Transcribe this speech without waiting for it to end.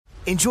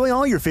Enjoy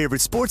all your favorite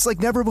sports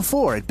like never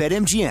before at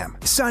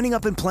BetMGM. Signing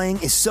up and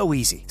playing is so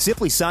easy.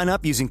 Simply sign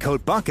up using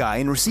code Buckeye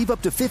and receive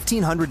up to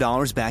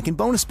 $1,500 back in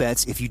bonus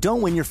bets if you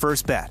don't win your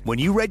first bet. When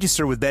you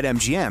register with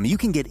BetMGM, you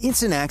can get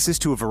instant access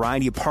to a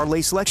variety of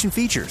parlay selection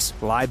features,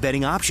 live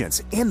betting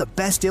options, and the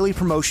best daily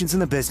promotions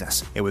in the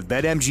business. And with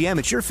BetMGM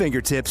at your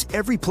fingertips,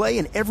 every play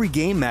and every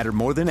game matter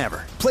more than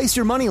ever. Place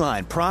your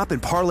moneyline, prop,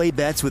 and parlay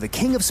bets with the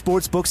king of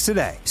sportsbooks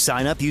today.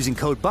 Sign up using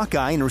code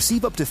Buckeye and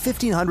receive up to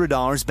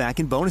 $1,500 back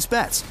in bonus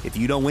bets if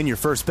you don't win your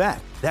first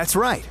bet. That's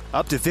right,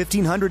 up to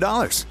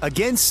 $1,500.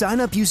 Again, sign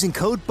up using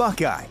code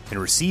Buckeye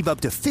and receive up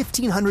to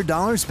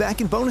 $1,500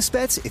 back in bonus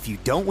bets if you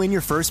don't win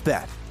your first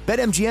bet.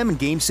 BetMGM and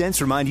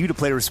GameSense remind you to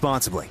play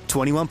responsibly.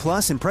 21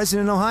 plus and present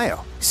in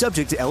Ohio.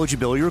 Subject to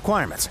eligibility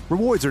requirements.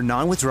 Rewards are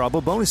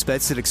non-withdrawable bonus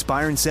bets that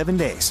expire in 7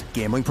 days.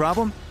 Gambling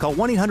problem? Call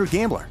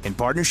 1-800-GAMBLER in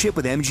partnership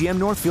with MGM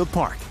Northfield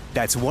Park.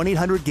 That's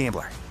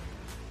 1-800-GAMBLER.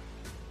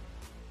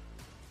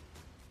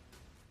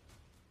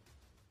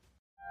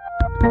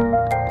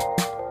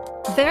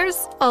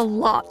 There's a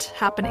lot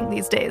happening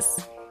these days,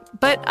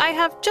 but I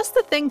have just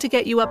the thing to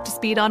get you up to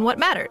speed on what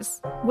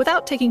matters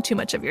without taking too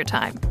much of your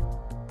time.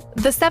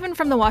 The 7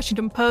 from the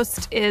Washington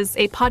Post is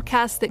a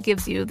podcast that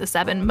gives you the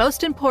 7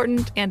 most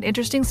important and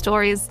interesting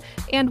stories,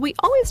 and we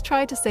always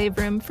try to save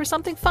room for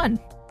something fun.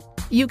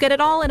 You get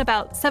it all in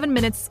about 7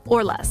 minutes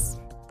or less.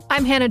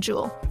 I'm Hannah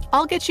Jewell.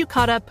 I'll get you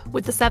caught up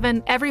with the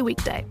 7 every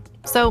weekday.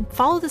 So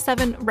follow the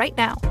 7 right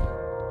now.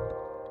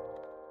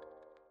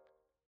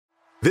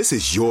 This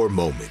is your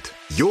moment,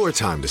 your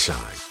time to shine,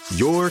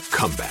 your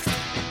comeback.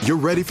 You're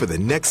ready for the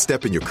next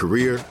step in your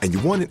career, and you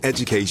want an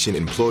education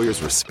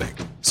employers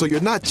respect. So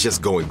you're not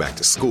just going back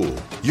to school,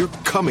 you're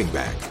coming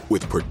back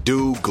with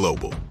Purdue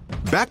Global.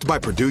 Backed by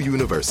Purdue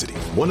University,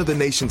 one of the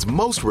nation's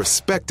most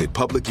respected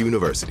public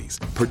universities,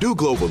 Purdue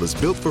Global is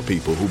built for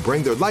people who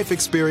bring their life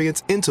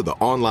experience into the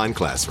online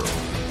classroom.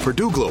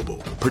 Purdue Global,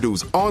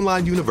 Purdue's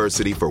online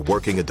university for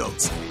working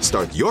adults.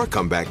 Start your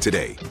comeback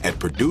today at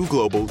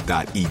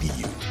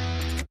purdueglobal.edu.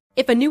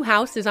 If a new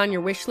house is on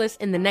your wish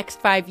list in the next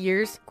 5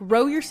 years,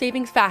 grow your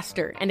savings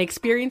faster and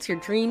experience your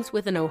dreams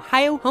with an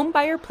Ohio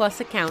Homebuyer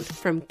Plus account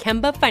from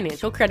Kemba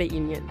Financial Credit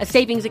Union. A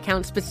savings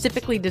account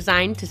specifically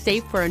designed to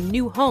save for a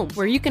new home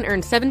where you can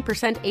earn 7%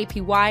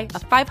 APY, a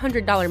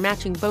 $500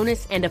 matching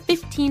bonus, and a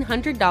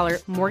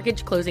 $1,500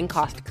 mortgage closing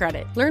cost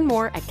credit. Learn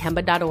more at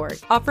Kemba.org.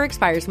 Offer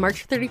expires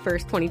March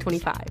 31st,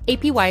 2025.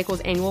 APY equals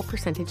annual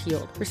percentage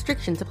yield.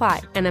 Restrictions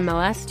apply.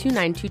 NMLS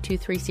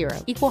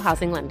 292230. Equal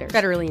housing lender.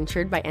 Federally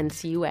insured by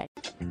NCUA.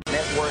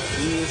 Network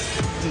is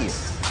here.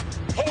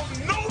 Oh,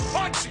 no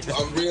punches!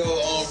 I'm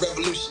real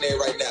revolutionary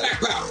right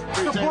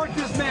now. Support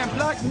this man,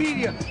 Black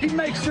Media. He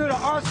makes sure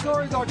that our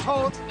stories are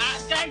told.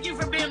 Thank you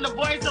for being the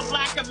voice of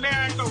Black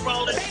America,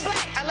 Roland. Stay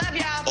black. I love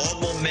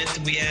y'all. All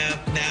momentum we have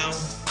now,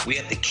 we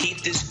have to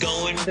keep this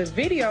going. The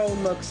video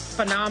looks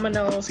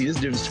phenomenal. See, there's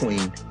a difference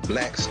between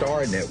Black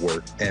Star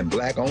Network and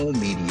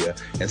Black-owned media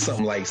and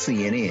something like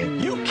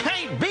CNN. You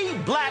can't be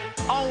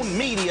Black-owned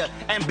media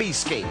and be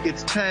scared.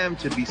 It's time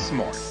to be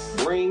smart.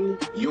 Bring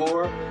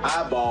your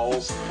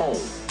eyeballs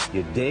home.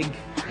 You dig?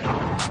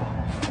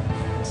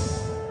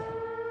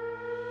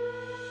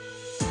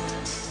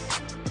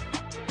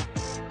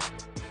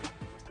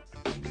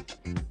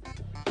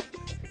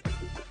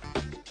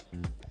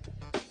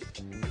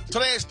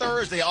 Today is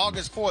Thursday,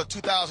 August 4th,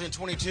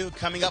 2022.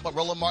 Coming up, a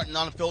Roland Martin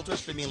Unfiltered,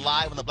 streaming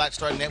live on the Black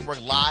Star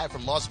Network, live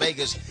from Las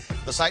Vegas,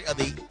 the site of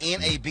the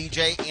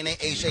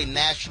NABJ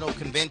National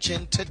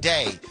Convention.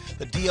 Today,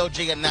 the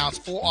DOJ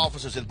announced 4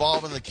 officers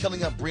involved in the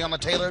killing of Breonna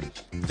Taylor.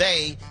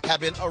 They have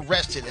been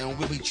arrested and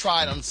will be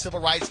tried on civil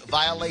rights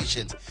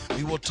violations.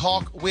 We will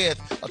talk with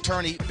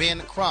attorney Ben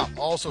Crump,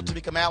 also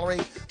Tamika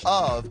Mallory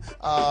of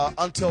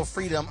Until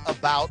Freedom,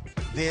 about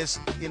this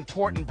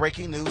important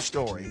breaking news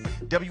story.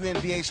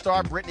 WNBA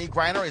star Brittany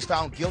Griner is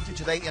found guilty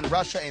today in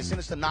Russia and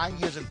sentenced to 9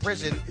 years in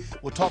prison.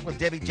 We'll talk with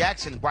Debbie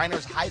Jackson,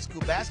 Griner's high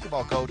school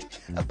basketball coach,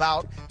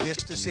 about this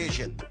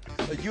decision.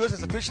 The U.S.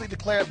 has officially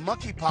declared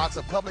monkeypox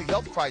a public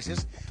health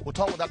crisis. We'll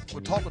talk with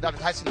Dr.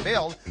 Tyson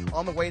Bell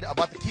on the way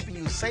about the Keeping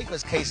You Safe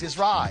as cases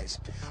rise.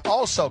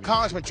 Also,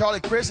 Congressman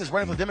Charlie Crist is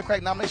running for the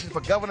Democratic nomination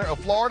for governor of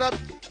Florida.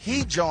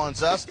 He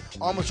joins us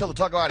on the show to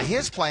talk about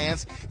his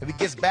plans if he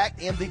gets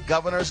back in the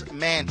governor's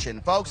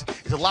mansion. Folks,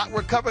 there's a lot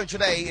we're covering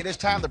today. It is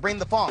time to bring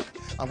the funk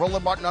on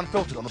Roland Martin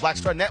Unfiltered on the Black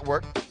Star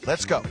Network.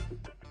 Let's go.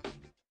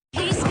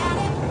 He's got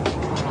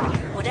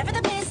it. Whatever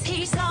the miss,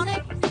 he's on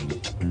it.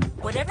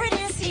 Whatever it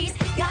is, he's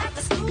got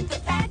the scoop, the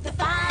fact, the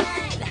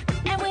find.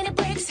 And when it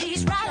breaks,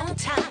 he's right on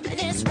time and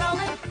it's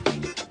rolling.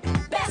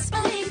 Best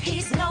believe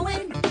he's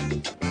knowing.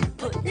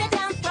 Putting it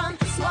down from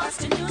sports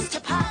to news to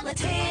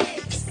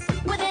politics.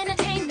 With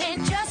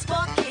entertainment just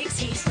for kicks,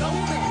 he's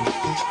rolling.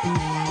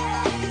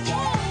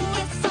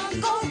 It's on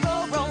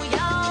Go, roll,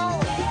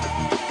 y'all.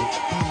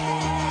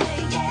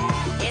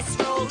 It's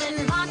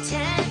Roland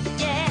Martin,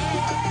 yeah.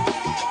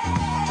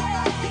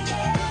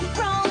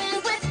 Rolling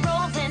with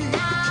Roland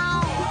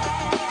now.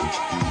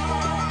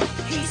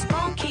 He's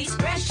funky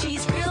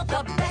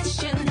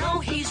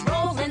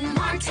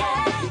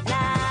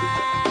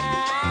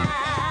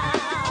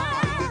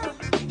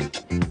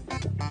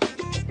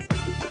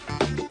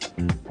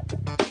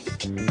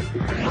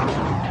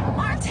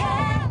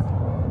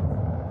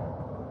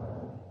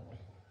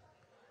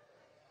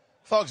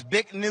Folks,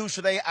 big news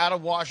today out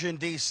of Washington,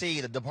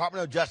 D.C. The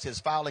Department of Justice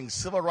filing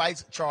civil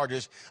rights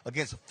charges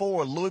against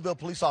 4 Louisville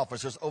police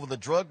officers over the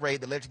drug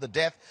raid that led to the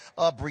death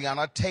of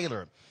Breonna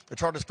Taylor. The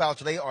charges filed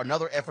today are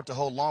another effort to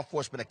hold law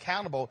enforcement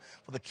accountable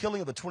for the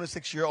killing of the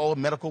 26-year-old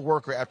medical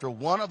worker after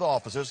one of the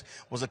officers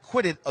was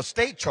acquitted of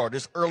state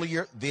charges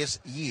earlier this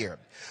year.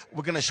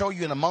 We're going to show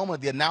you in a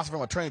moment the announcement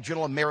from Attorney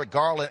General Merrick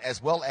Garland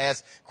as well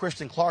as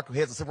Kristen Clark, who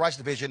heads the Civil Rights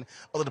Division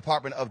of the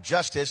Department of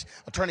Justice.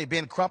 Attorney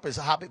Ben Crump is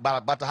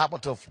about to hop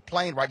onto a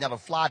plane right now to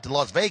fly to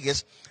Las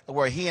Vegas,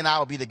 where he and I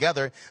will be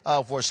together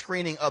for a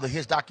screening of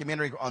his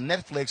documentary on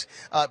Netflix.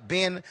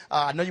 Ben,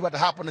 I know you're about to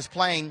hop on this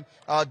plane.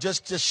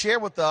 Just share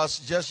with us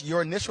just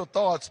your initial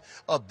thoughts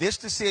of this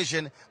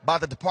decision by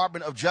the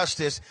Department of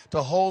Justice to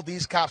hold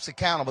these cops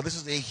accountable. This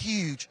is a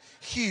huge,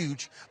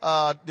 huge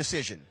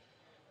decision.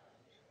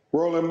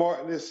 Roland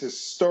Martin is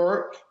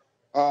historic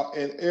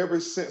in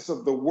every sense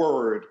of the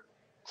word.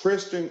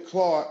 Kristen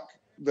Clark,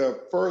 the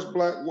first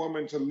black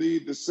woman to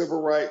lead the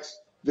Civil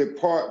Rights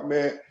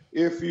Department,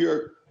 if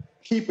you're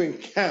keeping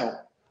count,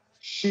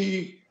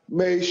 she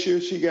made sure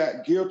she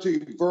got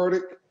guilty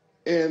verdict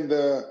in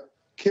the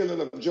killing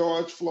of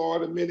George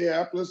Floyd in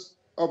Minneapolis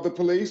of the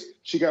police.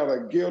 She got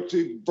a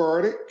guilty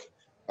verdict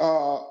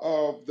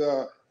of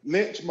the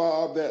lynch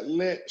mob that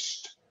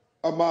lynched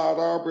Ahmaud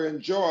Arbery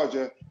in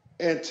Georgia.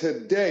 And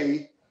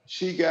today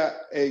she got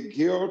a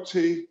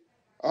guilty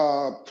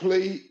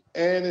plea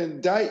and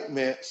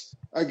indictments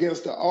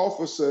against the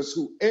officers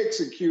who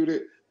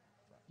executed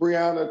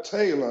Breonna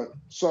Taylor.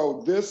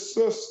 So this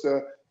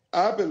sister,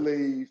 I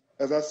believe,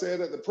 as I said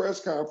at the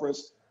press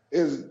conference,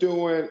 is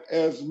doing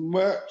as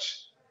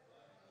much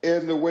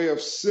in the way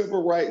of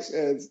civil rights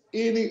as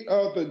any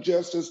other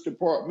Justice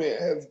Department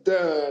has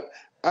done,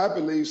 I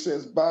believe,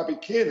 since Bobby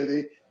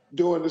Kennedy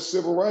during the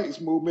civil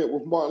rights movement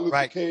with Martin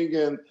Luther King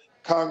and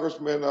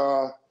Congressman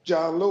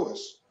John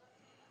Lewis.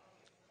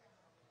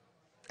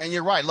 And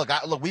you're right. Look,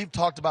 we've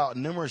talked about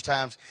numerous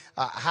times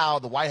how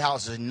the White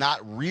House is not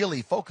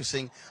really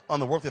focusing on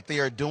the work that they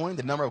are doing,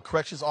 the number of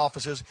corrections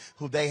officers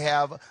who they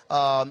have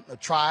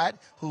tried,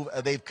 who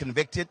they've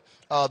convicted,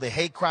 the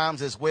hate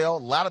crimes as well. A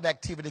lot of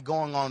activity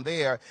going on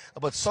there.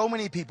 But so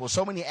many people,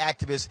 so many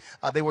activists,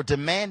 they were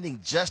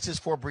demanding justice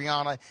for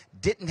Breonna.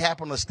 Didn't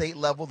happen on the state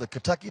level. The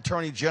Kentucky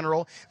Attorney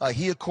General,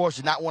 he, of course,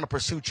 did not want to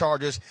pursue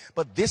charges.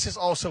 But this is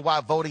also why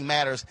voting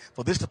matters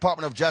for this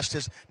Department of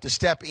Justice to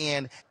step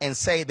in and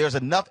say there's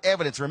enough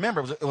evidence.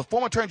 Remember, it was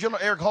former Attorney General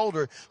Eric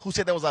Holder who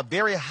said there was a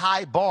very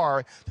high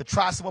bar to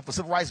try someone for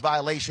civil rights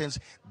violations.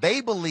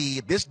 They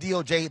believe, this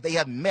DOJ, they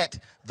have met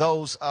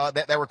those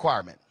that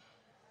requirement.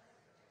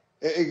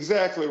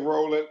 Exactly,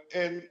 Roland.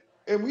 And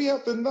we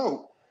have to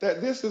note that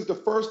this is the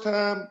first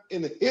time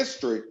in the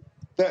history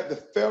that the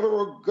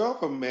federal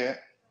government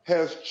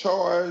has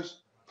charged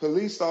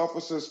police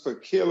officers for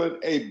killing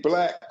a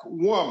black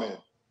woman.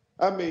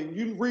 I mean,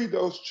 you read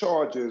those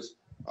charges,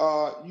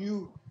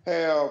 you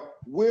have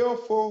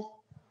willful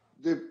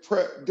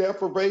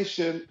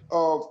deprivation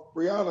of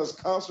Breonna's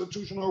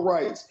constitutional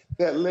rights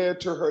that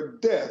led to her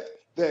death,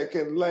 that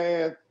can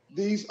land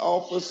these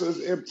officers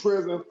in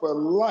prison for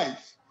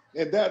life.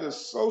 And that is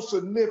so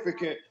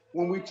significant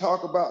when we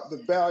talk about the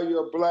value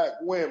of black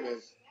women.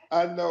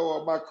 I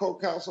know my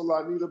co-counsel,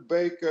 Anita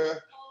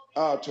Baker,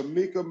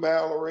 Tamika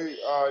Mallory,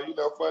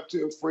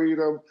 Frontier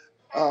Freedom,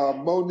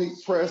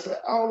 Monique Preston,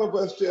 all of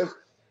us just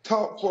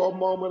talk for a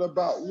moment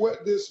about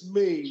what this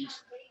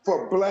means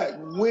for black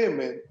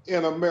women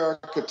in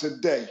America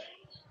today.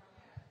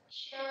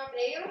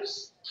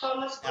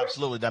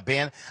 Absolutely. Now,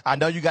 Ben, I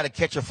know you got to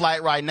catch a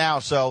flight right now,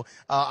 so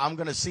I'm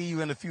going to see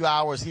you in a few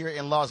hours here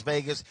in Las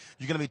Vegas.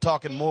 You're going to be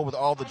talking more with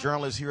all the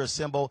journalists here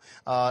assembled,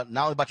 not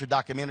only about your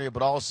documentary,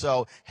 but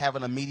also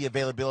having a media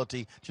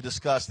availability to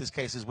discuss this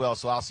case as well.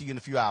 So I'll see you in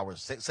a few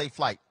hours. Safe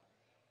flight.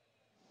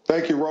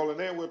 Thank you, Roland.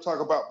 And we'll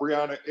talk about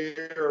Breonna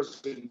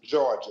Ayers in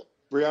Georgia,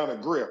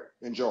 Breonna Grier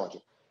in Georgia.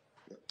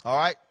 All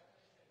right.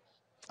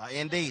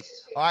 Indeed.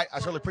 All right. I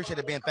certainly appreciate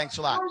it, Ben. Thanks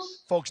a lot.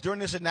 Folks, during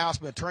this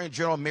announcement, Attorney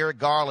General Merrick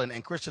Garland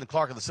and Kristen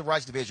Clark of the Civil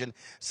Rights Division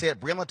said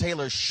Breonna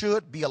Taylor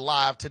should be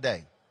alive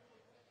today.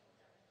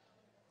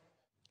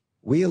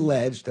 We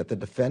allege that the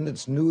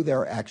defendants knew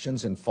their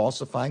actions in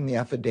falsifying the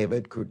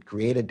affidavit could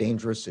create a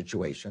dangerous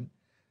situation,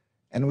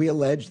 and we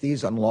allege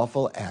these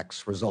unlawful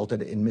acts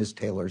resulted in Ms.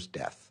 Taylor's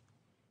death.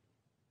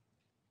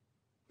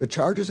 The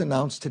charges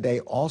announced today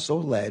also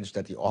allege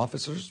that the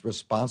officers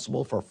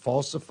responsible for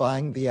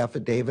falsifying the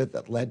affidavit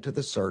that led to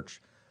the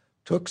search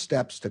took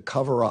steps to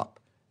cover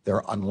up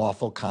their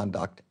unlawful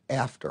conduct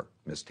after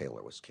Ms.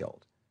 Taylor was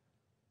killed.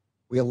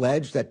 We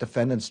allege that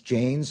defendants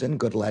Janes and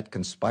Goodlett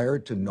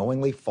conspired to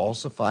knowingly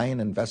falsify an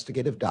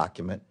investigative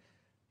document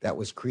that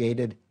was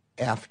created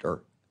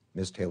after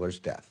Ms. Taylor's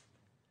death.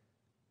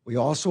 We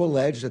also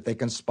allege that they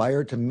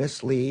conspired to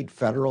mislead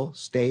federal,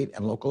 state,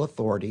 and local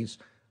authorities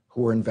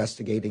who were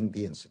investigating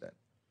the incident.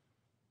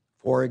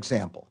 For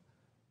example,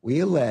 we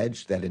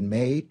allege that in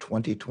May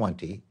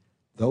 2020,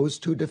 those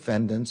two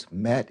defendants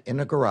met in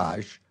a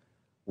garage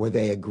where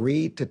they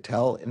agreed to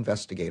tell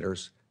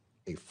investigators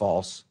a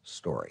false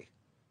story.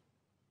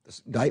 The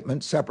The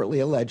indictment separately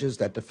alleges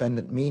that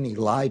defendant Meany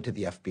lied to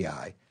the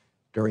FBI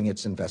during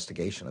its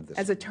investigation of this.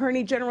 As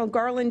Attorney General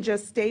Garland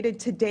just stated,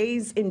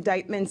 today's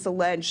indictments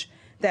allege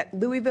that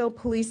Louisville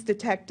Police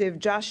Detective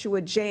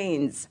Joshua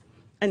Janes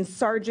and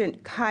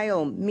Sergeant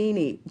Kyle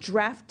Meany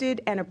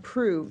drafted and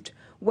approved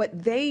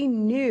what they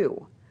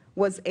knew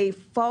was a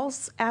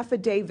false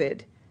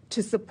affidavit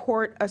to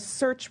support a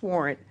search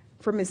warrant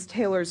for Ms.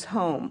 Taylor's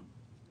home.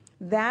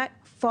 That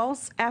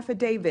false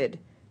affidavit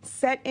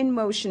set in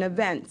motion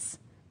events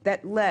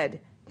that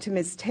led to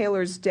Ms.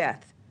 Taylor's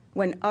death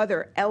when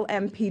other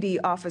LMPD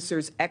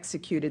officers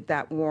executed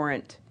that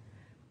warrant.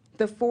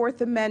 The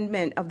Fourth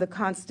Amendment of the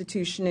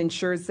Constitution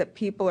ensures that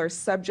people are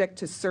subject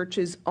to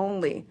searches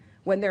only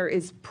when there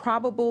is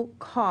probable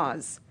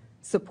cause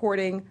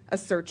supporting a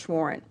search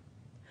warrant.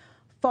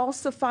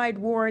 Falsified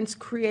warrants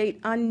create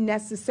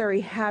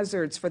unnecessary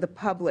hazards for the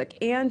public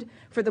and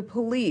for the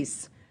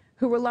police,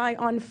 who rely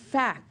on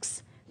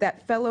facts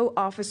that fellow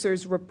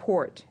officers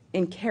report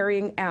in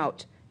carrying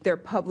out their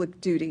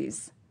public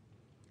duties.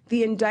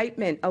 The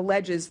indictment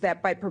alleges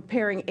that by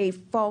preparing a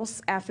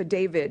false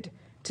affidavit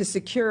to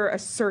secure a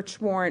search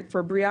warrant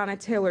for Breonna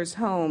Taylor's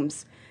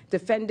homes,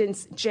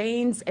 defendants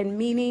Janes and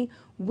Meany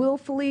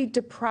willfully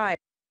deprived.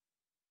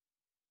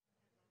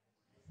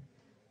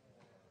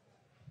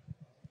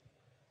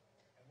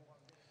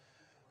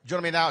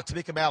 Joining me now,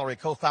 Tamika Mallory,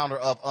 co-founder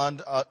of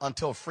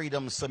Until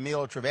Freedom,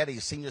 Samil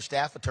Trivedi, senior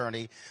staff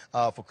attorney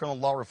for Criminal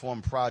Law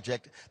Reform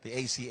Project, the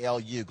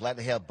ACLU. Glad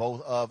to have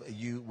both of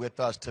you with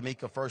us.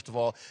 Tamika, first of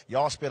all,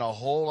 y'all spent a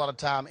whole lot of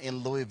time in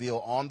Louisville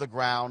on the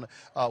ground,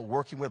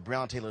 working with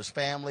Breonna Taylor's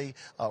family,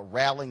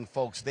 rallying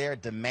folks there,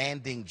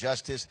 demanding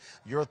justice.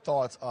 Your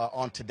thoughts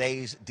on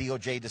today's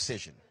DOJ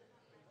decision?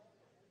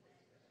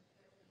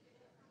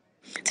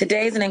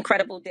 Today's an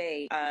incredible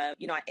day.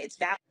 It's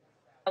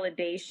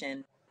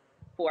validation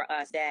for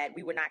us that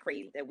we were not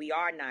crazy, that we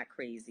are not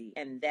crazy,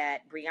 and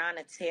that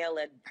Breonna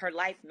Taylor, her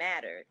life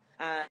mattered,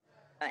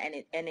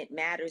 and it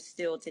matters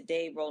still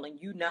today. Roland,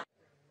 at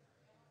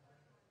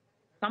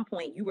some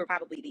point you were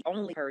probably the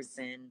only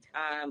person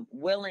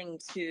willing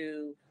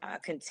to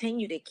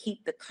continue to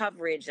keep the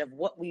coverage of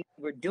what we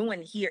were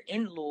doing here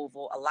in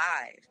Louisville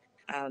alive.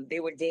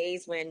 There were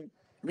days when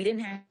we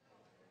didn't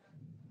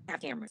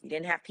have cameras, we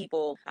didn't have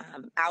people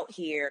out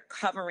here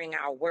covering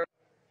our work.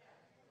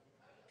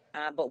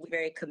 But we're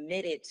very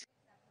committed.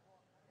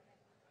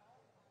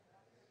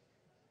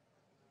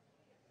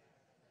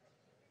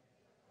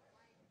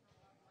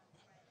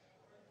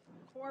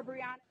 For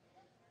Breonna.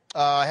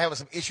 Having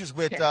some issues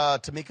with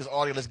Tamika's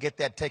audio. Let's get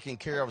that taken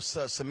care of.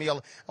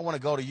 Samil, I want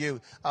to go to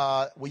you.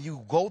 When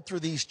you go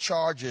through these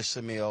charges,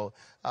 Samil,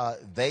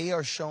 they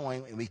are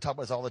showing, and we talk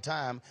about this all the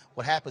time,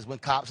 what happens when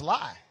cops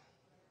lie.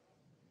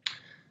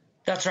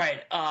 That's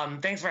right.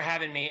 Thanks for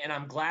having me, and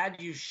I'm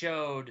glad you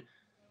showed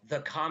the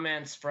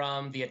comments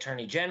from the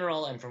Attorney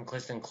General and from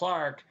Kristen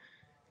Clark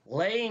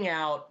laying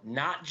out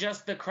not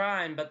just the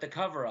crime, but the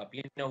cover-up.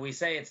 You know, we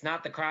say it's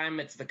not the crime,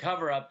 it's the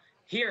cover-up.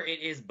 Here it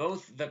is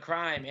both the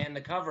crime and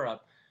the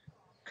cover-up.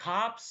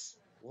 Cops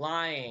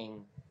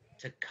lying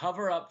to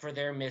cover up for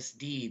their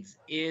misdeeds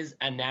is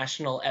a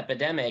national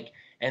epidemic,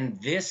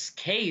 and this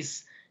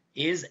case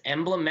is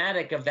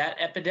emblematic of that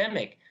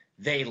epidemic.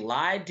 They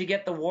lied to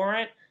get the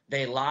warrant.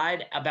 They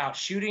lied about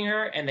shooting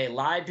her, and they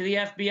lied to the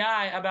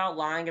FBI about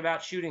lying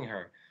about shooting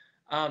her.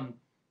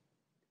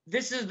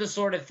 This is the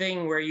sort of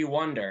thing where you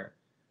wonder,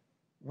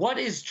 what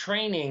is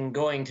training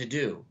going to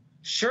do?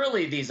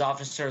 Surely these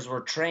officers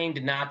were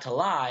trained not to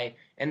lie,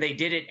 and they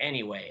did it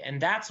anyway.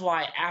 And that's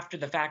why after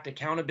the fact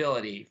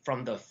accountability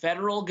from the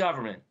federal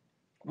government,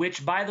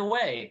 which, by the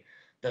way,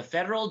 the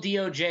federal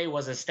DOJ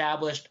was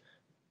established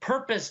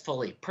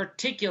purposefully,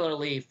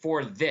 particularly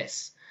for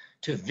this,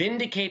 to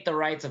vindicate the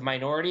rights of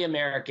minority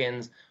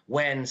Americans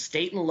when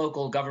state and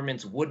local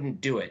governments wouldn't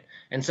do it.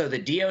 And so the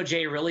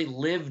DOJ really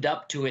lived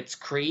up to its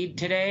creed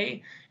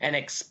today and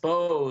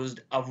exposed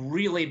a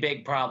really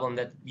big problem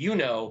that,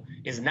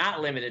 is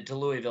not limited to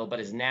Louisville, but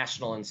is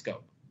national in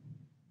scope.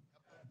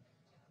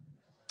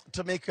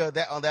 Tamika,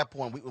 on that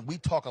point, we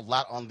talk a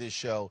lot on this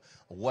show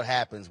what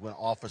happens when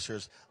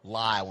officers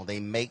lie, when they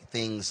make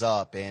things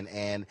up, and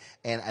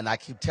I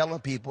keep telling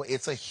people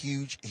it's a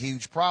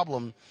huge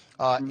problem,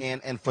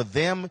 and for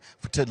them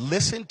to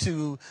listen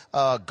to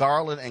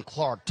Garland and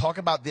Clark talk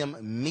about them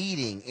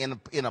meeting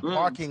in a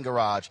parking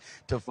garage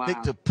to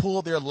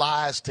pull their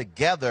lies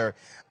together,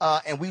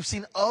 and we've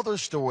seen other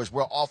stories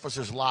where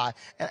officers lie,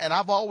 and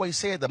I've always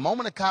said the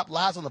moment a cop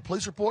lies on the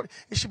police report,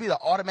 it should be the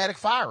automatic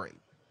firing.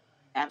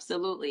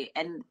 Absolutely.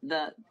 And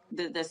the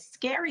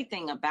scary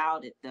thing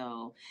about it,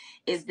 though,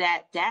 is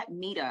that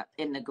meetup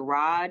in the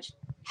garage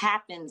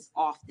happens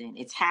often.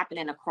 It's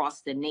happening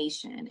across the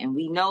nation. And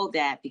we know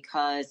that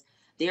because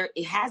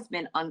it has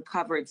been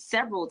uncovered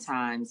several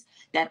times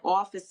that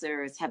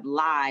officers have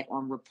lied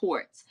on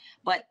reports.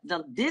 But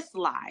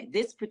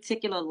this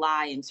particular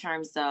lie in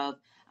terms of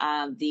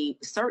the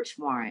search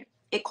warrant,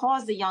 it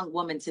caused a young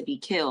woman to be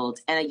killed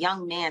and a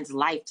young man's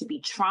life to be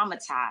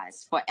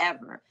traumatized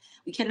forever.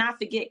 We cannot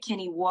forget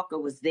Kenny Walker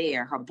was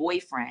there, her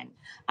boyfriend,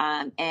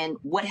 and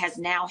what has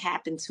now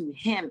happened to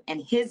him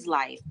and his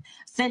life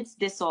since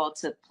this all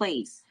took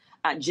place.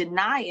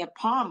 Janiyah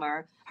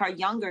Palmer, her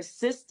younger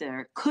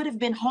sister, could have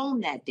been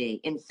home that day.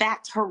 In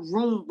fact, her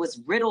room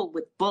was riddled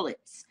with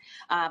bullets,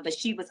 but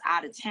she was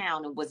out of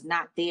town and was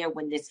not there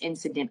when this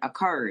incident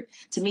occurred.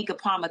 Tamika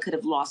Palmer could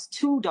have lost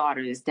 2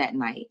 daughters that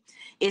night.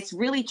 It's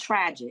really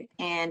tragic.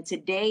 And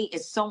today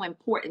is so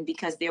important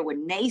because there were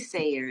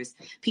naysayers,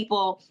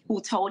 people who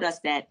told us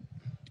that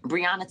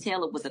Breonna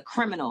Taylor was a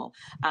criminal,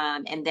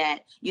 and that,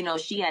 you know,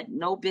 she had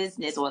no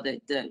business, or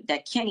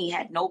that Kenny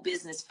had no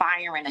business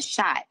firing a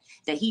shot,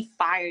 that he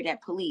fired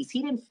at police.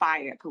 He didn't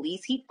fire at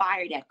police. He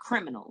fired at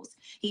criminals.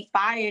 He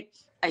fired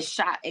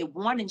a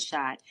warning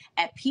shot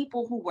at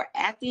people who were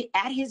at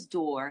his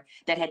door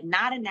that had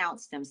not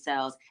announced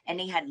themselves, and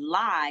they had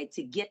lied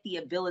to get the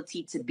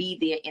ability to be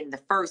there in the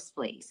first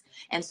place.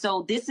 And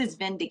so this is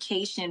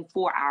vindication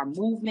for our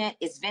movement.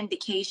 It's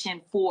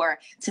vindication for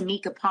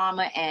Tamika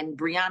Palmer and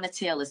Breonna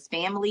Taylor's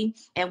family.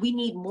 And we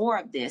need more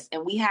of this.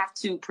 And we have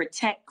to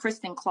protect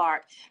Kristen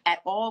Clark at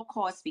all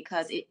costs,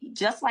 because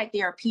just like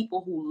there are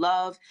people who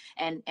love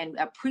and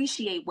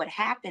appreciate what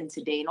happened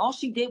today, and all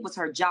she did was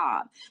her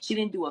job. She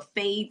didn't do a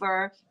favor.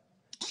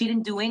 She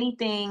didn't do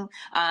anything,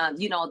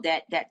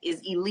 that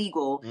is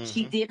illegal. Mm-hmm.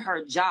 She did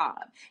her job.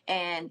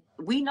 And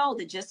we know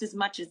that just as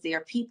much as there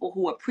are people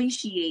who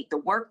appreciate the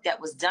work that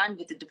was done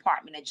with the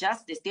Department of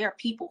Justice, there are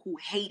people who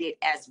hate it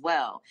as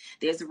well.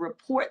 There's a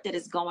report that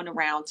is going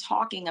around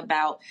talking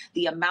about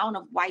the amount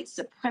of white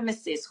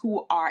supremacists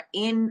who are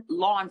in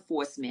law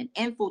enforcement,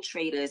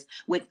 infiltrators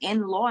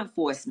within law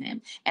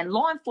enforcement. And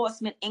law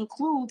enforcement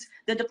includes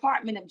the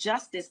Department of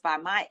Justice, by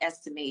my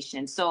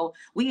estimation. So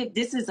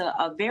this is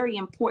a very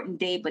important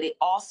day, but it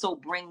also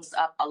brings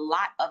up a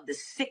lot of the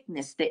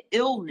sickness, the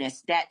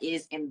illness that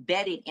is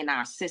embedded in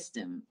our system.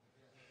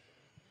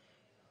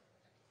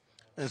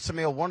 And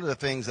Samir, one of the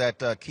things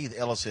that Keith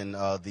Ellison,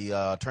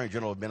 the Attorney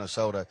General of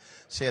Minnesota,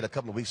 said a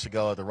couple of weeks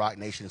ago at the Rock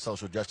Nation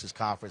Social Justice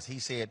Conference, he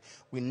said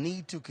we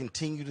need to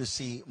continue to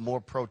see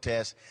more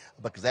protests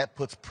because that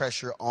puts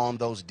pressure on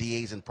those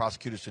DAs and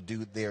prosecutors to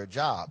do their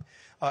job.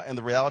 And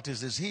the reality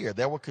is here.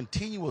 There were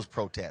continuous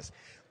protests.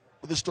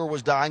 The story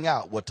was dying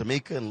out. What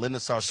Tamika and Linda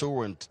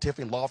Sarsour and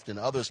Tiffany Lofton and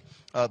others,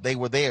 they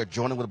were there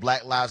joining with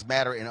Black Lives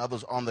Matter and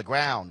others on the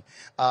ground.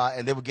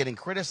 And they were getting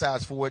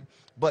criticized for it.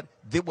 But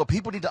what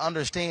people need to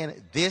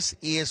understand, this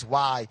is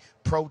why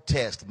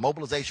protest,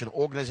 mobilization,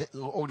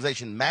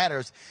 organization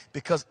matters,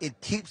 because it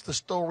keeps the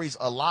stories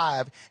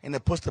alive and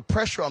it puts the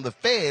pressure on the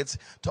feds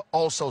to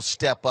also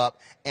step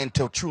up and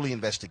to truly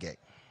investigate.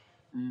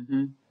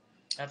 Mm-hmm.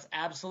 That's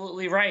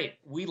absolutely right.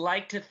 We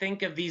like to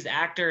think of these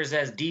actors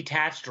as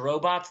detached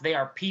robots. They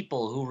are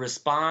people who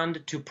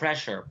respond to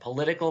pressure,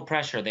 political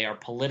pressure. They are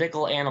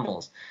political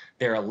animals.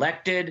 They're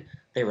elected.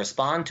 They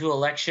respond to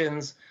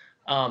elections.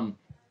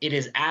 It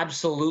is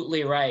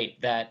absolutely right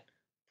that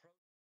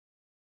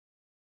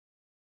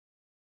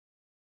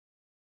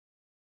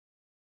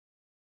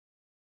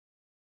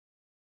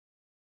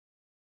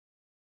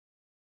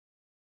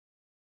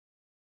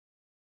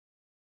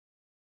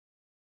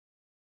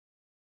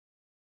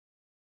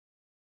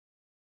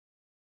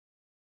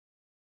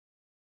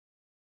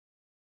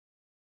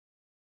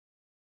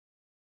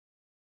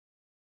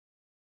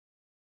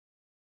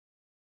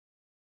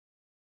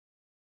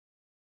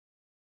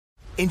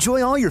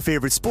Enjoy all your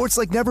favorite sports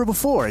like never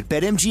before at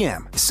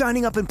BetMGM.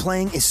 Signing up and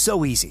playing is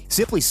so easy.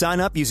 Simply sign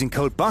up using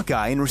code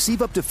Buckeye and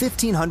receive up to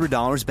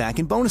 $1,500 back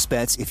in bonus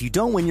bets if you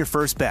don't win your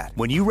first bet.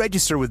 When you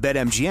register with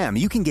BetMGM,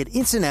 you can get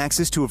instant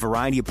access to a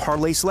variety of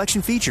parlay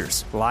selection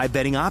features, live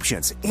betting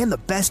options, and the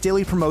best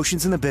daily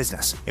promotions in the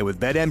business. And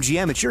with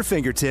BetMGM at your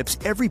fingertips,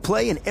 every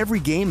play and every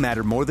game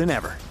matter more than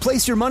ever.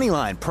 Place your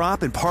moneyline,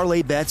 prop, and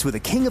parlay bets with the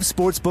king of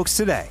sportsbooks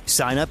today.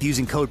 Sign up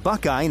using code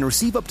Buckeye and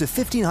receive up to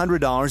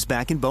 $1,500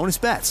 back in bonus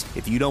bets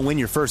if you don't win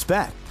your first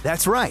bet.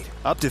 That's right,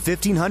 up to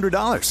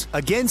 $1,500.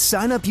 Again,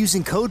 sign up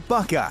using code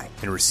Buckeye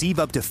and receive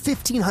up to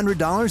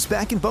 $1,500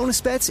 back in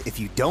bonus bets if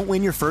you don't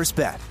win your first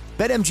bet.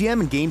 BetMGM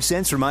and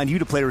GameSense remind you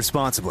to play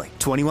responsibly.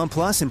 21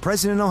 plus and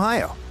present in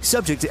Ohio.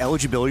 Subject to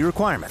eligibility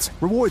requirements.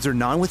 Rewards are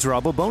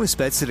non-withdrawable bonus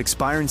bets that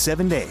expire in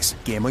 7 days.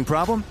 Gambling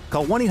problem?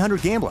 Call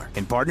 1-800-GAMBLER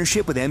in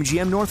partnership with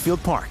MGM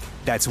Northfield Park.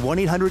 That's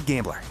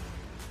 1-800-GAMBLER.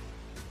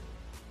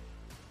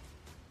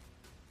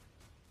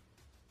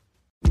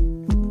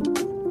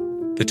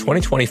 The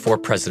 2024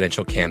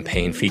 presidential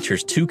campaign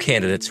features 2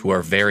 candidates who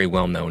are very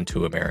well known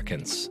to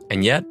Americans.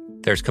 And yet,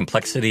 there's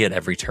complexity at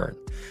every turn.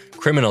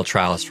 Criminal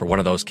trials for one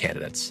of those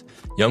candidates.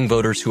 Young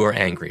voters who are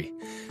angry.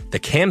 The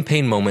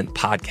Campaign Moment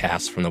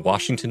podcast from the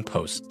Washington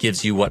Post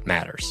gives you what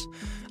matters.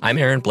 I'm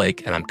Aaron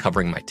Blake, and I'm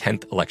covering my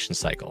 10th election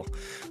cycle.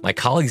 My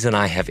colleagues and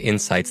I have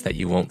insights that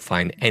you won't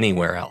find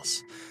anywhere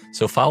else.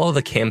 So follow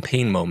The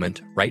Campaign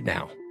Moment right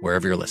now,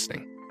 wherever you're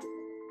listening.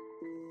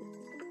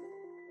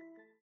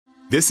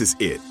 This is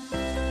it.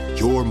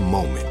 Your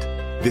moment.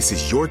 This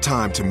is your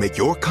time to make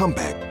your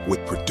comeback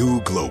with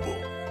Purdue Global.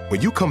 When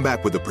you come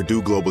back with a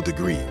Purdue Global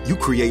degree, you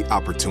create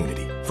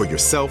opportunity for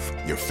yourself,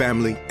 your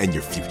family, and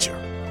your future.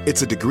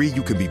 It's a degree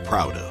you can be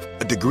proud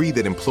of, a degree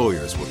that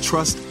employers will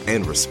trust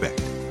and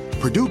respect.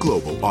 Purdue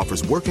Global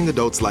offers working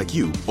adults like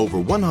you over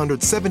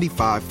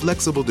 175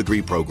 flexible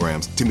degree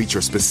programs to meet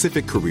your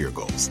specific career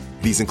goals.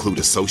 These include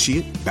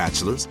associate,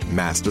 bachelor's,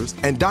 master's,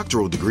 and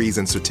doctoral degrees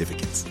and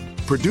certificates.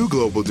 Purdue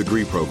Global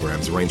degree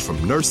programs range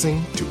from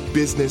nursing to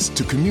business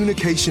to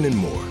communication and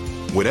more.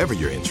 Whatever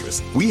your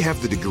interest, we have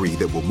the degree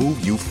that will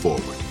move you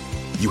forward.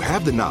 You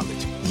have the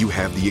knowledge, you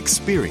have the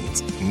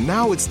experience.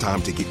 Now it's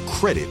time to get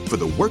credit for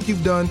the work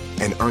you've done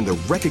and earn the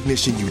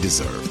recognition you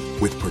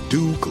deserve with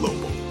Purdue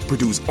Global,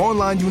 Purdue's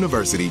online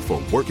university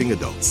for working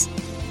adults.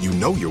 You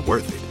know you're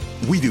worth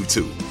it. We do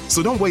too.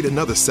 So don't wait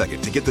another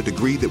second to get the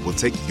degree that will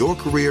take your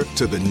career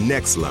to the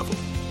next level.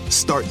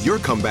 Start your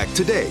comeback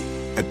today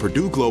at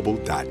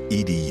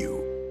purdueglobal.edu.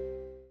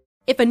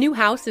 If a new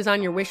house is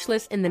on your wish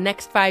list in the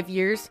next 5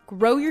 years,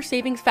 grow your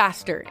savings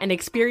faster and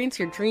experience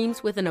your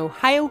dreams with an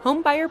Ohio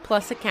Homebuyer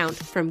Plus account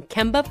from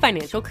Kemba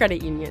Financial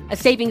Credit Union. A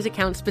savings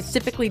account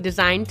specifically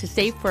designed to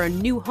save for a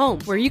new home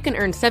where you can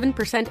earn 7%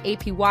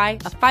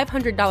 APY,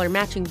 a $500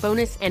 matching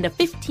bonus, and a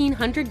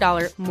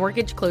 $1,500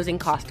 mortgage closing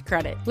cost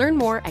credit. Learn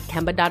more at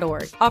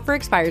Kemba.org. Offer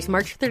expires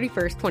March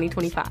 31st,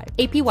 2025.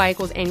 APY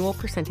equals annual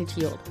percentage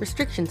yield.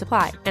 Restrictions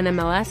apply.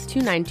 NMLS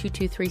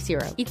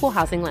 292230. Equal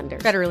housing lender.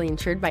 Federally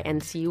insured by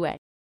NCUA.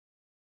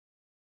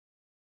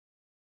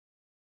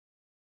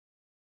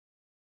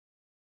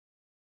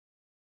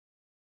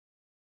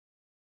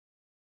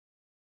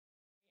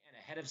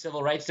 Head of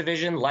Civil Rights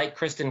Division like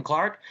Kristen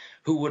Clark,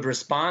 who would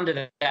respond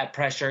to that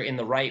pressure in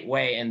the right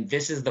way, and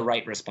this is the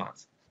right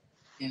response.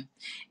 Yeah,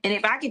 and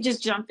if I could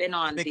just jump in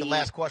on make a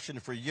last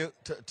question for you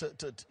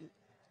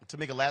to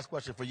make a last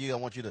question for you, I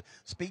want you to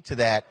speak to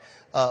that,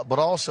 but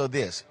also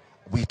this: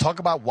 we talk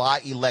about why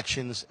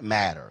elections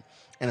matter,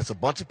 and it's a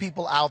bunch of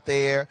people out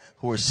there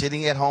who are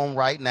sitting at home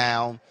right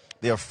now.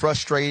 They're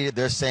frustrated.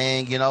 They're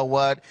saying, you know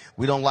what,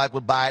 we don't like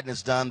what Biden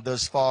has done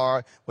thus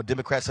far, what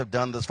Democrats have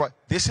done thus far.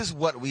 This is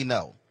what we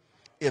know.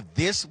 If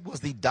this was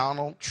the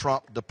Donald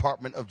Trump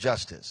Department of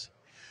Justice,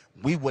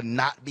 we would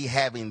not be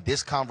having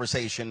this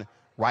conversation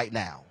right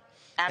now.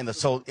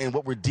 And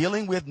what we're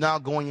dealing with now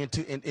going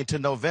into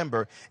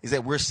November is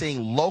that we're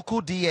seeing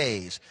local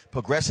DAs,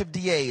 progressive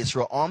DAs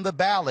who are on the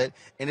ballot,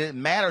 and it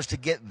matters to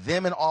get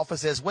them in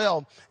office as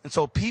well. And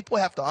so people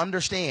have to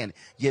understand,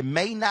 you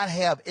may not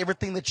have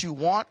everything that you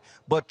want,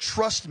 but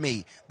trust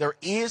me, there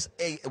is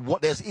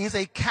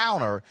a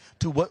counter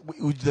to what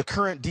the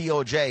current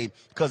DOJ,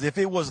 because if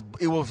it was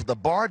the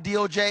Barr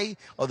DOJ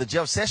or the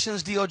Jeff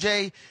Sessions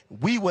DOJ,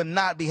 we would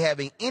not be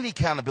having any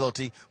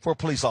accountability for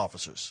police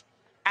officers.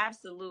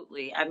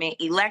 Absolutely. I mean,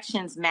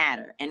 elections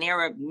matter. And there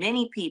are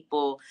many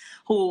people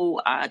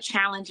who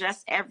challenge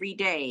us every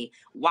day.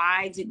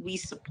 Why did we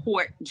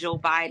support Joe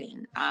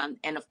Biden?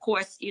 And of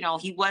course, you know,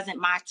 he wasn't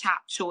my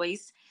top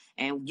choice.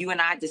 And you and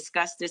I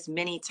discussed this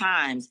many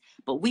times.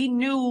 But we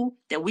knew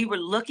that we were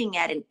looking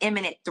at an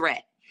imminent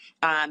threat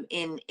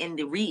in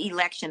the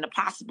re-election, the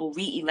possible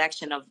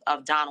re-election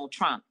of Donald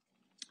Trump.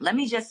 Let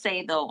me just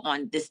say, though,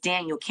 on this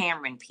Daniel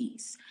Cameron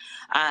piece,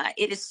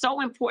 it is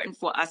so important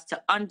for us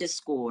to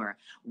underscore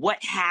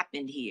what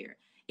happened here.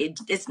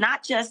 It's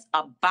not just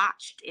a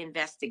botched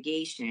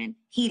investigation.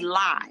 He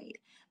lied.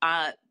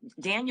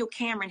 Daniel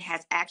Cameron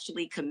has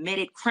actually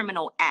committed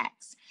criminal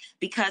acts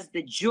because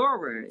the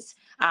jurors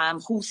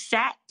who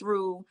sat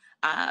through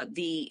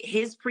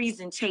his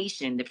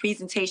presentation, the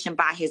presentation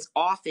by his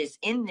office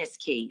in this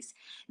case,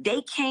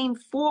 they came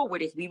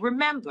forward, if we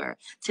remember,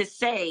 to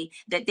say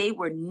that they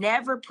were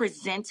never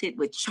presented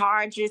with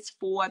charges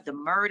for the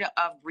murder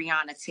of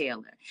Breonna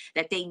Taylor,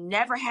 that they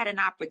never had an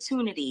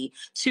opportunity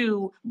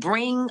to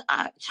bring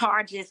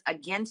charges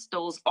against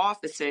those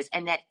officers,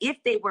 and that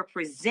if they were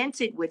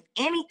presented with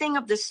anything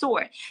of the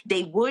sort,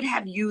 they would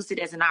have used it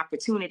as an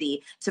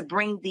opportunity to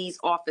bring these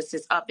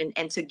officers up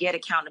and to get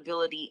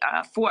accountability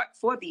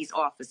for these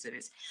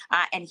officers.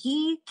 And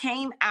he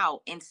came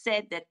out and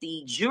said that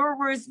the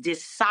jurors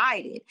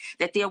decided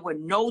that there were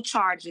no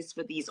charges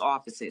for these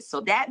officers.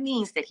 So that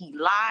means that he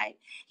lied.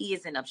 He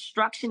is an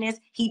obstructionist.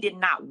 He did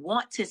not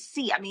want to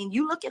see. I mean,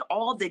 you look at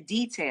all the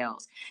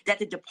details that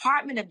the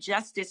Department of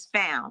Justice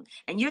found,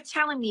 and you're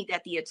telling me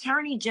that the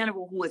Attorney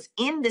General, who was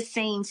in the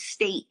same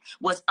state,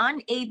 was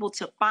unable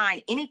to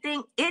find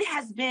anything. It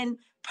has been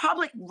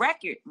public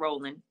record,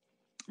 Roland,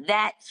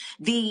 that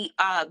the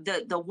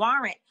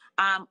warrant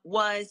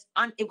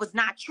it was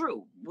not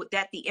true,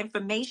 that the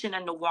information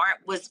in the warrant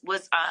was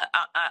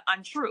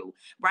untrue,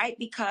 right?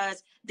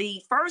 Because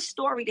the first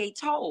story they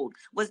told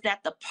was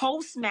that the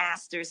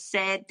postmaster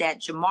said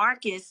that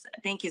Jamarcus, I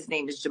think his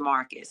name is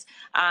Jamarcus,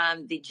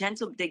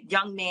 the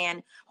young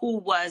man who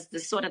was the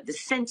sort of the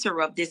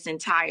center of this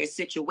entire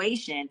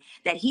situation,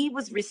 that he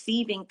was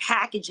receiving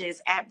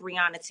packages at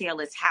Breonna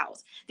Taylor's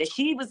house, that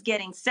she was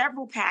getting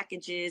several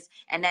packages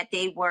and that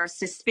they were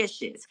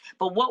suspicious.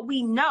 But what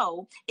we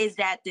know is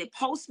that the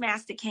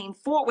postmaster came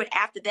forward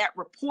after that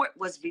report report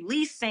was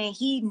released saying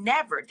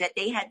that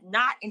they had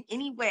not in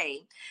any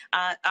way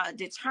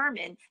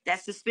determined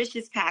that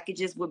suspicious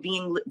packages were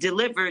being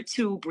delivered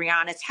to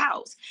Breonna's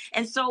house.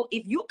 And so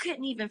if you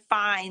couldn't even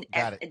find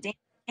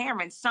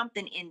Cameron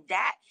something in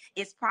that,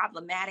 is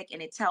problematic,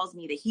 and it tells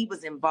me that he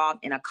was involved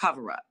in a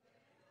cover-up.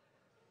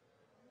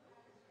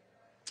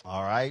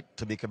 All right,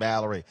 Tamika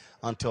Mallory,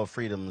 Until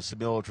Freedom,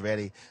 Semil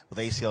Trivedi with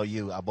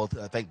ACLU.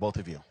 I thank both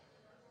of you.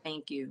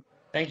 Thank you.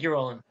 Thank you,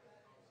 Roland.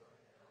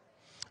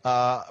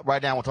 Right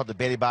now, we'll talk to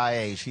Betty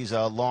Baye. She's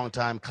a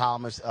longtime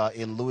columnist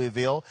in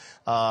Louisville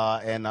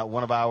and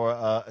one of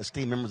our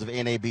esteemed members of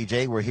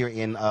NABJ. We're here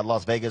in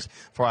Las Vegas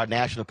for our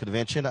national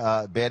convention.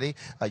 Betty,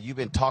 you've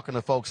been talking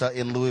to folks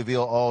in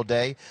Louisville all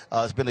day.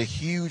 It's been a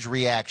huge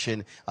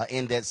reaction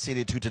in that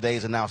city to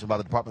today's announcement by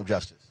the Department of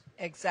Justice.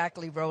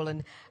 Exactly,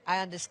 Roland. I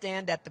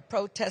understand that the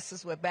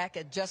protesters were back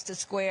at Justice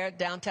Square,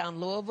 downtown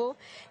Louisville,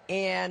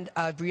 and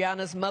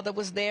Breonna's mother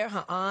was there,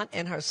 her aunt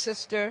and her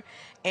sister,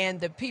 and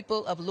the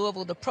people of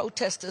Louisville, the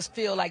protesters,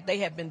 feel like they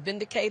have been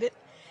vindicated,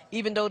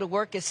 even though the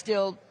work is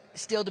still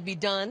to be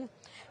done.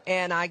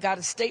 And I got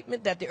a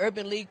statement that the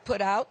Urban League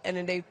put out, and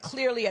then they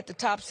clearly at the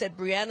top said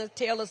Breonna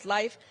Taylor's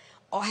life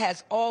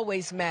has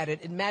always mattered.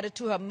 It mattered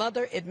to her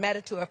mother, it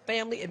mattered to her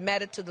family, it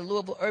mattered to the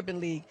Louisville Urban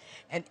League.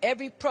 And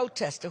every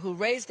protester who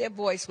raised their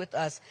voice with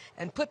us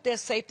and put their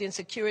safety and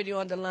security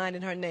on the line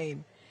in her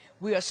name.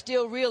 We are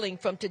still reeling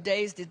from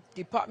today's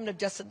Department of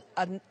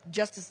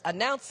Justice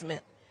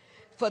announcement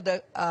for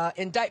the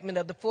indictment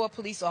of the 4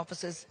 police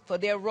officers for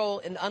their role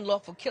in the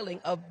unlawful killing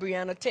of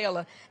Breonna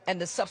Taylor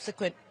and the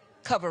subsequent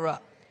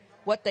cover-up.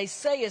 What they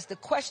say is the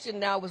question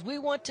now is we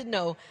want to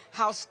know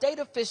how state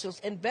officials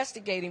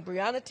investigating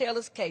Breonna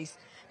Taylor's case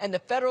and the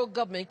federal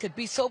government could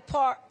be so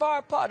far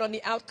apart on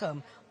the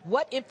outcome.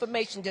 What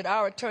information did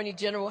our Attorney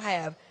General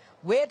have?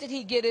 Where did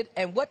he get it,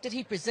 and what did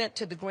he present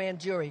to the grand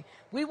jury?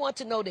 We want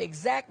to know the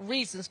exact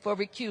reasons for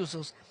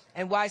recusals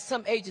and why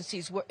some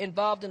agencies were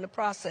involved in the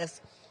process,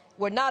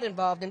 were not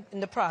involved in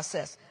the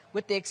process.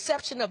 With the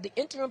exception of the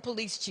interim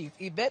police chief,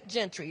 Yvette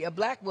Gentry, a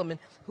black woman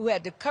who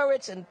had the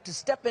courage to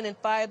step in and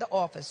fire the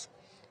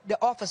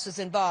officers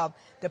involved,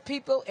 the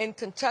people in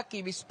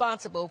Kentucky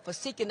responsible for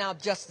seeking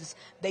out justice,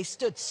 they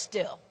stood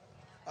still.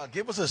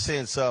 Give us a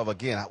sense of,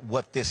 again,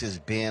 what this has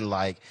been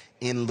like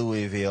in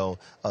Louisville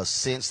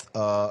since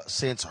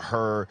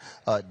her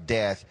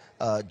death,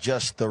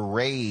 just the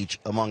rage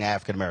among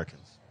African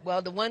Americans.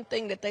 Well, the one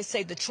thing that they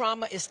say, the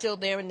trauma is still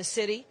there in the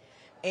city.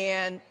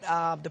 And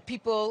the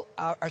people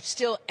are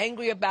still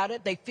angry about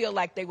it. They feel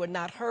like they were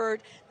not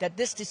heard, that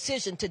this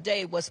decision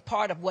today was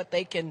part of what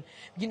they can,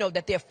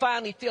 that they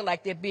finally feel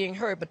like they're being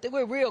heard. But they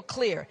were real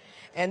clear.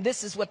 And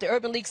this is what the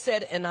Urban League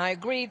said, and I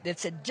agree. It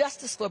said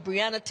justice for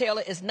Breonna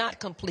Taylor is not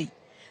complete.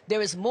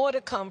 There is more to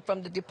come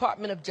from the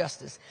Department of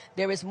Justice.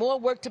 There is more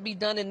work to be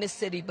done in this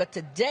city. But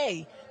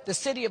today, the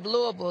city of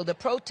Louisville, the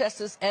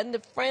protesters, and the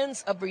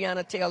friends of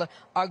Breonna Taylor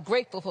are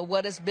grateful for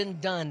what has been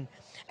done.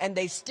 And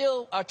they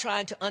still are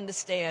trying to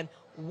understand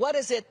what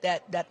is it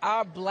that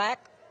our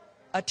black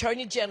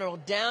Attorney General,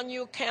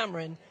 Daniel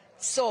Cameron,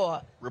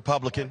 saw.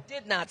 Republican.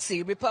 Did not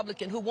see.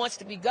 Republican who wants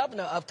to be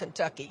governor of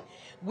Kentucky.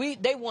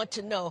 They want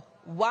to know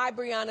why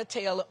Breonna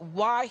Taylor,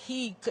 why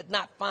he could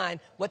not find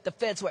what the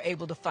feds were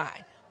able to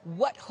find.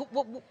 What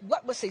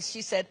was it?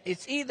 She said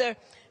it's either,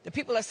 the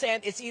people are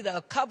saying it's either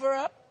a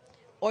cover-up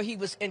or he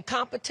was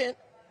incompetent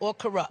or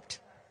corrupt.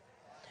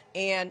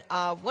 And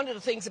one of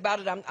the things about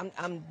it,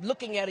 I'm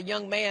looking at a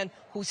young man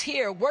who's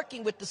here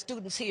working with the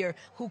students here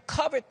who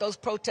covered those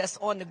protests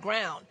on the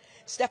ground.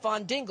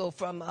 Stefan Dingle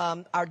from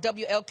our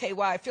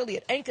WLKY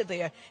affiliate anchor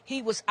there,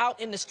 he was out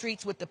in the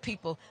streets with the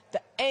people.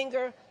 The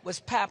anger was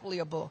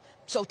palpable.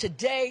 So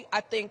today, I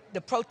think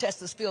the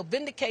protesters feel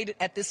vindicated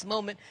at this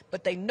moment,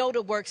 but they know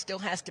the work still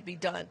has to be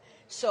done.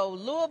 So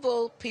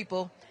Louisville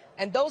people,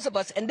 and those of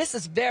us, and this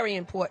is very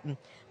important,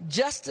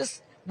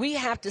 justice, we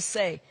have to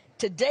say,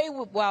 today,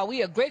 while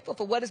we are grateful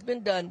for what has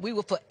been done, we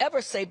will forever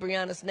say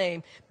Breonna's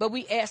name, but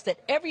we ask that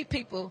every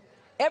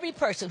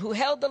person who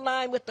held the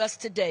line with us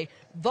today,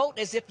 vote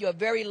as if your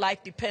very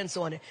life depends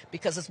on it,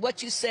 because it's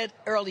what you said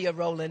earlier,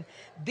 Roland.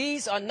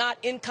 These are not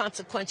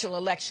inconsequential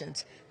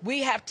elections.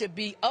 We have to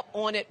be up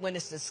on it when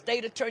it's the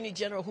state attorney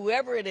general,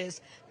 whoever it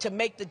is, to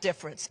make the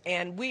difference.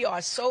 And we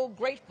are so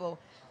grateful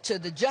to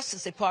the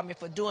Justice Department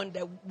for doing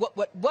that,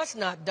 what was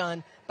not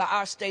done by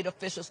our state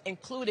officials,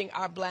 including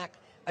our black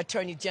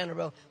Attorney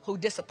General, who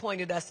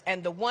disappointed us.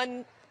 And the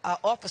one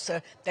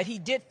officer that he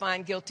did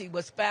find guilty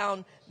was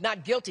found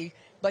not guilty,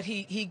 but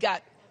he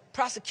got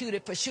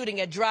prosecuted for shooting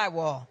at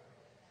drywall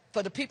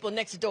for the people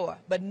next door.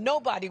 But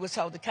nobody was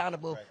held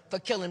accountable for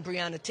killing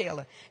Breonna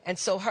Taylor. And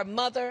so her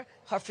mother,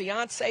 her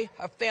fiance,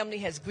 her family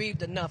has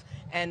grieved enough.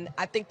 And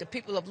I think the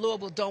people of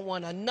Louisville don't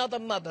want another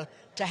mother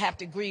to have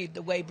to grieve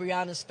the way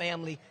Breonna's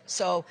family.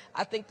 So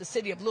I think the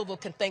city of Louisville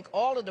can thank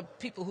all of the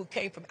people who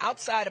came from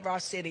outside of our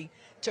city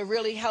to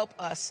really help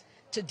us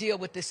to deal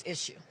with this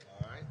issue.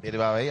 All right. Betty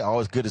Baye,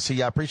 always good to see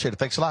you. I appreciate it.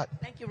 Thanks a lot.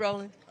 Thank you,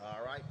 Roland.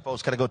 All right.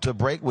 Folks, got to go to a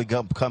break. We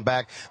come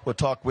back. We'll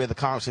talk with the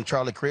Congressman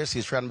Charlie Crist.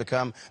 He's trying to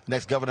become the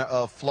next governor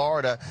of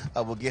Florida.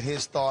 We'll get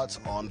his thoughts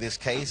on this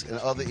case and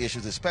other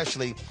issues,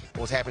 especially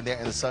what's happening there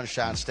in the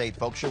Sunshine State.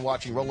 Folks, you're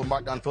watching Roland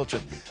Martin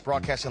Unfiltered,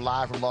 broadcasting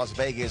live from Las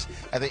Vegas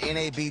at the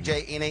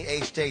NABJ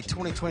NAHJ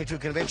 2022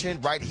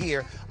 convention right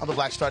here on the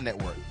Black Star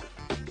Network.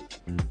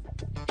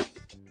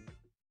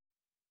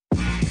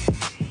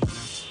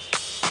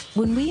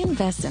 When we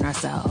invest in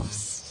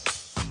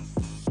ourselves,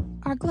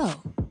 our glow,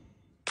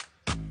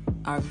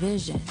 our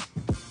vision,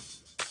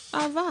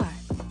 our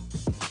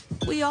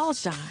vibe, we all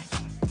shine.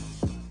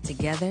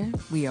 Together,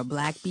 we are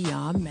Black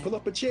beyond measure. Pull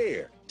up a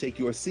chair, take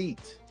your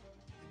seat.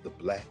 The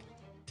Black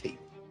Tape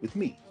with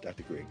me,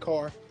 Dr. Greg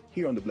Carr,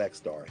 here on the Black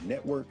Star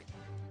Network.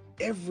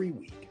 Every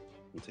week,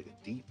 we'll take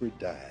a deeper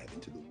dive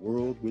into the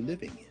world we're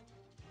living in.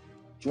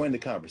 Join the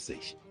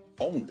conversation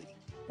only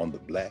on the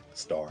Black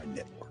Star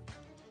Network.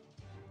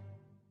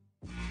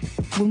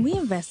 When we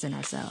invest in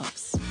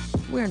ourselves,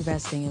 we're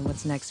investing in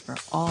what's next for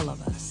all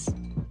of us.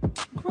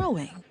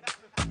 Growing,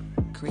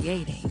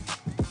 creating,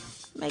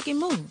 making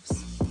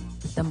moves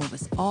that move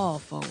us all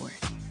forward.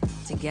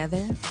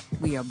 Together,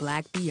 we are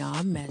Black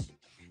beyond measure.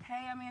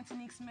 Hey, I'm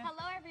Antonique Smith.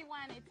 Hello,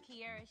 everyone. It's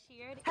Kiara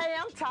Sheard. Hey,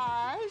 I'm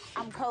Taj.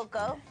 I'm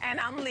Coco. And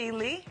I'm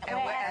Lily. And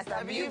we're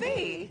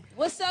SWV.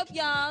 What's up,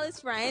 y'all?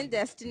 It's Ryan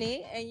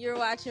Destiny, and you're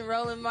watching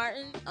Roland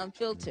Martin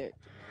Unfiltered.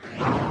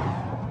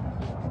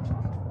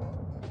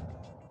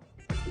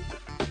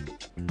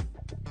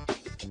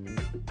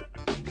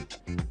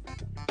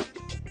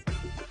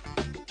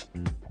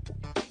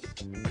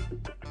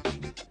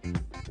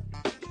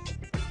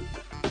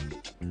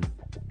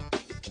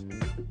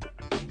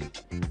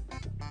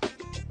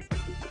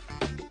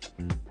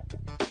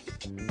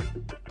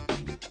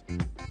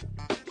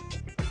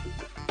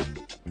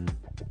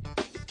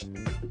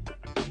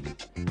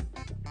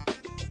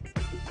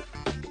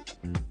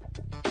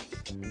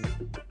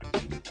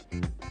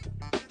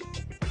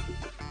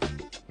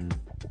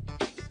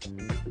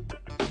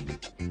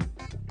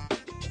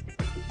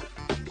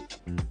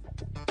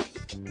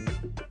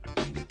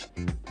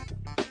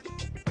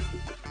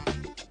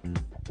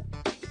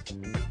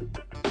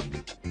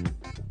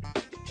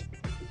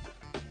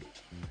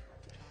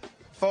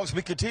 Folks,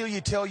 we continue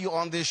to tell you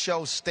on this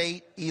show,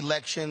 state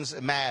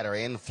elections matter.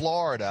 In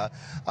Florida,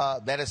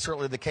 that is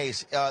certainly the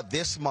case.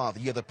 This month,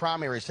 you have the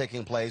primaries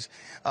taking place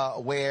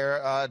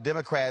where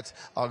Democrats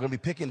are going to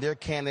be picking their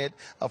candidate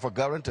for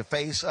governor to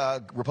face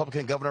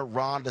Republican Governor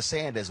Ron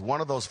DeSantis.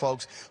 One of those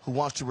folks who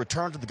wants to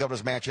return to the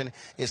governor's mansion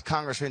is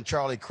Congressman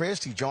Charlie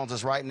Crist. He joins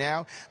us right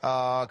now.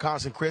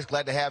 Congressman Crist,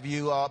 glad to have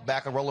you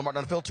back on Roland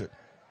Martin Unfiltered.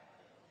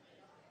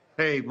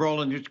 Hey,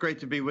 Roland, it's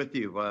great to be with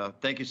you.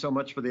 Thank you so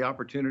much for the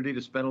opportunity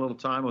to spend a little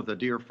time with a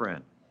dear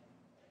friend.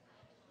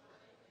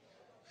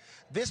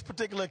 This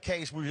particular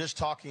case we were just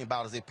talking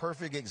about is a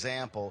perfect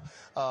example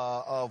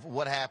of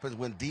what happens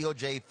when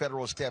DOJ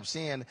federal steps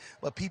in,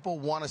 but people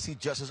want to see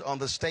justice on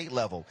the state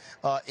level.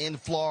 In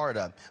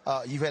Florida,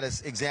 you've had an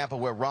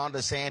example where Ron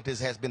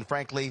DeSantis has been,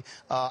 frankly,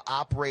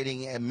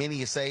 operating, and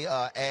many say,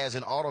 as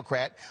an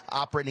autocrat,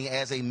 operating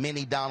as a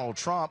mini Donald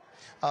Trump.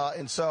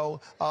 And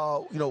so,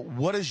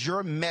 what is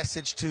your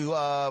message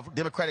to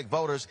Democratic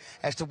voters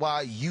as to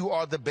why you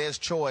are the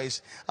best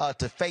choice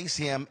to face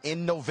him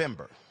in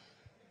November?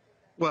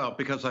 Well,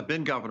 because I've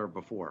been governor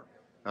before,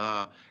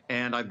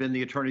 and I've been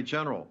the Attorney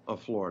General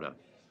of Florida.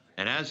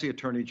 And as the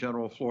Attorney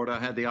General of Florida, I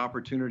had the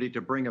opportunity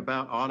to bring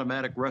about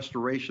automatic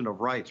restoration of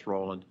rights,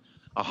 Roland.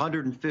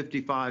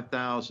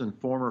 155,000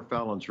 former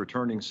felons,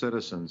 returning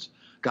citizens,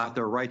 got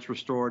their rights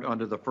restored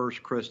under the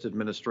first Crist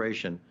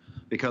administration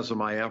because of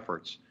my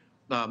efforts.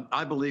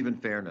 I believe in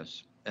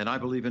fairness, and I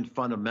believe in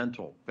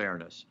fundamental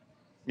fairness.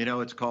 You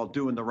know, it's called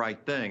doing the right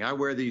thing. I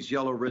wear these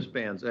yellow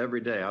wristbands every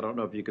day. I don't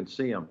know if you can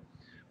see them.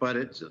 But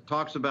it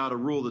talks about a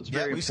rule that's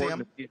very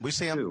important. We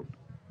see him.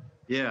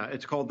 Yeah,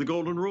 it's called the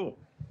Golden Rule.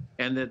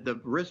 And the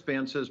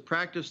wristband says,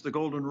 practice the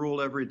Golden Rule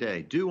every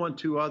day. Do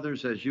unto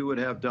others as you would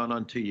have done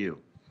unto you.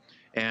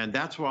 And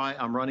that's why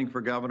I'm running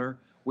for governor.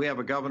 We have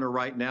a governor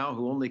right now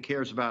who only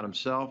cares about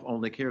himself,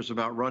 only cares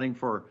about running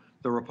for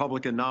the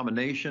Republican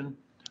nomination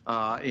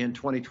in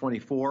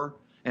 2024,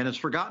 and has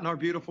forgotten our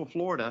beautiful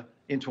Florida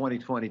in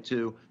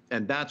 2022.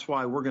 And that's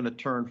why we're going to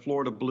turn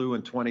Florida blue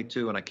in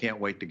 22, and I can't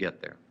wait to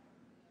get there.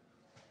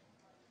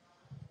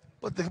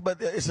 But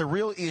it's a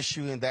real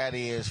issue, and that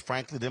is,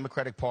 frankly, the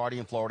Democratic Party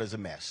in Florida is a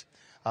mess.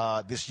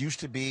 This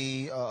used to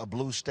be a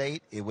blue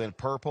state. It went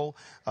purple.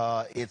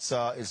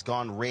 It's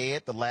gone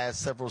red the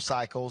last several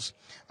cycles,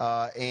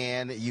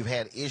 and you've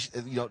had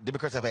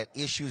Democrats have had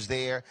issues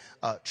there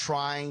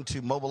trying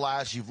to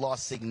mobilize. You've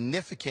lost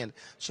significant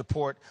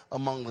support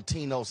among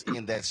Latinos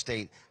in that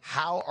state.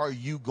 How are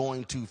you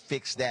going to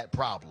fix that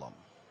problem?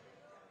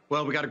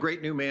 Well, we got a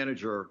great new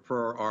manager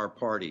for our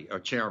party, our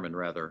chairman,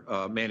 rather,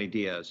 Manny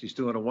Diaz. He's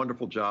doing a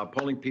wonderful job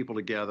pulling people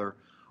together,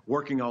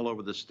 working all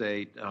over the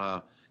state,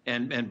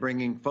 and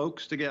bringing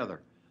folks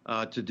together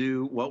to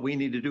do what we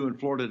need to do in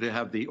Florida to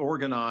have the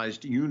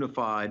organized,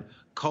 unified,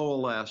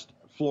 coalesced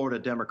Florida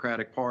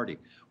Democratic Party.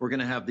 We're going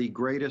to have the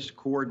greatest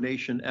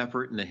coordination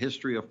effort in the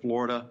history of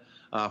Florida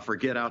for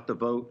get out the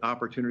vote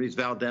opportunities.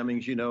 Val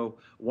Demings, you know,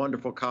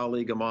 wonderful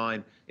colleague of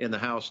mine in the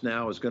House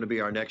now, is going to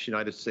be our next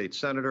United States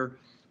Senator.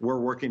 We're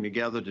working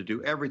together to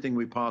do everything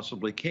we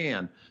possibly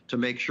can to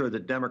make sure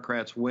that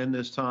Democrats win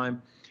this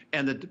time.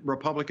 And the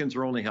Republicans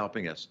are only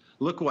helping us.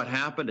 Look what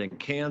happened in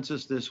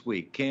Kansas this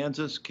week.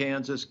 Kansas.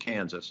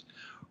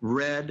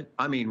 Red,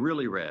 I mean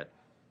really red,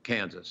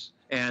 Kansas.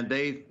 And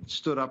they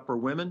stood up for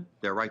women,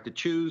 their right to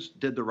choose,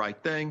 did the right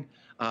thing.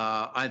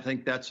 I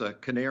think that's a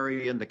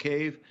canary in the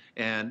cave,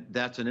 and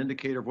that's an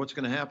indicator of what's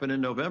going to happen in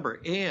November.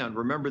 And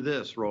remember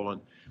this, Roland,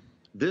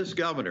 this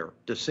governor,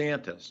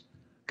 DeSantis,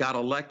 got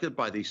elected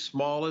by the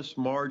smallest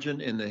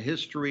margin in the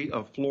history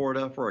of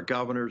Florida for a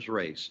governor's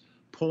race.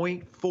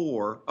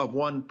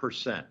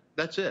 0.4%.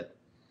 That's it.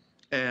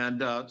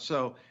 And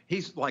so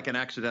he's like an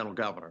accidental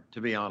governor,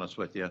 to be honest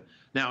with you.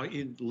 Now,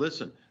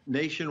 listen,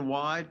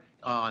 nationwide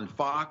on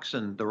Fox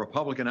and the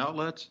Republican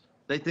outlets,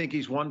 they think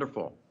he's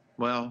wonderful.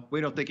 Well, we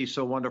don't think he's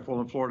so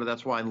wonderful in Florida.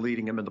 That's why I'm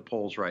leading him in the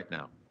polls right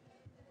now.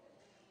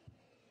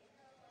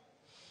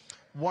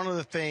 One of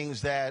the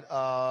things that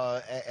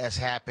has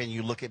happened,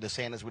 you look at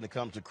DeSantis when it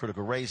comes to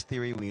critical race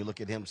theory, when you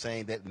look at him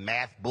saying that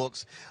math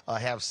books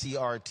have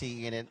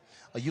CRT in it,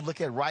 you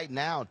look at right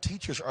now,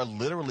 teachers are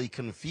literally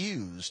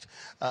confused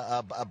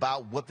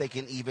about what they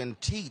can even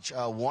teach.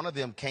 One of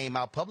them came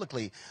out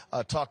publicly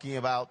talking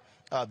about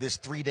this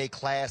 3-day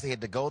class they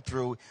had to go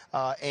through,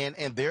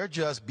 and they're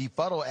just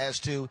befuddled as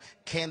to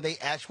can they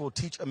actually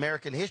teach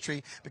American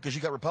history, because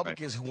you got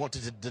Republicans who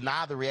wanted to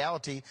deny the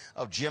reality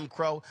of Jim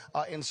Crow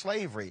and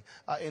slavery.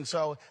 And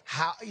so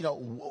how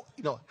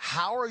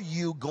how are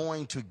you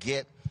going to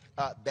get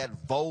that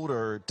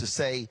voter to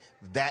say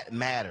that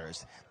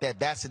matters,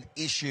 that's an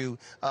issue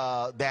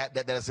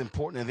that is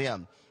important to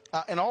them?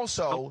 And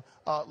also,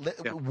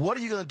 what are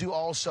you going to do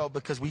also,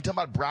 because we talk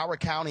about Broward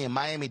County and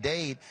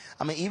Miami-Dade.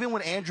 I mean, even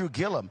with Andrew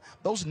Gillum,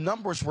 those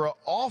numbers were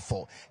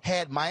awful.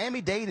 Had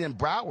Miami-Dade and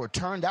Broward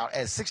turned out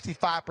at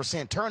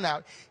 65%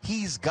 turnout,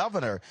 he's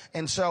governor.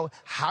 And so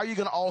how are you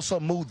going to also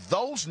move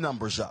those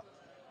numbers up?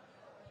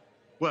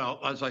 Well,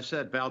 as I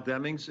said, Val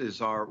Demings is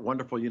our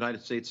wonderful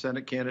United States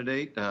Senate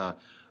candidate, a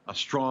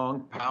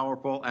strong,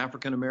 powerful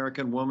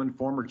African-American woman,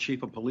 former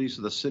chief of police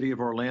of the city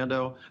of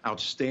Orlando,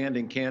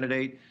 outstanding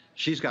candidate.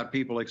 She's got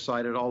people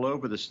excited all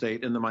over the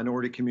state in the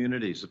minority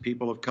communities, the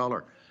people of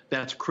color.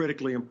 That's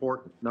critically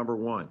important, number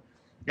one.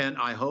 And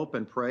I hope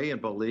and pray and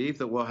believe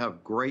that we'll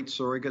have great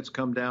surrogates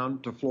come down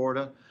to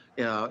Florida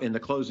in the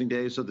closing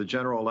days of the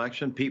general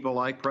election, people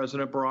like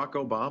President Barack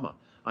Obama.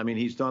 I mean,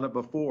 he's done it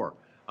before.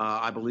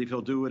 I believe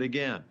he'll do it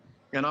again.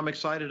 And I'm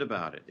excited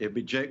about it. It'd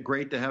be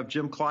great to have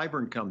Jim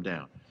Clyburn come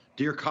down.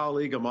 Dear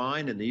colleague of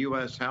mine in the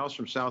U.S. House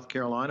from South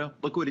Carolina,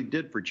 look what he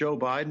did for Joe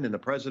Biden in the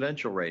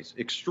presidential race.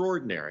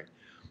 Extraordinary.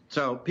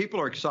 So people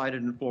are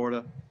excited in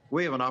Florida.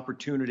 We have an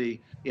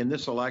opportunity in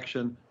this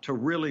election to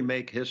really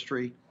make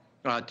history,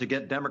 to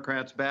get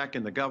Democrats back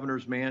in the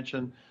governor's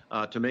mansion,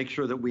 to make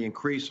sure that we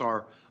increase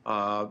our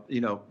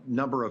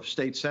number of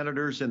state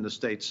senators in the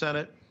state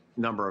Senate,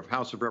 number of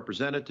House of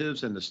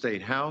Representatives in the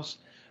state House,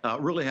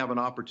 really have an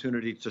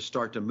opportunity to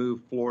start to move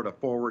Florida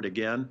forward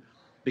again,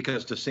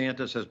 because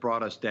DeSantis has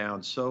brought us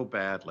down so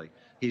badly.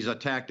 He's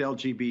attacked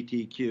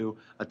LGBTQ,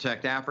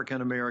 attacked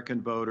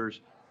African-American voters,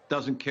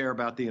 doesn't care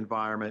about the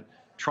environment,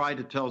 tried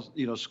to tell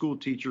school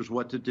teachers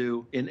what to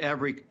do in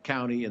every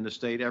county in the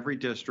state, every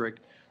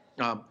district.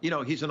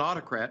 He's an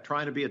autocrat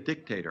trying to be a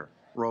dictator,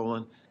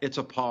 Roland. It's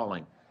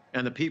appalling.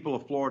 And the people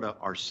of Florida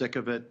are sick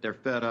of it. They're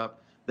fed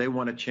up. They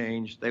want to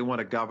change. They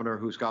want a governor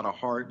who's got a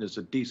heart and is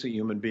a decent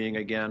human being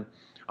again.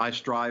 I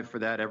strive for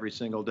that every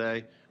single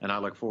day, and I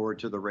look forward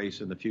to the race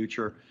in the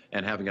future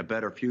and having a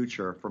better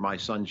future for my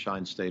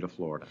sunshine state of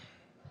Florida.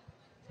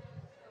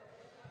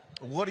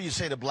 What do you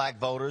say to black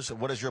voters?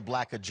 What is your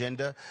black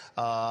agenda?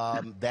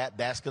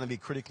 That's going to be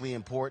critically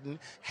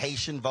important.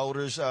 Haitian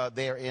voters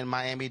there in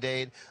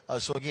Miami-Dade.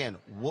 So again,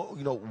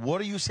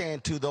 what are you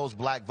saying to those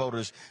black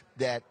voters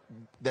that's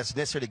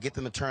necessary to get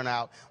them to turn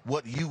out?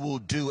 What you will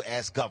do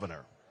as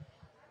governor?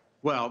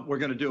 Well, we're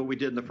going to do what we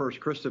did in the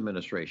first Crist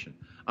administration.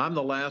 I'm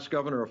the last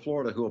governor of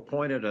Florida who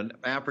appointed an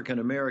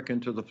African-American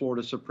to the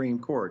Florida Supreme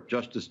Court,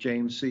 Justice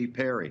James C.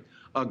 Perry,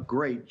 a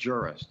great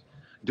jurist.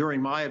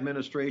 During my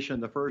administration,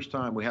 the first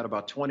time, we had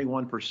about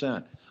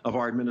 21% of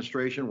our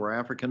administration were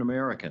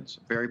African-Americans.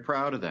 Very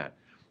proud of that.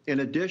 In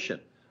addition,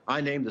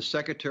 I named the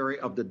Secretary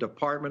of the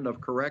Department of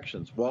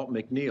Corrections, Walt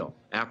McNeil,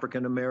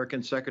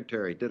 African-American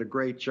secretary, did a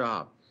great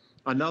job.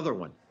 Another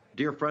one,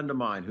 dear friend of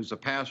mine who's a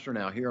pastor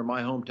now here in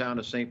my hometown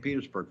of St.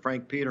 Petersburg,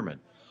 Frank Peterman,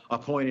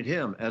 appointed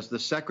him as the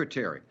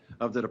Secretary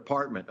of the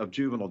Department of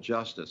Juvenile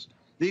Justice.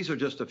 These are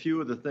just a few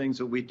of the things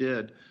that we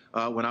did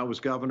when I was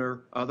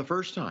governor the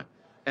first time.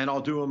 And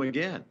I'll do them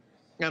again,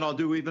 and I'll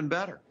do even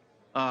better.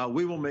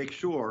 We will make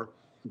sure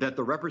that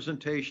the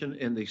representation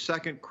in the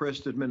second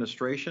Crist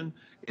administration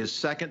is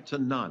second to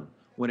none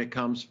when it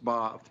comes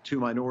to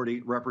minority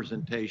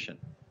representation.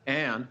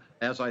 And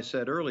as I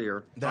said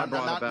earlier, now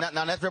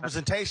that's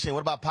representation.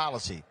 What about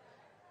policy?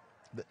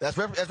 That's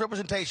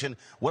representation.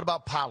 What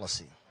about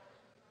policy?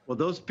 Well,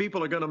 those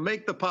people are going to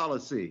make the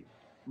policy,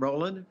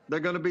 Roland. They're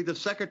going to be the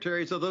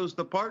secretaries of those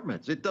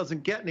departments. It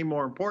doesn't get any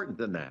more important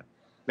than that.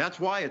 That's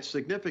why it's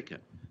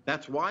significant.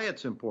 That's why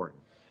it's important.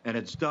 And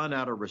it's done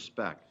out of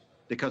respect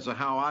because of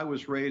how I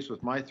was raised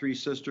with my three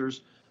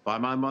sisters, by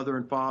my mother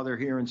and father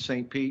here in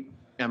St. Pete,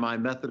 and my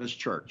Methodist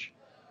church.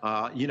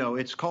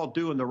 It's called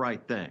doing the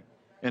right thing.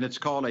 And it's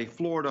called a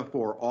Florida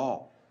for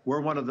all.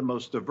 We're one of the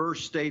most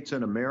diverse states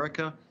in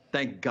America.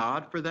 Thank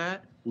God for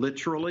that,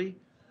 literally.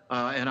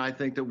 And I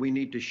think that we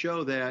need to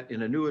show that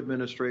in a new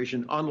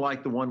administration,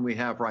 unlike the one we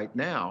have right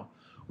now,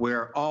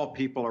 where all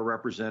people are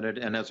represented.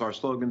 And as our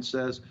slogan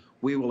says,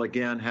 we will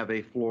again have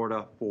a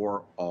Florida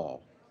for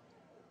all.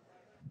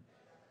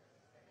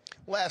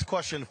 Last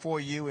question for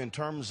you in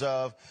terms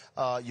of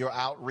your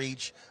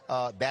outreach.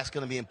 That's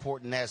going to be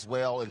important as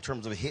well in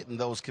terms of hitting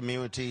those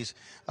communities.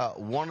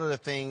 One of the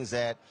things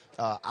that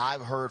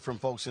I've heard from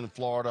folks in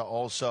Florida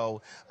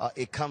also,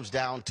 it comes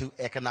down to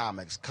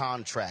economics,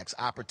 contracts,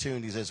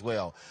 opportunities as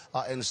well.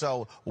 And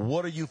so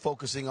what are you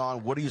focusing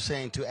on? What are you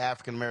saying to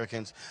African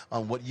Americans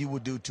on what you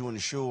would do to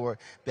ensure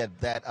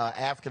that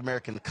African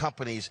American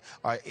companies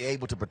are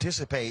able to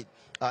participate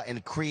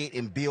and create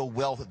and build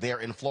wealth there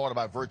in Florida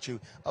by virtue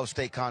of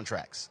state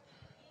contracts?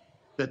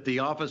 That the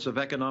Office of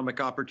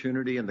Economic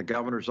Opportunity and the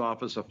Governor's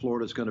Office of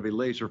Florida is going to be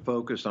laser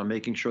focused on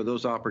making sure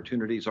those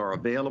opportunities are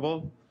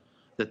available,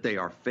 that they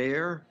are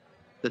fair,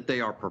 that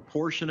they are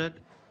proportionate,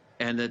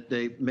 and that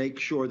they make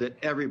sure that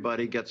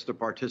everybody gets to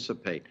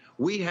participate.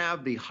 We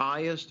have the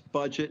highest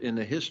budget in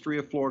the history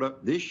of Florida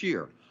this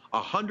year,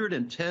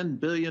 $110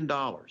 billion.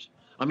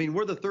 I mean,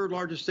 we're the third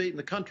largest state in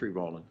the country,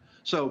 Roland.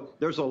 So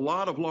there's a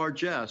lot of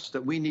largesse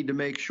that we need to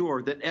make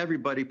sure that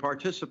everybody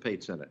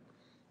participates in it.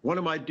 One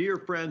of my dear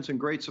friends and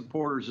great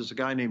supporters is a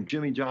guy named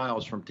Jimmy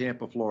Giles from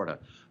Tampa, Florida,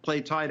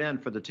 played tight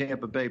end for the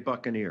Tampa Bay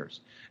Buccaneers.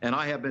 And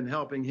I have been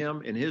helping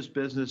him in his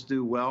business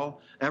do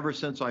well ever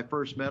since I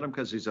first met him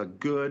because he's a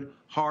good,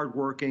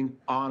 hardworking,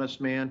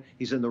 honest man.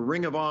 He's in the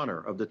Ring of Honor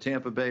of the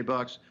Tampa Bay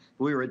Bucs.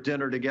 We were at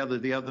dinner together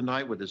the other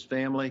night with his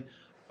family.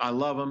 I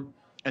love him.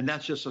 And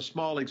that's just a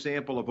small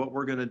example of what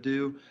we're going to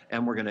do,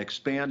 and we're going to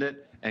expand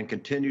it and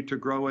continue to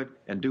grow it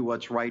and do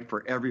what's right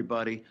for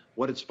everybody.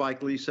 What did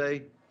Spike Lee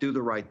say? Do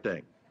the right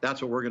thing. That's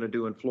what we're going to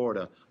do in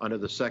Florida under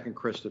the second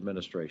Crist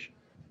administration.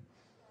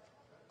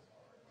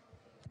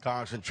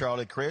 Congressman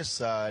Charlie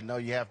Crist, I know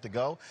you have to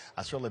go.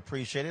 I certainly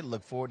appreciate it.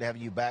 Look forward to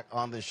having you back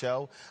on the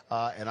show.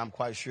 And I'm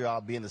quite sure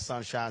I'll be in the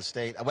Sunshine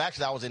State. Well,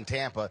 actually, I was in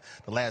Tampa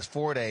the last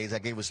 4 days. I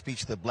gave a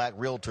speech to the Black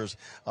Realtors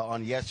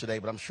on yesterday,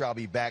 but I'm sure I'll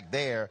be back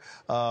there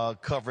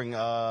covering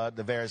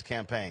the various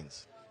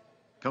campaigns.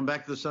 Come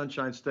back to the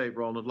Sunshine State,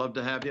 Roland. Love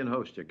to have you and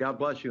host you. God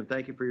bless you, and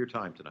thank you for your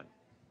time tonight.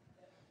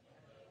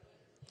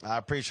 I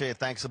appreciate it.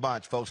 Thanks a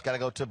bunch, folks. Got to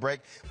go to a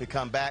break. We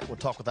come back. We'll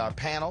talk with our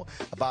panel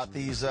about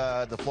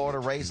the Florida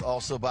race,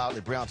 also about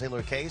the Breonna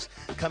Taylor case.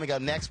 Coming up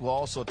next, we'll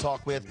also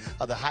talk with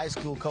the high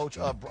school coach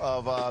of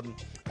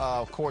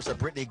course,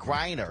 Brittany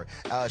Griner.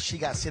 She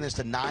got sentenced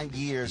to 9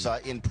 years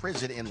in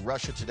prison in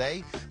Russia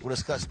today. We'll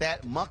discuss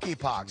that.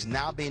 Monkeypox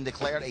now being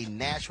declared a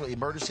national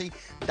emergency.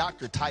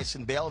 Dr.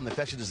 Tyson Bell, an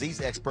infectious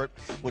disease expert,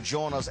 will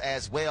join us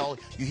as well.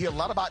 You hear a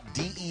lot about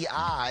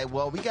DEI.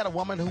 Well, we got a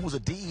woman who was a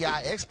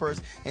DEI expert,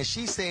 and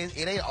she says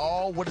it ain't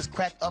all what it's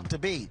cracked up to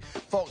be.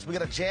 Folks, we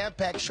got a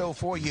jam-packed show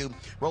for you.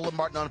 Roland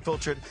Martin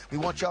Unfiltered. We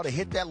want y'all to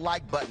hit that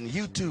like button.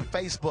 YouTube,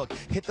 Facebook,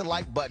 hit the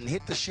like button,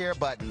 hit the share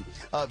button.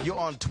 If you're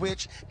on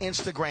Twitch,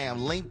 Instagram,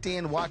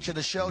 LinkedIn, watching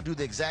the show, do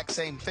the exact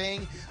same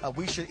thing.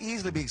 We should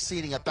easily be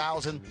exceeding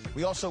 1,000.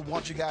 We also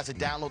want you guys to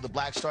download the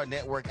Black Star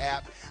Network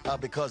app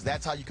because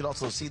that's how you can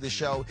also see the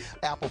show.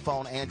 Apple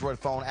phone, Android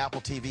phone,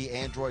 Apple TV,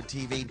 Android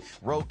TV,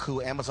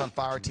 Roku, Amazon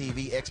Fire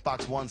TV,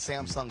 Xbox One,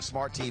 Samsung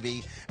Smart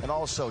TV, and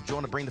also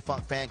join the Bring the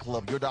Funk fan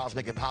club. Your dollars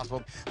make it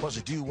possible for us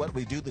to do what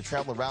we do, to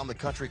travel around the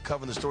country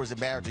covering the stories that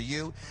matter to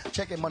you.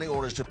 Check in money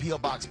orders to P.O.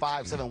 Box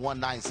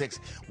 57196,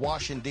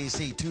 Washington,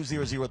 D.C.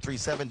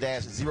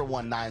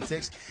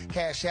 20037-0196.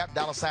 Cash App,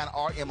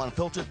 $RM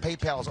Unfiltered.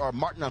 PayPal is R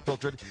Martin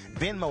Unfiltered.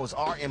 Venmo is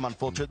RM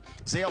Unfiltered.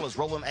 Zelle is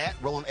Roland at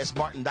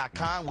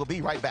RolandSMartin.com. We'll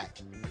be right back.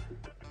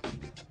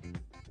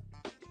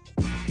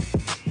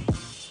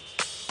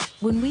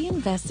 When we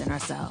invest in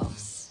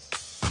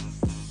ourselves,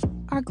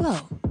 our glow,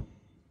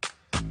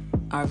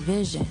 our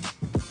vision,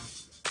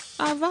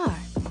 our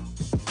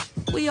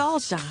vibe, we all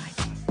shine.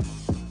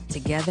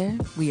 Together,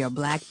 we are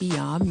Black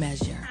beyond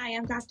measure. Hi,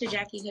 I'm Dr.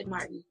 Jackie Hood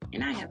Martin,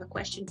 and I have a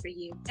question for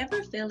you.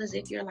 Ever feel as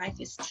if your life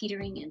is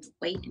teetering and the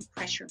weight and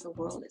pressure of the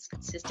world is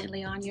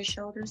consistently on your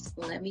shoulders?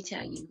 Well, let me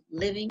tell you,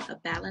 living a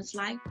balanced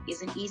life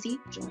isn't easy.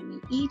 Join me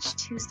each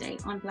Tuesday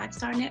on Black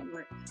Star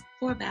Network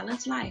for A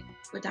Balanced Life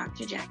with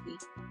Dr. Jackie.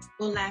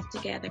 We'll laugh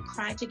together,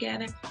 cry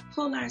together,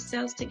 pull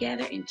ourselves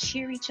together, and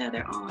cheer each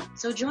other on.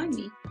 So join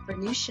me for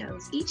new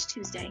shows each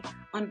Tuesday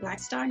on Black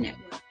Star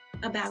Network,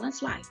 A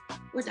Balanced Life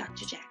with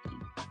Dr. Jackie.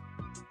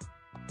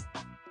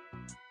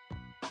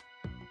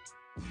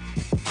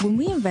 When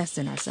we invest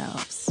in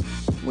ourselves,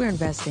 we're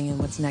investing in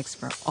what's next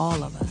for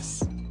all of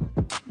us.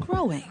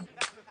 Growing,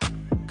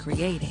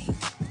 creating,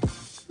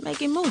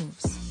 making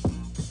moves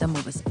that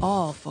move us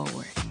all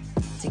forward.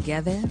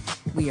 Together,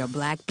 we are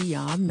Black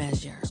beyond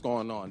measure. What's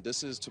going on?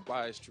 This is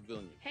Tobias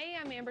Trevelyan. Hey,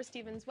 I'm Amber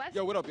Stevens-West.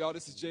 Yo, what up, y'all?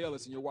 This is Jay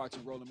Ellis, and you're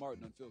watching Roland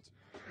Martin Unfiltered.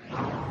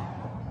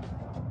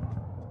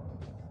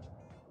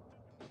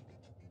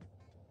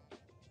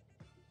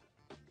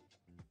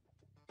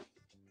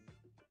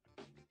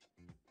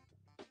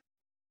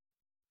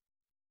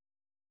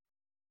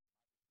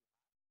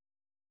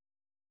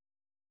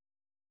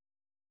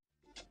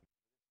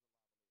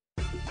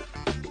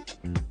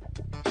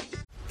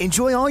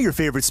 Enjoy all your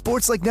favorite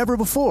sports like never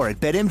before at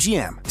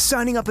BetMGM.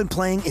 Signing up and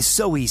playing is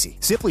so easy.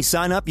 Simply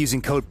sign up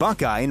using code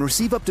Buckeye and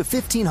receive up to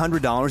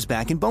 $1,500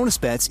 back in bonus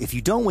bets if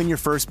you don't win your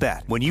first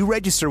bet. When you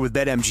register with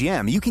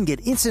BetMGM, you can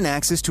get instant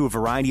access to a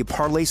variety of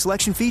parlay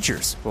selection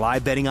features,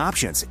 live betting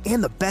options,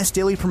 and the best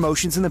daily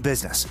promotions in the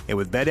business. And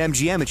with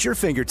BetMGM at your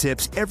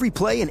fingertips, every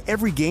play and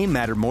every game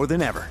matter more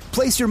than ever.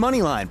 Place your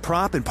moneyline,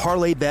 prop, and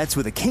parlay bets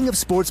with the king of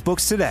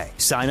sportsbooks today.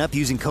 Sign up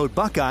using code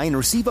Buckeye and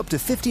receive up to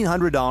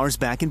 $1,500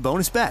 back in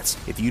bonus bets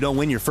if you don't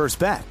win your first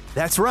bet.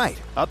 That's right,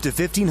 up to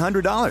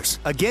 $1,500.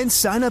 Again,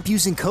 sign up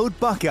using code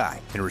Buckeye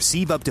and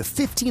receive up to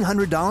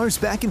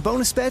 $1,500 back in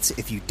bonus bets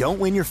if you don't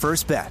win your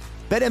first bet.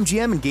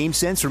 BetMGM and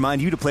GameSense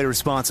remind you to play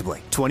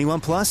responsibly. 21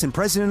 plus and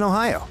present in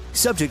Ohio.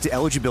 Subject to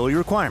eligibility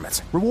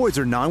requirements. Rewards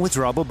are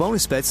non-withdrawable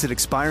bonus bets that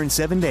expire in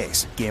 7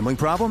 days. Gambling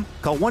problem?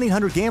 Call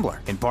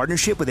 1-800-GAMBLER in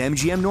partnership with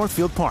MGM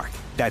Northfield Park.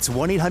 That's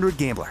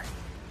 1-800-GAMBLER.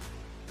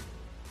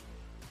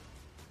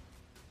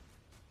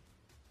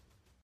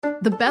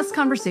 The best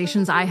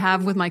conversations I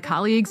have with my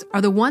colleagues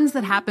are the ones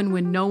that happen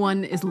when no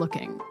one is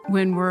looking,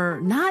 when we're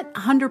not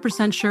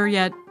 100% sure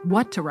yet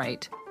what to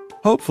write.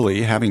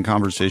 Hopefully, having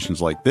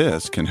conversations like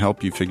this can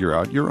help you figure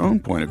out your own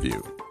point of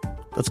view.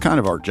 That's kind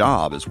of our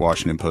job as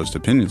Washington Post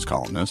opinions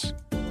columnists.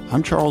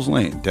 I'm Charles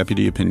Lane,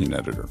 Deputy Opinion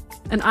Editor.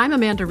 And I'm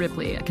Amanda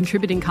Ripley, a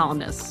contributing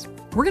columnist.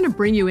 We're going to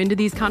bring you into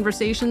these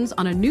conversations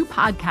on a new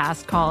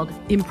podcast called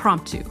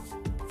Impromptu.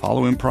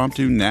 Follow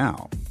Impromptu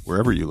now,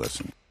 wherever you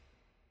listen.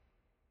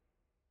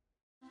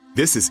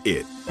 This is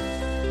it.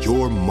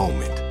 Your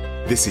moment.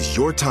 This is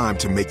your time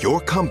to make your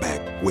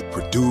comeback with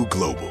Purdue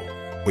Global.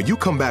 When you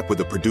come back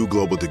with a Purdue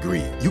Global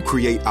degree, you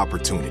create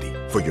opportunity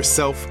for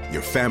yourself,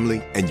 your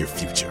family, and your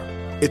future.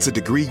 It's a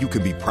degree you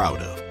can be proud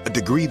of, a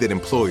degree that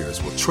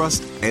employers will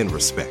trust and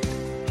respect.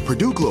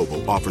 Purdue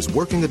Global offers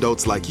working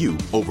adults like you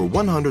over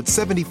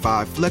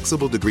 175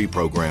 flexible degree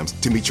programs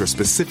to meet your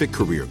specific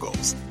career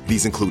goals.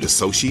 These include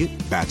associate,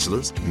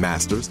 bachelor's,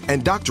 master's,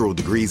 and doctoral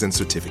degrees and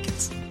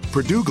certificates.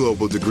 Purdue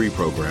Global degree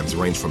programs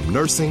range from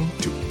nursing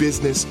to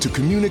business to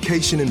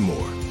communication and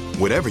more.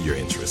 Whatever your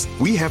interest,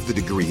 we have the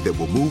degree that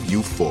will move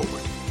you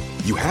forward.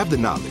 You have the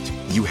knowledge,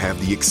 you have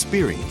the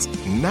experience.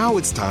 Now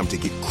it's time to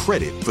get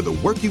credit for the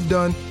work you've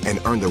done and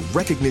earn the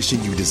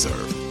recognition you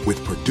deserve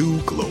with Purdue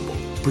Global,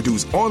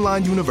 Purdue's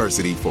online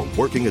university for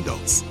working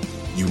adults.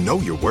 You know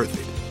you're worth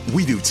it.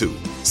 We do too.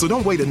 So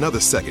don't wait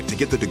another second to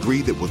get the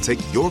degree that will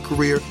take your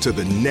career to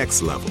the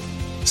next level.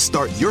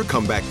 Start your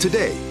comeback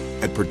today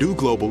at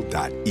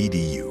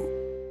purdueglobal.edu.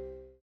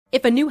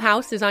 If a new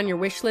house is on your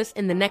wish list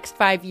in the next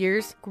 5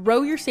 years,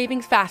 grow your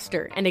savings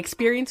faster and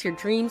experience your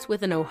dreams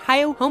with an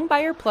Ohio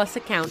Homebuyer Plus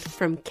account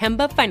from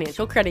Kemba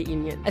Financial Credit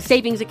Union. A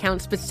savings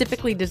account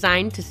specifically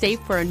designed to save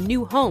for a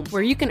new home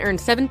where you can earn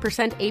 7%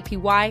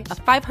 APY,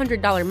 a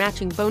 $500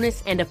 matching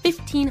bonus, and a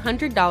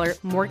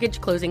 $1,500 mortgage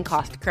closing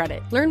cost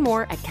credit. Learn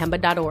more at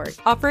Kemba.org.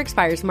 Offer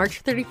expires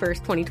March 31st,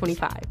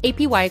 2025.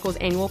 APY equals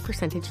annual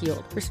percentage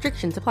yield.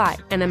 Restrictions apply.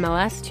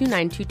 NMLS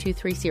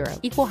 292230.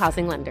 Equal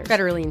housing lender.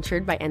 Federally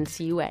insured by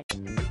NCUA.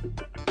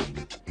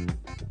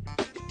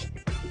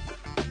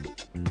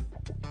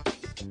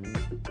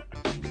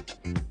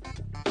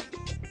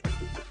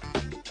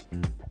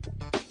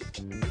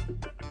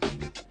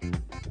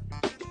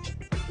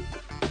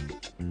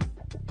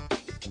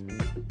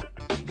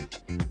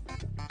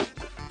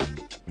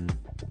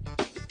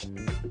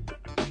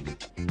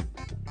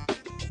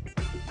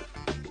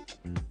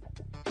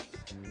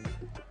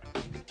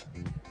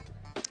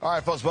 All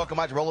right, folks, welcome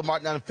back to Roland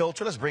Martin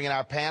Unfiltered. Let's bring in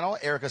our panel.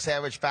 Erica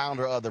Savage,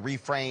 founder of the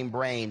Reframe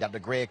Brain, Dr.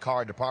 Greg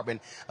Carr,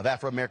 Department of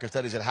Afro-American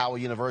Studies at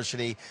Howard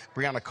University,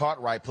 Brianna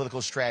Cartwright,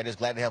 political strategist.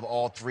 Glad to have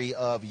all three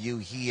of you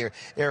here.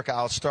 Erica,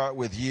 I'll start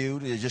with you.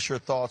 Just your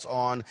thoughts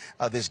on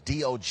this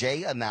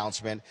DOJ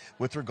announcement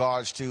with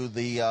regards to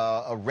the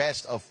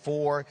arrest of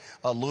 4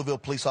 Louisville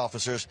police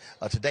officers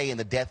today in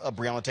the death of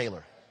Breonna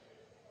Taylor.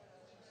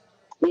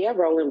 Yeah,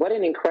 Roland, what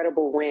an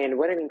incredible win.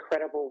 What an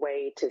incredible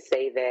way to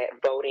say that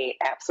voting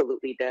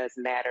absolutely does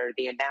matter.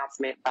 The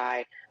announcement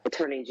by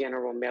Attorney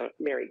General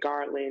Merrick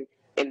Garland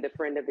and the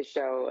friend of the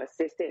show,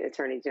 Assistant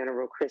Attorney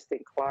General Kristen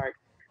Clark,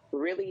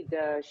 really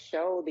does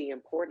show the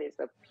importance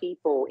of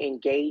people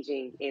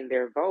engaging in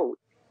their vote.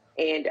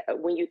 And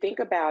when you think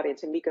about, and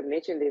Tamika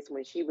mentioned this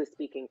when she was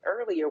speaking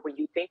earlier, when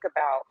you think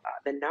about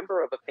the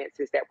number of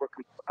offenses that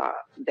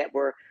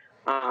were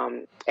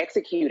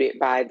executed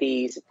by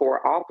these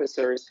 4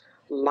 officers,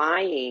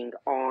 lying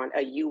on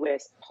a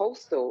U.S.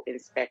 postal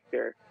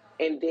inspector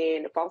and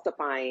then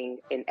falsifying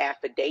an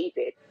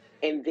affidavit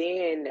and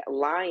then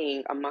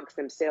lying amongst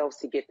themselves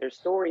to get their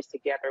stories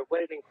together.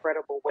 What an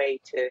incredible way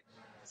to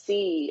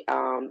see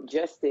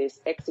justice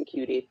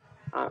executed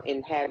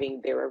in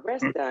having their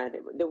arrest done.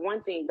 The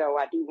one thing, though,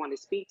 I do want to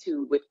speak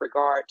to with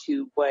regard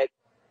to what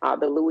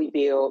the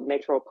Louisville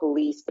Metro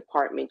Police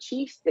Department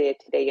chief said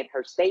today in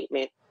her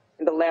statement.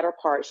 In the latter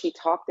part, she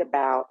talked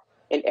about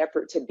an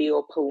effort to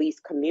build police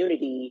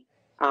community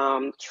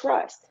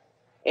trust.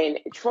 And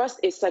trust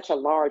is such a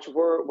large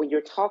word when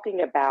you're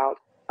talking about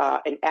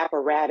an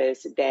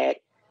apparatus that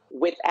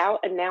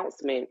without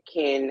announcement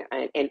can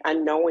and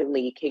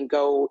unknowingly can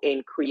go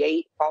and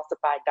create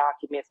falsified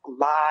documents,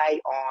 lie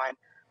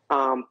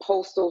on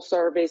postal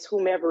service,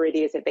 whomever it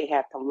is that they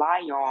have to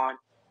lie on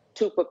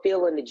to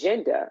fulfill an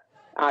agenda,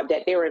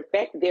 that they're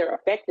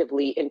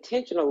effectively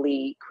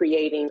intentionally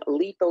creating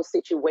lethal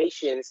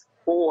situations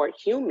for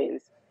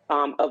humans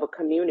of a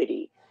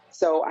community.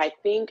 So I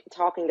think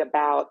talking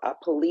about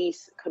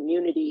police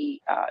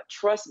community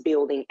trust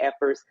building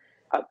efforts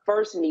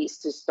first needs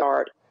to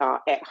start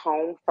at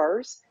home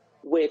first,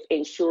 with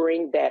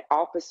ensuring that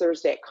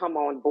officers that come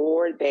on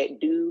board that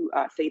do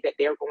say that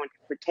they're going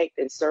to protect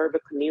and serve a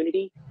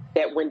community,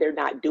 that when they're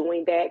not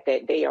doing that,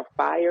 that they are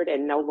fired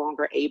and no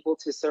longer able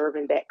to serve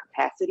in that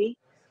capacity,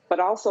 but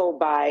also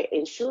by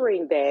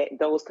ensuring that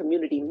those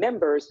community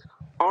members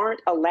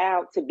aren't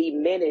allowed to be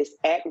menaced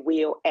at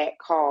will, at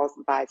cause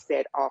by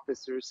said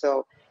officers.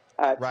 So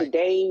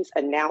today's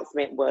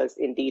announcement was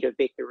indeed a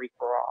victory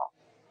for all.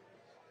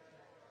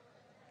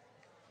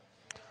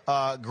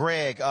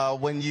 Greg,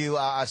 when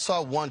I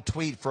saw one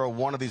tweet for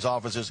one of these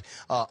officers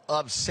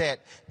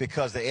upset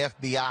because the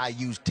FBI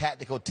used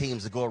tactical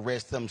teams to go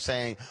arrest them,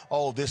 saying,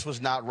 oh, this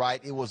was not right,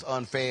 it was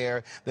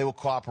unfair, they were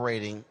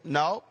cooperating.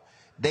 No,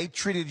 they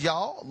treated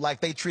y'all like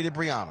they treated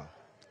Breonna,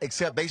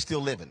 except they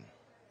still living.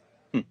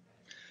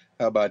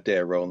 How about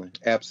that, Roland?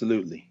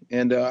 Absolutely.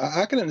 And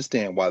I can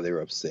understand why they're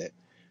upset.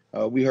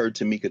 We heard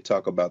Tamika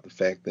talk about the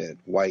fact that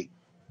white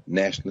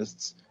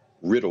nationalists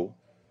riddle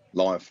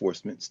law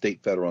enforcement,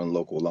 state, federal, and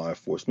local law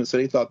enforcement, so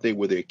they thought they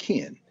were their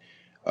kin.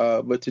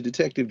 But to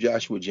Detective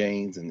Joshua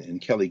James and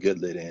Kelly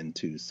Goodlett and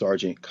to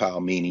Sergeant Kyle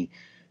Meany,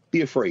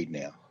 be afraid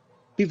now.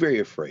 Be very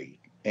afraid.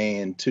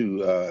 And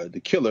to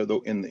the killer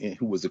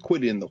who was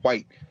acquitted in the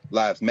White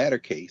Lives Matter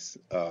case,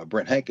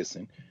 Brent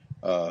Hankerson,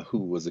 who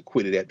was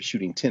acquitted after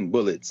shooting 10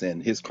 bullets,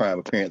 and his crime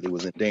apparently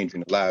was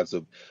endangering the lives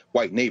of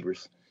white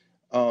neighbors.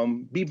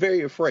 Be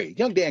very afraid.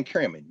 Young Dan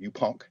Cameron, you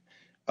punk.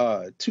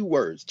 2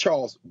 words,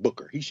 Charles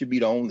Booker. He should be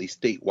the only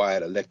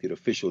statewide elected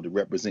official to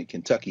represent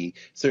Kentucky,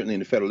 certainly in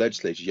the federal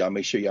legislature. Y'all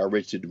make sure y'all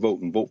registered to vote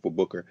and vote for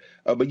Booker.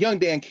 But young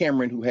Dan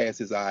Cameron, who has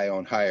his eye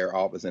on higher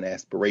office and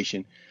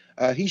aspiration,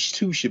 he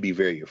too should be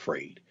very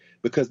afraid,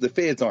 because the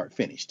feds aren't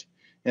finished.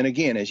 And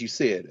again, as you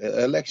said,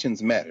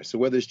 elections matter. So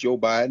whether it's Joe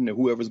Biden or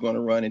whoever's going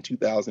to run in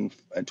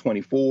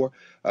 2024,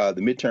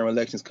 the midterm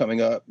elections coming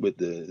up with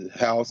the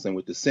House and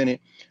with the Senate,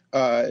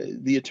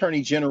 the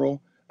Attorney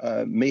General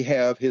may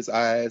have his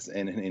eyes,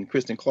 and in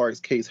Kristen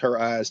Clark's case, her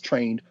eyes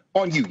trained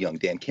on you, young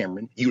Dan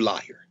Cameron, you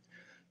liar,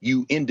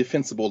 you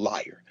indefensible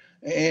liar.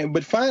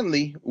 But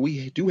finally,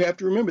 we do have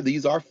to remember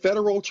these are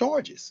federal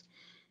charges,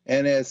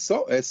 and as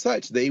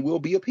such, they will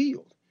be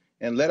appealed.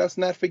 And let us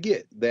not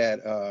forget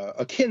that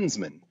a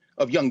kinsman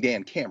of young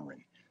Dan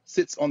Cameron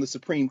sits on the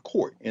Supreme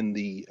Court in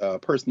the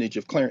personage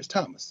of Clarence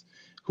Thomas,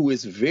 who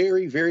is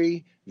very,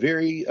 very,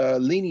 very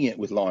lenient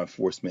with law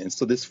enforcement. And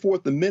so this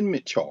Fourth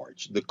Amendment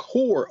charge, the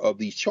core of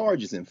these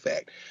charges, in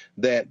fact,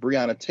 that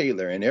Breonna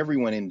Taylor and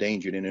everyone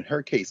endangered, and in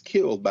her case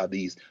killed by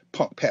these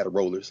punk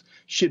patter-rollers,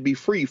 should be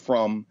free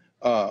from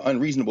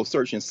unreasonable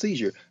search and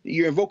seizure.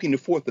 You're invoking the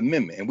Fourth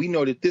Amendment. And we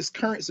know that this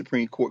current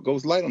Supreme Court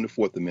goes light on the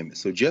Fourth Amendment.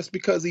 So just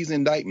because these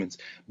indictments,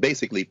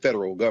 basically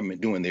federal government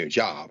doing their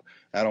job,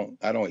 I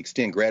don't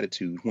extend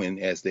gratitude when,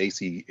 as the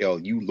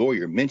ACLU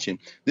lawyer mentioned,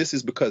 this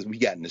is because we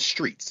got in the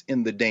streets,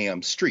 in the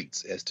damn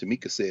streets, as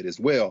Tamika said as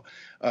well.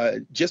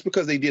 Just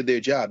because they did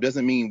their job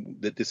doesn't mean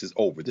that this is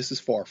over. This is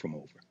far from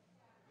over.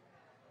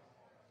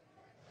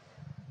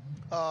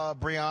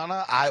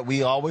 Breonna,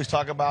 we always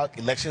talk about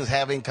elections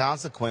having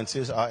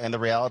consequences, and the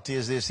reality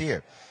is this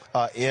here.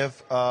 If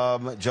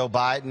Joe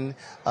Biden,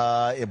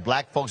 if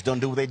black folks don't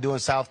do what they do in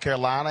South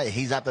Carolina,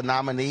 he's not the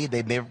nominee.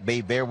 They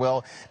may very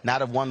well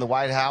not have won the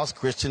White House.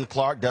 Kristen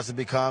Clark doesn't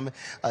become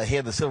head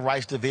of the Civil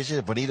Rights Division.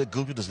 Vanita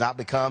Gupta does not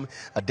become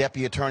a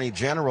Deputy Attorney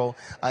General.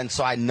 And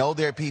so I know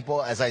there are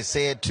people, as I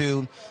said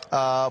to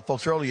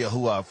folks earlier,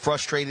 who are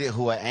frustrated,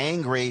 who are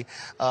angry.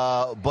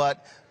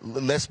 But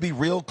let's be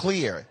real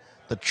clear.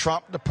 The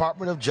Trump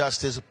Department of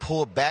Justice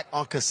pulled back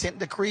on consent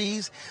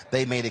decrees.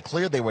 They made it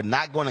clear they were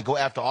not going to go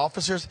after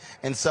officers.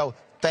 And so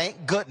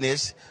thank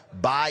goodness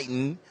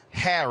Biden,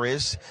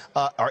 Harris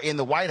are in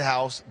the White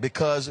House,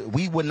 because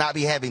we would not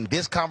be having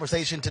this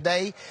conversation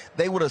today.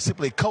 They would have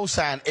simply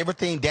co-signed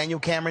everything Daniel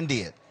Cameron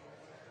did.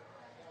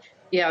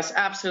 Yes,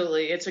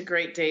 absolutely. It's a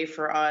great day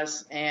for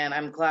us, and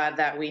I'm glad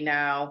that we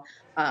now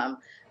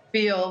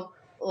feel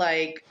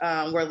like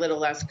we're a little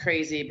less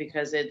crazy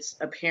because it's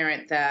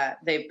apparent that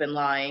they've been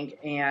lying,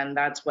 and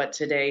that's what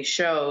today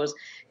shows.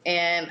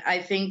 And I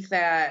think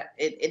that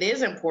it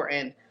is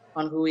important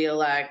on who we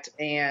elect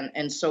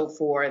and so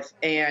forth.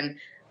 And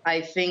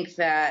I think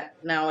that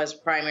now as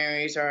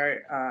primaries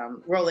are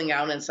rolling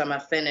out and some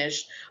have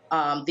finished,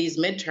 these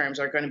midterms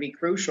are going to be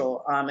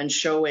crucial in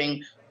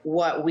showing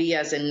what we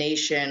as a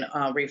nation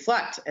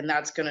reflect. And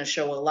that's going to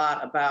show a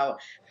lot about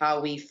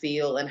how we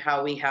feel and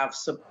how we have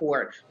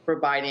support for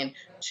Biden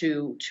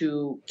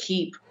to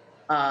keep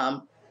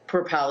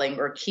propelling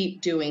or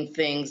keep doing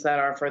things that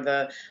are for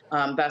the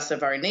best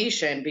of our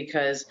nation,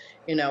 because,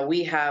 you know,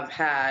 we have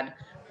had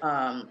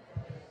a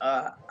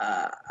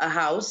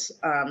House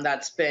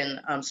that's been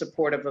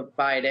supportive of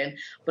Biden,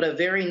 but a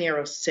very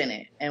narrow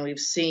Senate. And we've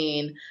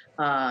seen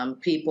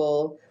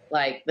people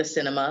like the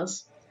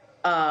Cinemas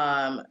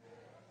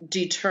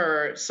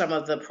deter some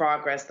of the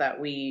progress that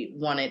we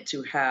wanted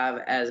to have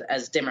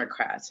as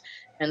Democrats.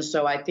 And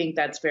so I think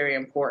that's very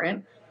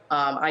important.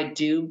 I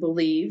do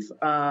believe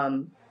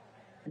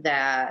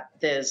that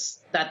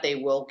they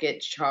will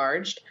get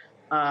charged.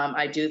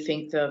 I do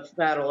think the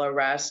federal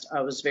arrest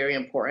was very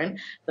important.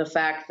 The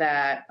fact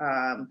that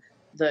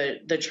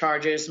the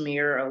charges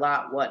mirror a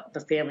lot what the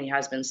family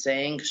has been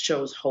saying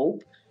shows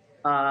hope.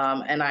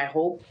 And I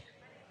hope,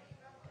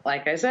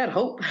 like I said,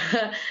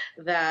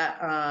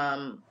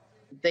 that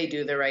they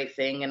do the right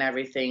thing and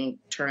everything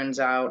turns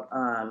out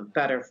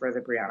better for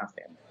the Breonna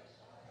family.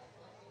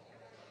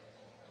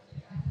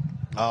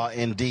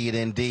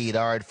 Indeed.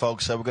 All right,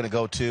 folks, so we're going to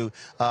go to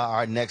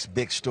our next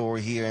big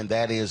story here, and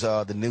that is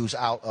the news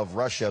out of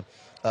Russia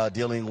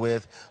dealing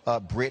with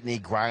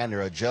Brittney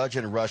Griner. A judge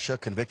in Russia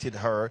convicted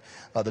her,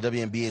 the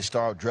WNBA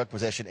star, of drug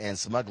possession and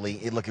smuggling.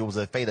 It was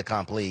a fait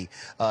accompli.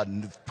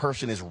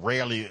 Person is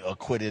rarely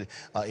acquitted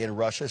in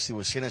Russia. She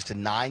was sentenced to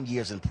 9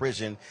 years in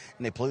prison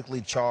in a politically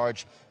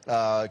charged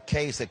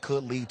case that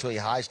could lead to a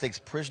high-stakes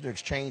prisoner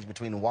exchange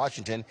between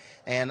Washington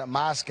and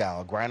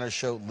Moscow. Griner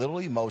showed little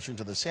emotion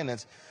to the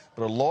sentence,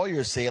 but a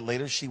lawyer said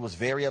later she was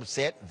very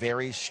upset,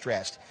 very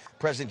stressed.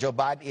 President Joe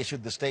Biden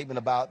issued the statement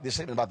about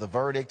the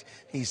verdict.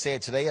 He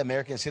said today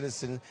American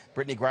citizen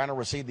Brittney Griner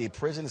received a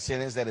prison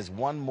sentence that is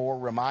one more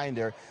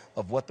reminder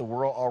of what the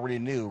world already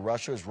knew.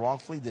 Russia is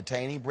wrongfully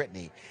detaining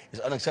Brittney.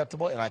 It's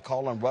unacceptable, and I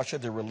call on Russia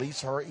to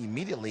release her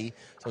immediately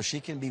so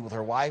she can be with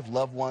her wife,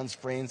 loved ones,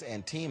 friends,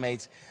 and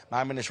teammates. My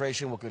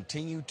administration will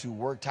continue to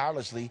work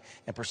tirelessly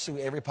and pursue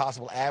every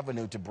possible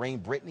avenue to bring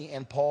Brittney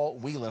and Paul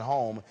Whelan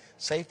home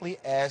safely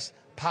as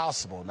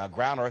possible. Now,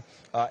 Griner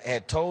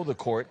had told the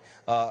court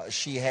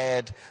she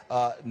had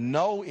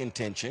no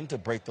intention to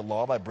break the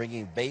law by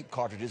bringing vape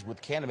cartridges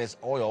with cannabis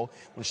oil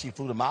when she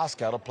flew to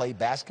Moscow to play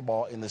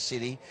basketball in the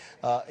city,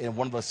 in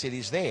one of the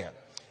cities there.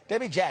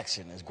 Debbie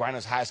Jackson is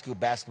Griner's high school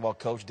basketball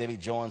coach. Debbie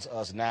joins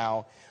us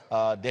now.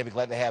 Debbie,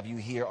 glad to have you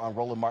here on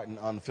Roland Martin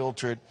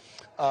Unfiltered.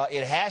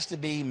 It has to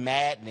be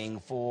maddening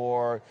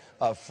for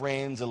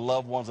friends and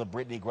loved ones of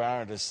Brittney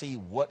Griner to see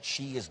what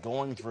she is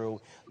going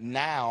through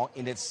now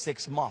in its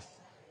 6th month.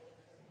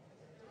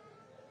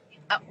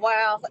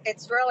 Well,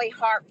 it's really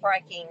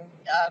heartbreaking,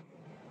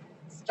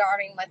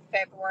 starting with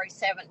February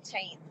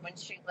 17th when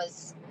she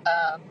was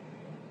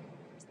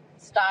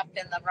stopped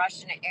in the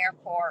Russian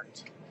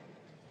airport.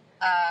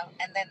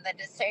 And then the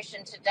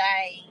decision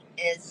today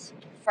is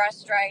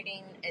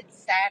frustrating. It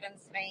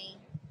saddens me.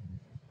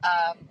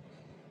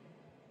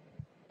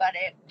 But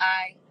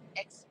I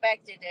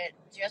expected it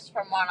just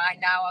from what I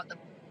know of the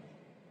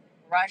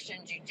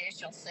Russian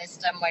judicial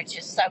system, which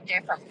is so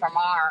different from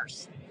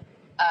ours.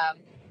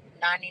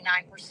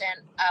 99%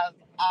 of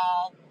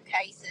all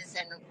cases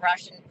in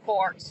Russian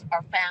courts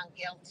are found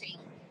guilty.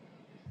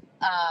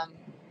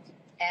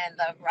 And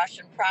the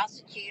Russian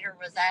prosecutor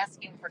was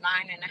asking for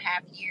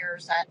 9.5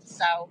 years.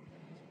 So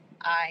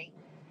I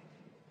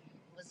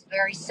was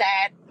very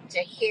sad to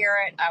hear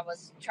it. I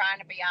was trying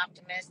to be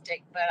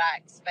optimistic, but I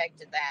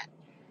expected that.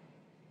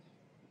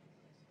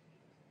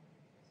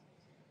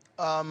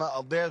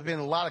 There's been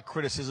a lot of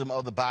criticism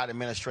of the Biden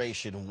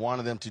administration,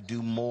 wanting them to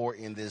do more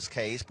in this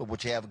case. But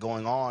what you have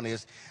going on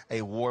is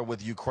a war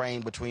with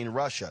Ukraine between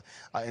Russia.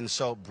 And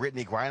so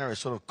Brittney Griner is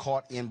sort of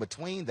caught in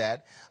between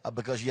that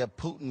because you have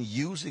Putin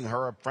using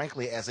her,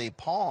 frankly, as a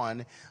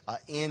pawn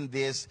in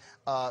this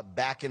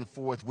back and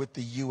forth with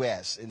the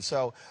U.S. And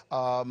so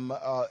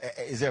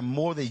is there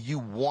more that you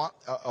want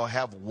or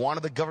have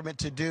wanted the government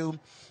to do?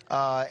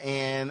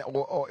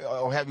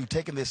 Or have you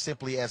taken this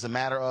simply as a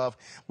matter of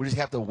we just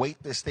have to wait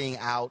this thing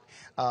out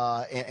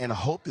and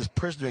hope this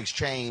prisoner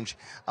exchange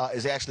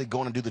is actually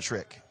going to do the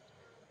trick?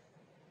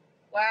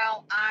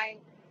 Well, I'm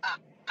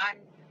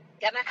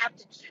going to have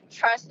to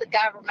trust the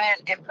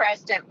government and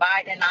President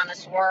Biden on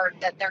his word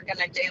that they're going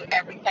to do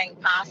everything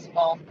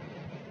possible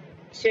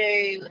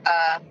to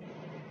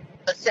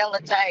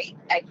facilitate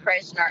a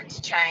prisoner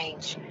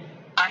exchange.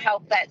 I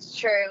hope that's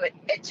true.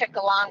 It took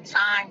a long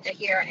time to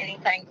hear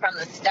anything from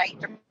the State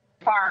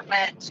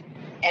Department,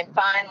 and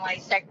finally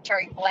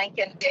Secretary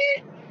Blinken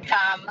did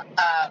come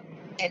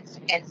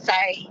and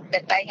say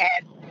that they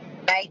had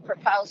made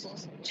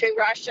proposals to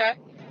Russia,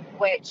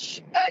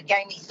 which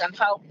gave me some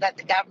hope that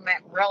the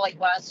government really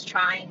was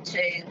trying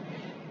to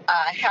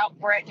help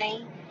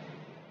Brittany.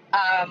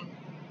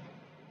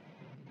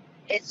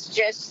 It's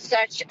just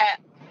such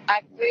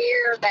I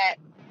fear that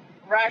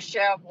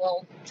Russia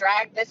will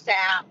drag this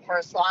out for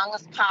as long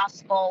as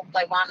possible.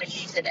 They want to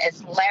use it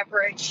as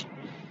leverage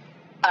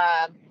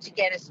to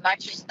get as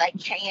much as they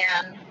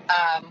can.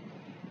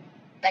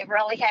 They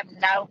really have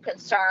no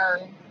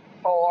concern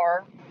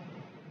for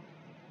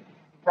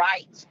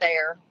rights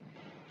there.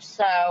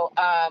 So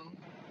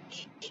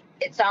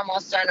it's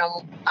almost an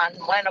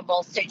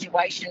unwinnable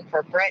situation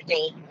for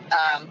Brittany.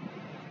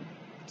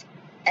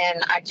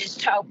 And I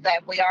just hope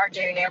that we are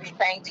doing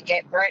everything to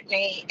get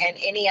Brittany and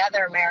any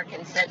other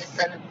American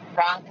citizen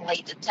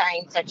wrongfully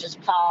detained, such as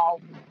Paul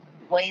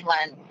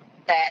Whelan,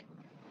 that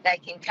they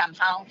can come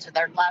home to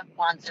their loved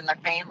ones and their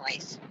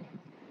families.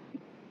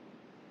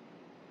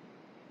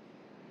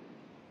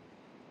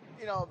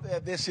 You know,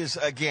 this is,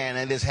 again,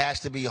 and this has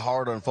to be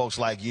hard on folks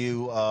like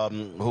you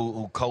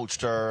who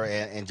coached her,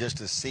 and just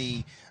to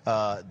see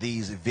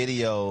these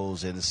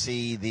videos and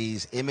see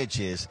these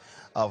images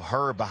of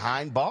her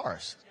behind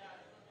bars.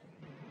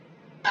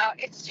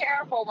 It's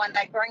terrible when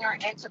they bring her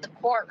into the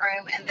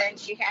courtroom and then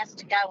she has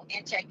to go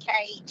into a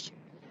cage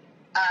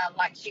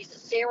like she's a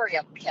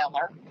serial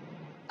killer.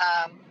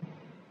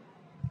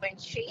 When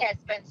she has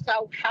been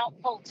so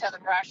helpful to the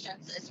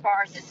Russians as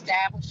far as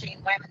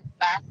establishing women's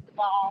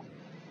basketball,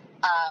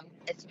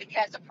 it's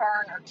because of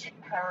her and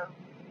her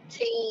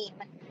team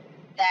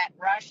that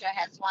Russia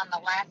has won the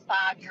last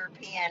 5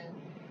 European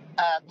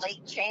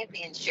League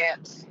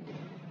championships.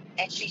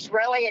 And she's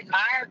really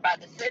admired by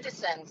the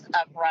citizens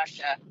of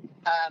Russia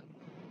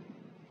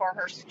for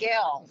her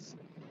skills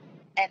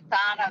and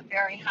thought of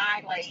very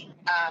highly.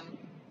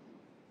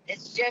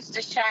 It's just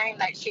a shame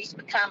that she's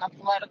become a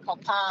political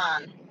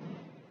pawn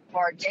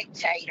for a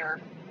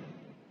dictator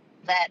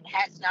that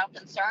has no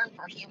concern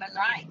for human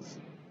rights.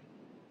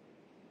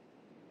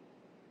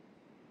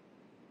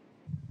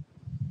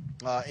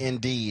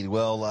 Indeed.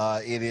 Well,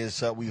 it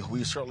is.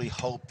 We certainly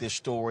hope this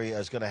story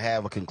is going to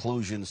have a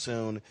conclusion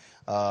soon,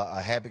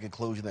 a happy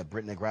conclusion that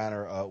Brittany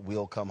Griner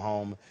will come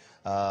home.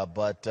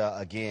 But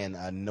again,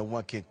 no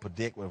one can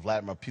predict what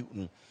Vladimir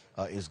Putin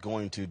is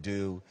going to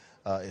do,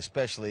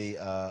 especially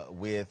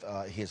with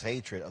his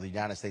hatred of the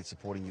United States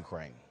supporting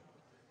Ukraine.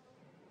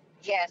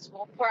 Yes,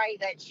 we'll pray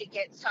that she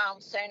gets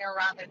home sooner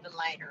rather than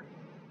later.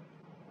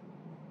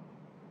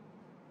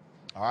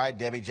 All right,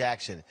 Debbie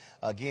Jackson.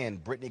 Again,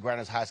 Brittany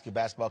Griner's high school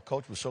basketball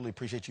coach. We certainly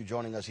appreciate you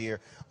joining us here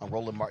on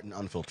Roland Martin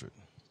Unfiltered.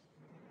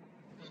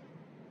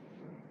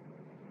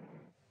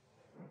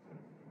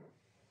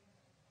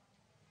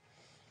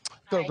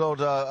 Go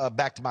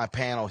back to my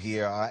panel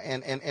here,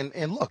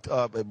 and look,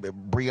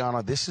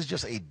 Brianna, this is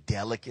just a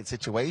delicate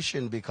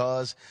situation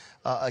because,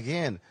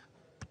 again,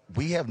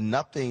 we have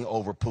nothing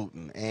over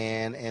Putin,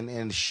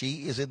 and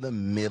she is in the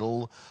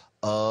middle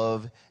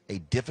of a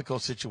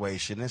difficult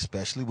situation,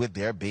 especially with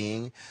there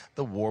being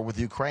the war with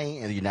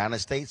Ukraine and the United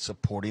States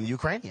supporting the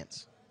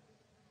Ukrainians.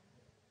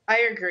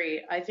 I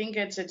agree. I think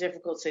it's a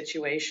difficult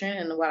situation,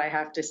 and what I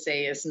have to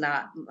say is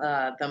not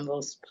the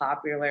most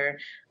popular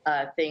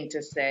thing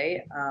to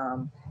say.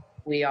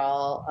 We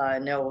all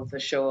know of the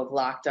show of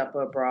Locked Up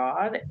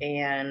Abroad,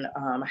 and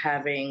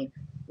having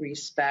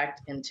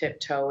respect and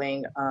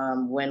tiptoeing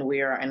when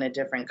we are in a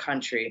different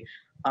country.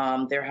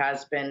 There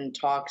has been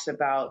talks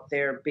about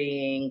there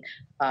being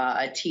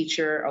a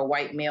teacher, a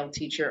white male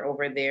teacher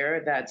over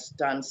there that's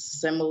done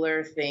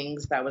similar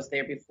things that was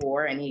there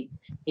before, and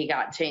he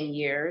got 10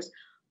 years.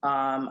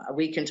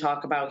 We can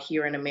talk about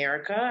here in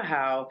America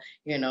how,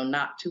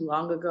 not too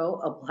long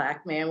ago, a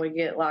black man would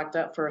get locked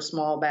up for a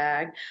small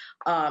bag.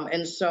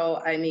 And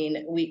so, I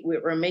mean,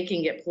 we're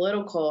making it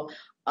political.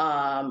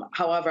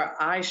 However,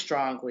 I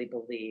strongly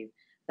believe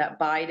that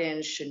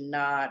Biden should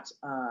not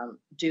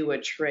do a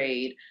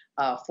trade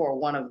for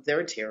one of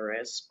their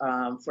terrorists,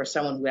 for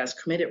someone who has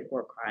committed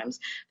war crimes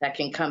that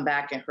can come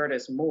back and hurt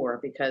us more,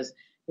 because,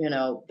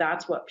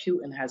 that's what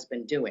Putin has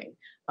been doing,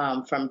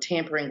 from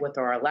tampering with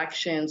our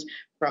elections,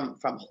 from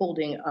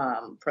holding,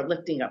 for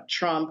lifting up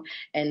Trump,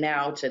 and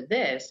now to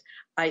this.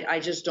 I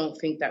just don't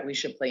think that we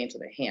should play into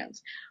their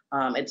hands.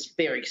 It's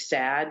very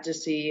sad to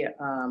see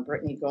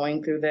Brittany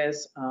going through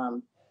this.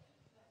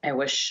 I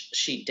wish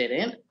she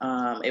didn't.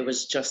 It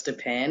was just a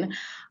pin.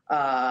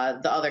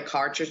 The other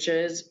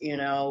cartridges,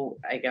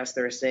 I guess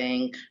they're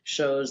saying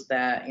shows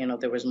that,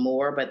 there was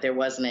more, but there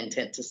was an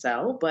intent to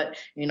sell. But,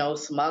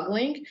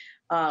 smuggling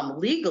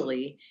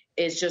legally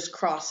is just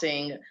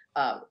crossing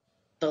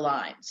the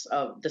lines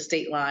of the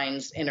state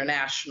lines,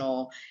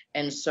 international.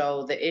 And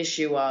so the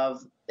issue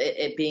of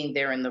it being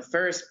there in the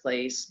first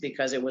place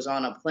because it was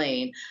on a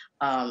plane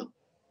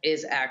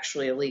is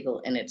actually illegal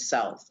in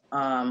itself.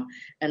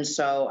 And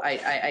so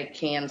I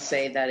can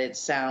say that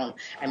it's sound.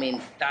 I mean,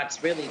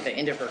 that's really the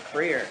end of her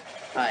career.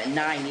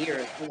 9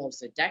 years,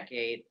 almost a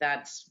decade.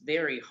 That's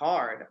very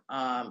hard.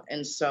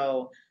 And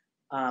so,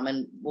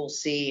 and we'll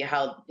see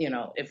how,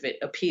 if it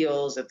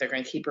appeals, if they're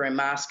going to keep her in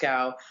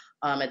Moscow.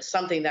 It's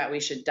something that we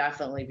should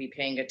definitely be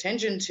paying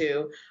attention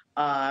to.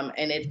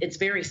 And it's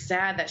very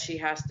sad that she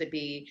has to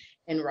be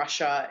in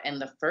Russia in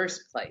the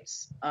first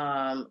place,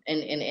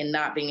 and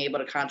not being able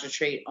to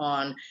concentrate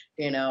on,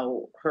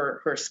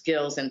 her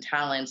skills and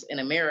talents in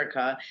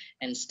America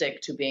and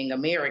stick to being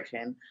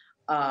American.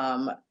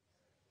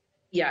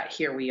 Yet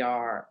here we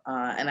are.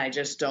 And I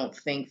just don't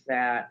think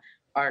that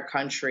our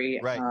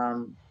country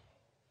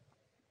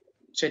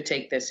should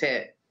take this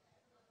hit.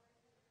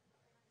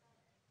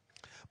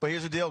 But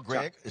here's the deal,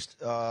 Greg.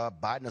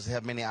 Biden doesn't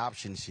have many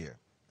options here.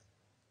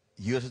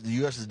 The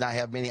U.S. does not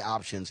have many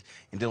options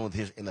in dealing with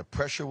his, and the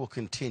pressure will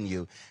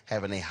continue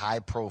having a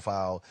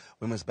high-profile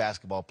women's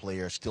basketball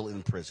player still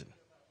in prison.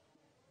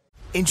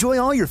 Enjoy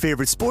all your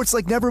favorite sports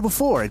like never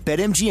before at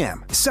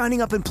BetMGM. Signing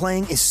up and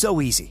playing is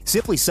so easy.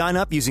 Simply sign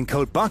up using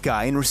code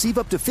Buckeye and receive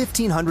up to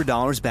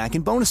 $1,500 back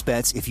in bonus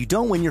bets if you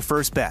don't win your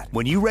first bet.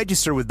 When you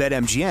register with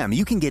BetMGM,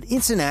 you can get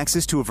instant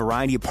access to a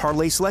variety of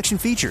parlay selection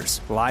features,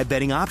 live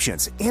betting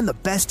options, and the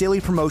best daily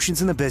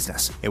promotions in the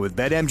business. And with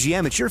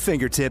BetMGM at your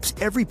fingertips,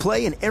 every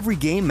play and every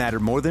game matter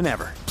more than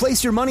ever.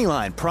 Place your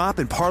moneyline, prop,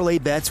 and parlay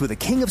bets with the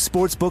king of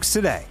sportsbooks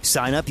today.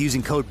 Sign up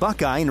using code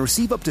Buckeye and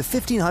receive up to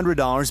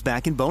 $1,500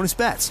 back in bonus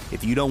bets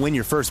if you don't win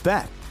your first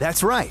bet.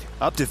 That's right,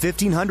 up to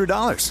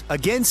 $1,500.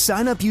 Again,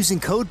 sign up using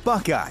code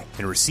Buckeye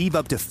and receive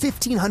up to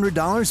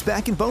 $1,500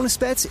 back in bonus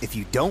bets if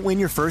you don't win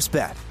your first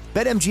bet.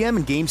 BetMGM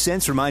and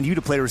GameSense remind you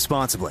to play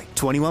responsibly.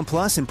 21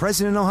 plus and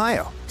present in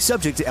Ohio.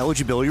 Subject to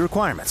eligibility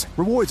requirements.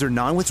 Rewards are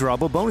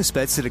non-withdrawable bonus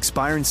bets that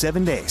expire in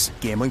 7 days.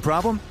 Gambling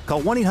problem?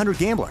 Call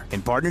 1-800-GAMBLER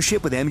in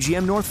partnership with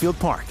MGM Northfield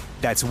Park.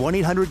 That's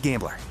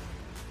 1-800-GAMBLER.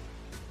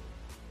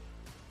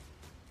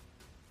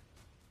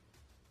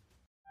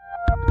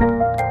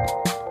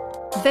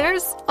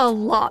 There's a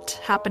lot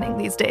happening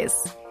these days,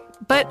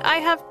 but I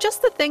have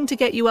just the thing to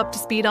get you up to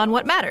speed on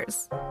what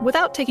matters,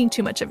 without taking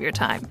too much of your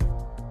time.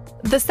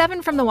 The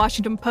 7 from the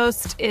Washington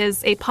Post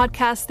is a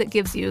podcast that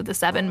gives you the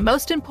 7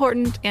 most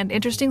important and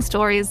interesting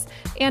stories,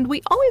 and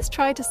we always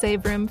try to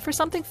save room for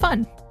something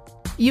fun.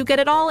 You get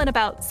it all in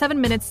about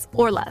 7 minutes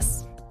or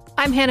less.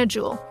 I'm Hannah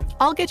Jewell.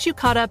 I'll get you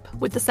caught up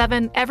with the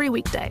 7 every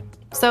weekday,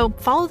 so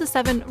follow the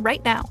 7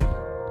 right now.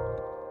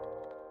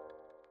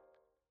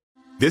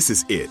 This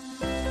is it.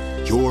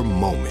 Your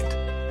moment.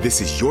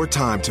 This is your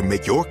time to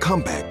make your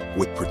comeback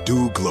with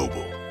Purdue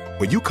Global.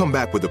 When you come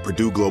back with a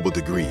Purdue Global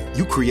degree,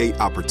 you create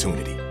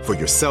opportunity for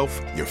yourself,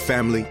 your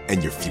family,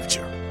 and your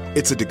future.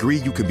 It's a degree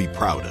you can be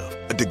proud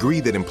of, a degree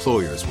that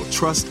employers will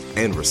trust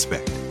and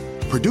respect.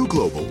 Purdue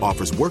Global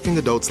offers working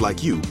adults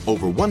like you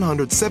over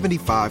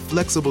 175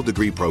 flexible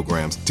degree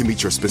programs to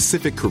meet your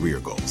specific career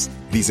goals.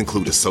 These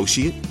include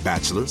associate,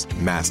 bachelor's,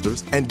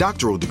 master's, and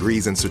doctoral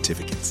degrees and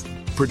certificates.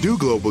 Purdue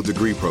Global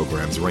degree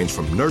programs range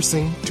from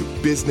nursing to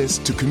business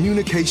to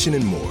communication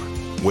and more.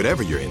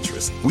 Whatever your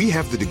interest, we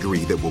have the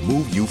degree that will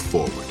move you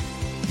forward.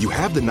 You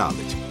have the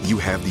knowledge, you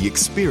have the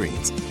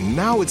experience.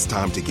 Now it's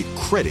time to get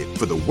credit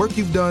for the work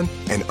you've done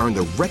and earn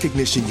the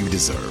recognition you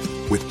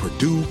deserve with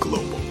Purdue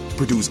Global,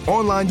 Purdue's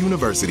online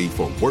university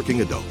for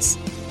working adults.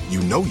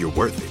 You know you're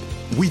worth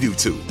it. We do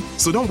too.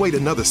 So don't wait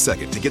another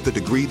second to get the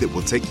degree that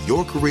will take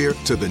your career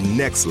to the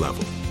next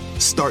level.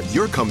 Start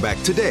your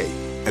comeback today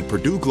at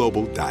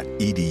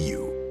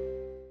purdueglobal.edu.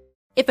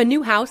 If a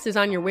new house is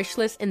on your wish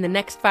list in the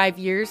next 5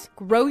 years,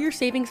 grow your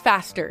savings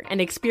faster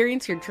and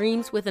experience your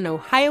dreams with an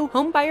Ohio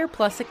Homebuyer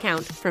Plus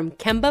account from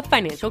Kemba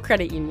Financial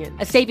Credit Union.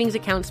 A savings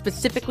account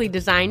specifically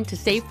designed to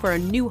save for a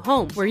new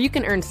home where you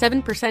can earn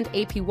 7%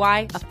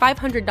 APY,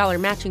 a $500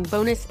 matching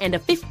bonus, and a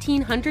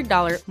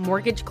 $1,500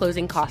 mortgage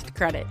closing cost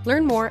credit.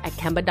 Learn more at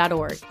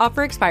Kemba.org.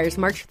 Offer expires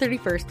March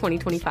 31st,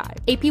 2025.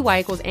 APY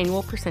equals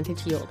annual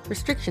percentage yield.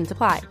 Restrictions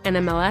apply.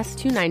 NMLS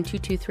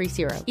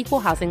 292230.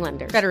 Equal housing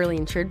lender. Federally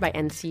insured by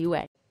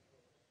NCUA.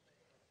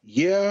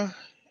 Yeah,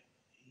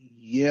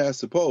 I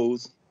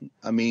suppose.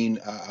 I mean,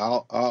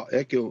 I'll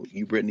echo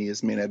you, Brittany.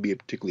 This may not be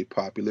particularly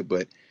popular,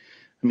 but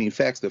I mean,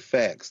 facts are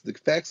facts. The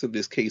facts of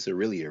this case are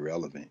really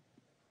irrelevant.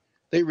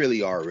 They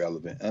really are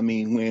irrelevant. I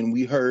mean, when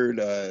we heard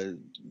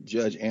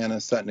Judge Anna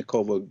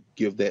Satnikova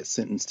give that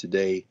sentence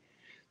today,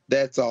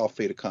 that's all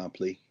fait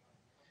accompli.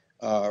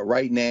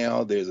 Right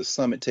now, there's a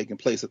summit taking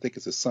place. I think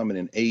it's a summit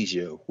in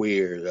Asia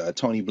where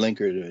Tony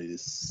Blinken, the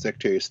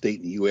Secretary of State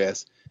in the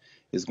U.S.,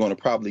 is going to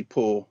probably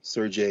pull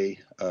Sergei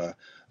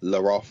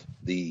Lavrov,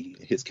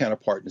 his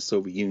counterpart in the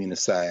Soviet Union,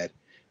 aside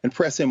and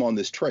press him on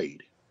this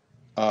trade.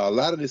 A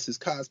lot of this is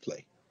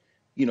cosplay.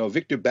 You know,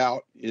 Victor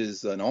Bout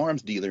is an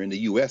arms dealer in the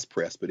U.S.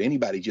 press, but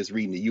anybody just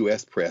reading the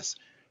U.S. press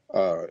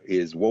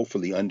is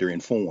woefully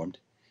underinformed.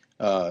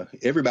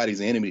 Everybody's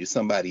an enemy to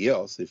somebody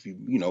else. If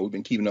we've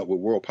been keeping up with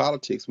world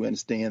politics, we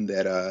understand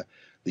that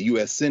the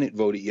U.S. Senate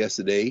voted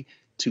yesterday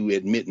to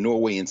admit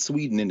Norway and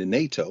Sweden into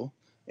NATO.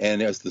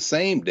 And it's the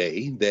same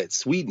day that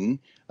Sweden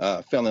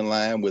fell in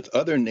line with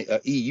other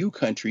EU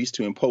countries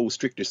to impose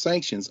stricter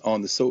sanctions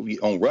on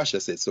Russia. I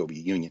said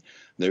Soviet Union.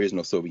 There is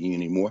no Soviet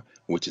Union anymore,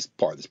 which is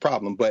part of this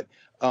problem. But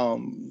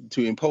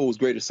to impose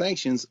greater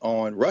sanctions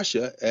on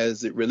Russia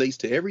as it relates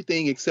to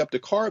everything except a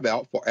carve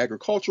out for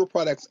agricultural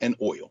products and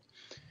oil.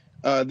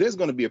 There's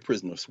going to be a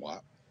prisoner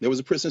swap. There was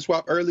a prison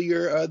swap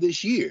earlier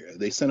this year.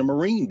 They sent a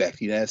Marine back to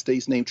the United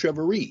States named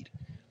Trevor Reed.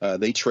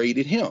 They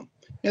traded him.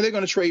 And they're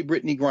going to trade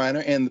Brittany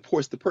Griner. And, of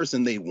course, the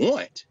person they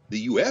want, the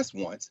U.S.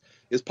 wants,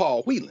 is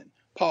Paul Whelan.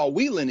 Paul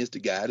Whelan is the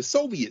guy the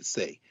Soviets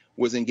say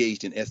was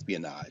engaged in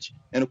espionage.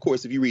 And, of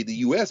course, if you read the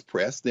U.S.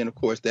 press, then, of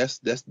course, that's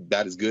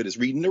about as good as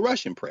reading the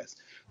Russian press.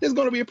 There's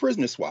going to be a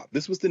prisoner swap.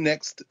 This was the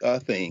next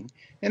thing.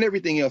 And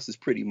everything else is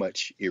pretty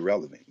much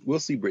irrelevant. We'll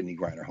see Brittany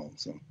Griner home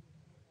soon.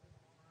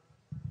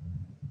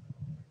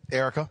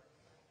 Erica?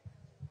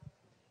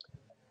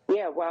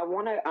 Yeah, well, I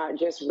want to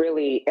just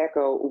really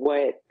echo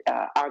what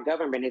our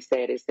government has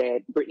said, is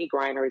that Brittany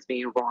Griner is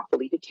being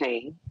wrongfully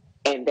detained,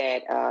 and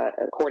that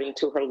according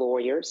to her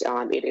lawyers,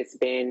 it has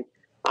been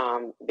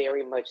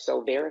very much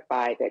so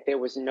verified that there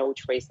was no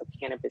trace of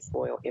cannabis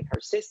oil in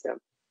her system.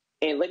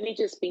 And let me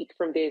just speak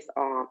from this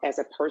as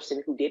a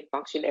person who did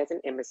function as an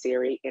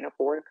emissary in a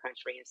foreign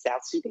country in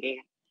South Sudan,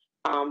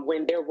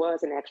 when there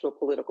was an actual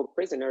political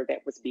prisoner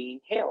that was being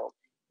held.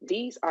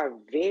 These are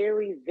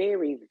very,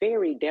 very,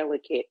 very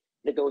delicate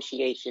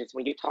negotiations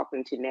when you're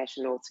talking to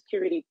national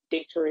security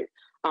directorates,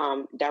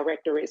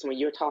 when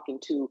you're talking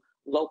to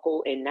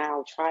local and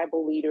now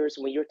tribal leaders,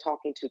 when you're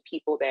talking to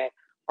people that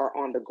are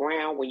on the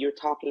ground, when you're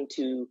talking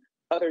to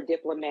other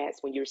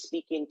diplomats, when you're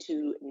speaking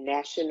to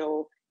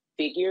national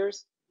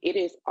figures. It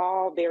is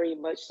all very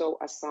much so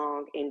a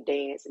song and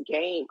dance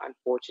game,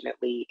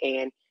 unfortunately,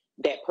 and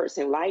that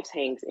person's life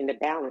hangs in the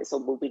balance. So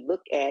when we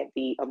look at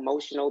the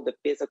emotional, the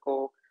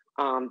physical,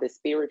 the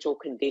spiritual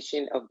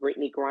condition of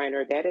Brittany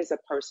Griner, that is a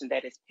person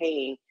that is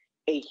paying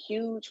a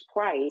huge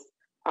price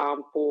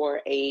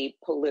for a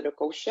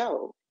political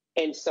show.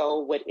 And so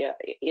what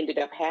ended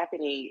up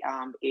happening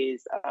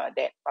is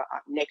that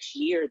next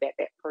year that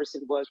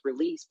person was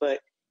released, but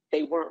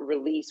they weren't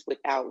released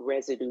without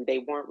residue. They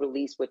weren't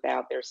released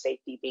without their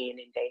safety being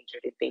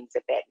endangered and things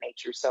of that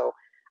nature. So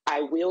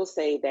I will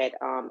say that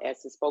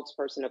as the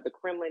spokesperson of the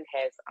Kremlin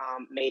has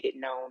made it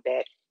known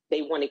that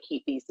they want to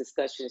keep these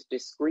discussions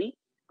discreet.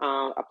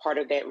 A part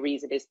of that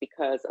reason is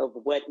because of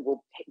what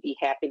will be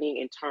happening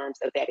in terms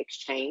of that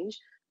exchange.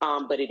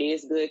 But it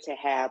is good to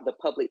have the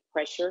public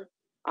pressure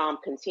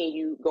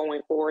continue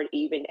going forward,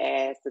 even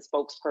as the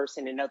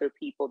spokesperson and other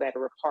people that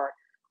are a part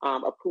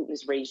of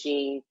Putin's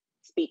regime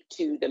speak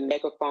to the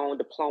megaphone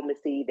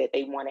diplomacy that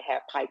they want to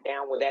have piped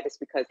down. Well, that is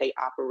because they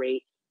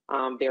operate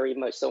very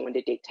much so in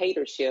the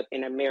dictatorship,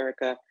 and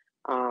America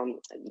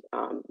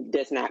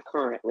does not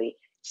currently.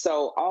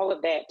 So all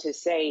of that to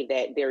say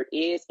that there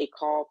is a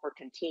call for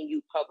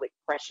continued public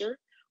pressure,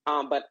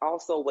 but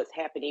also what's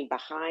happening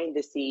behind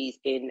the scenes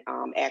in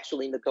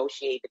actually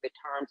negotiating the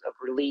terms of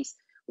release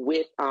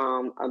with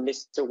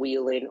Mr.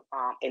 Whelan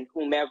and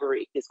whomever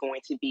is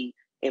going to be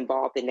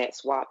involved in that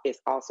swap is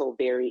also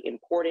very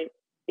important.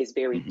 It's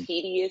very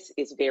tedious.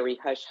 It's very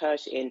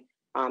hush-hush. And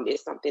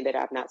it's something that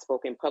I've not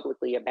spoken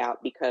publicly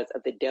about because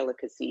of the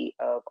delicacy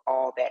of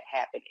all that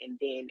happened. And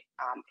then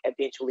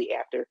eventually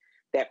after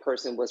that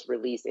person was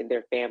released and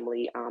their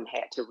family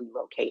had to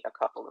relocate a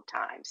couple of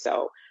times.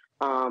 So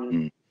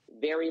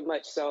very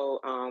much so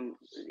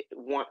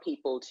want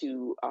people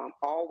to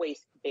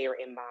always bear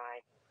in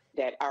mind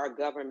that our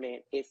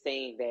government is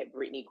saying that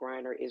Brittany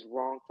Griner is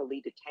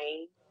wrongfully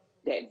detained,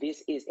 that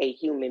this is a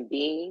human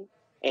being,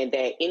 and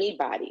that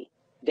anybody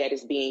that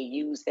is being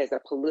used as a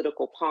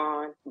political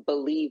pawn,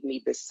 believe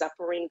me, the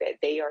suffering that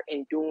they are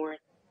enduring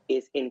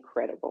is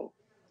incredible.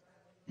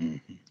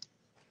 Mm-hmm.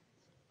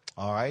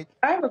 All right.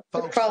 I have a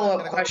folks,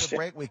 follow-up question.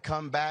 Go to break. We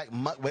come back.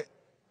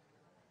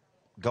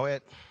 Go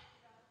ahead.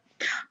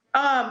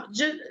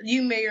 Just,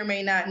 you may or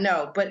may not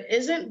know, but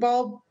isn't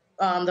one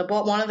of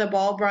the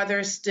Ball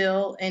brothers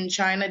still in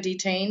China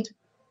detained?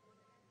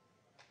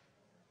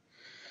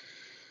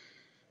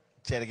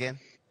 Say it again.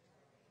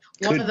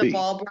 One of the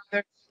Ball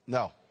brothers.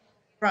 No.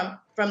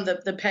 From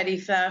the petty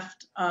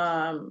theft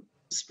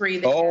spree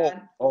they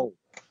had.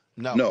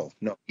 No.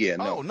 Yeah,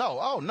 no.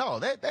 Oh no.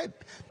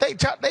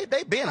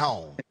 They been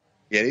home.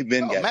 Yeah, they've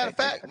been. Matter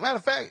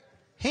of fact,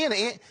 he in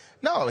the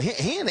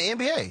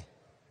NBA.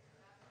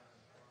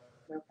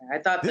 Okay, I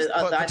thought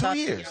for 2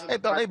 years.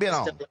 They've been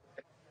home.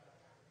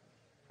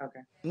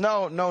 Okay.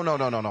 No.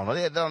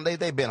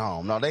 They've been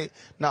home.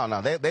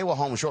 They were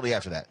home shortly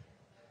after that.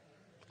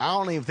 I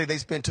don't even think they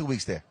spent 2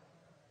 weeks there.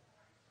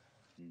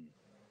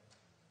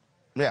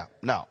 Yeah,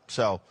 no.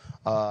 So,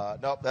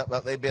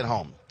 they've been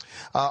home.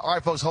 All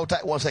right, folks, hold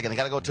tight 1 second. I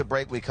got to go to a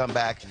break. We come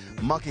back.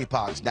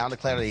 Monkeypox now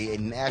declared a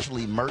national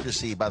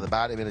emergency by the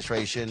Biden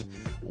administration.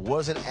 What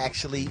does it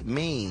actually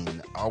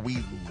mean? Are we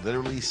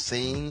literally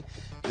seeing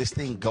this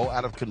thing go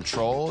out of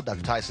control?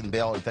 Dr. Tyson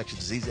Bell, infectious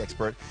disease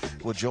expert,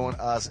 will join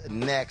us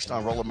next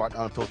on Roland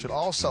Martin Unfiltered.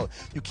 Also,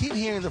 you keep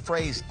hearing the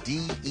phrase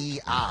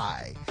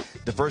DEI,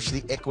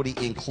 diversity, equity,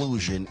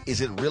 inclusion.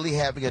 Is it really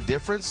having a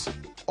difference,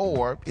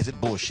 or is it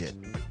bullshit?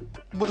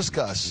 We'll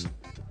discuss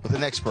with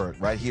an expert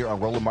right here on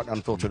Roland Martin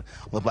Unfiltered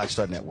on the Black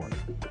Star Network.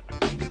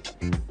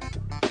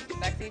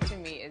 Sexy to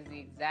me is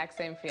the exact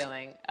same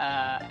feeling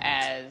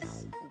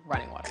as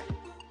running water,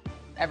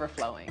 ever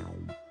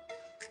flowing.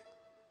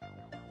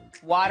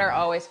 Water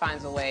always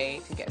finds a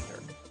way to get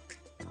through.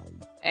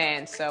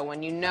 And so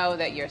when you know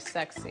that you're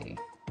sexy,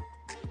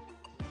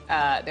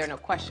 there are no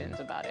questions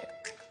about it.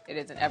 It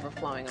is an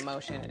ever-flowing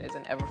emotion. It is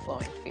an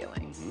ever-flowing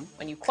feeling.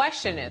 When you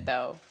question it,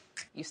 though,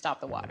 you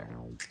stop the water.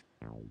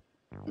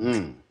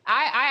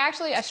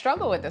 I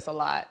struggle with this a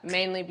lot,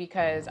 mainly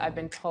because I've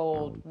been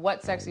told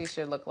what sexy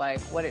should look like,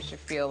 what it should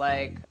feel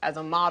like. As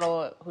a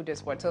model who did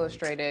Sports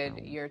Illustrated,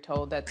 you're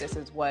told that this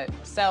is what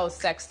sells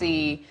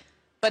sexy,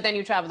 but then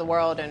you travel the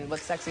world and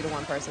what's sexy to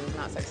one person is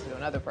not sexy to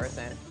another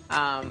person.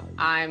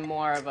 I'm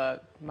more of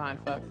a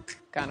mindfuck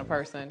kind of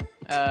person.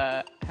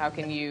 How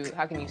can you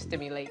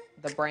stimulate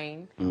the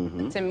brain?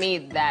 To me,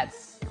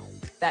 that's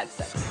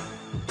sexy.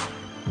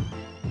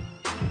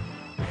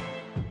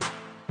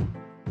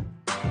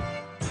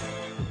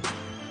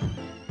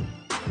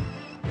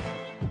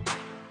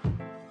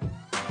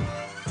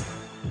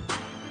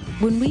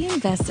 When we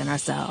invest in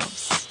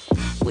ourselves,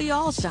 we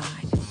all shine.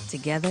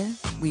 Together,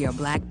 we are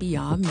Black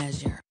beyond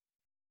measure.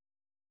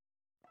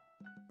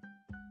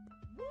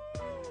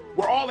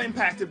 We're all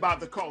impacted by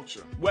the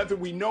culture, whether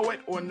we know it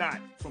or not.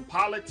 From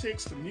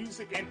politics to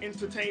music and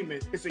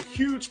entertainment, it's a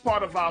huge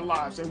part of our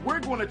lives, and we're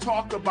going to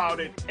talk about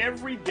it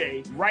every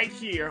day right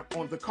here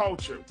on The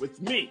Culture with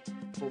me,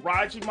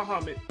 Faraji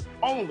Muhammad,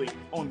 only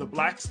on the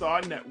Black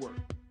Star Network.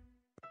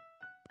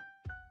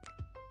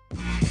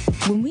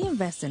 When we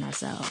invest in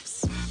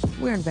ourselves,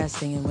 we're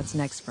investing in what's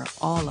next for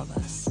all of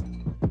us.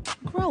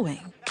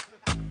 Growing,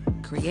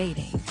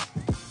 creating,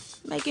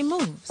 making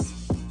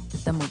moves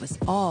that move us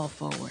all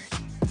forward.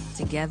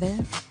 Together,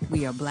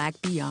 we are Black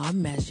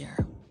beyond measure.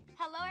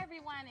 Hello,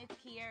 everyone. It's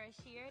Kiara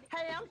Sheard.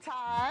 Hey, I'm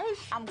Taj.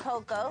 I'm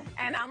Coco.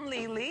 And I'm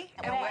Lily.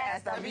 And we're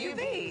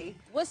SWV.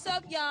 What's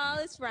up, y'all?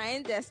 It's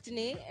Ryan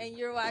Destiny, and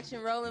you're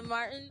watching Roland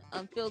Martin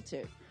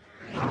Unfiltered.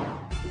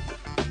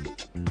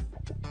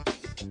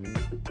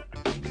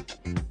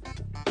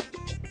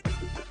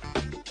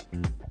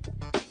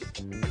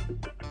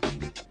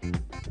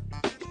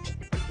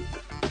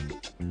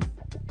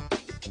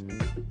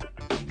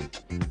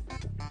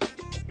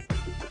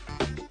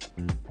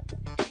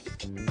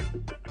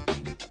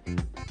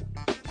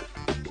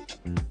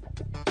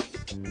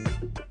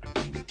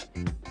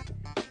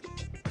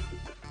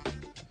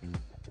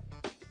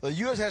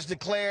 The U.S. has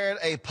declared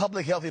a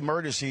public health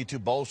emergency to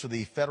bolster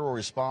the federal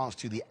response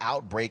to the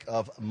outbreak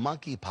of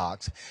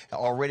monkeypox. It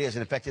already has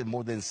infected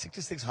more than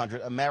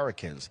 6,600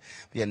 Americans.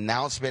 The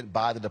announcement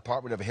by the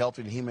Department of Health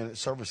and Human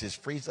Services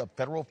frees up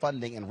federal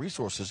funding and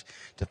resources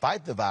to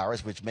fight the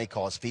virus, which may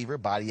cause fever,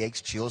 body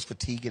aches, chills,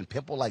 fatigue, and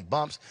pimple-like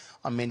bumps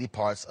on many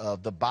parts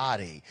of the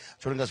body.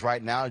 Joining us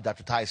right now is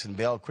Dr. Tyson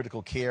Bell,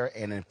 critical care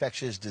and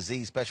infectious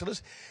disease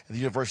specialist at the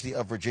University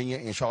of Virginia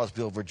in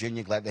Charlottesville,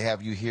 Virginia. Glad to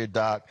have you here,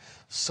 Doc.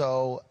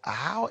 So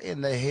how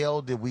in the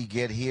hell did we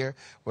get here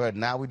where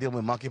now we're dealing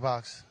with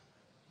monkeypox?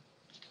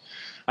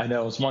 I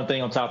know it's one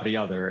thing on top of the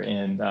other,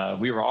 and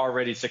we were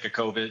already sick of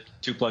COVID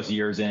 2+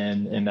 years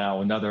in, and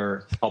now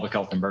another public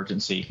health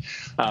emergency.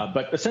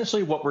 But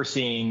essentially what we're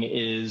seeing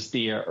is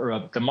the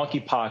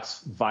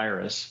monkeypox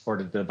virus,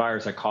 or the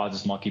virus that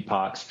causes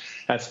monkeypox,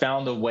 has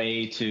found a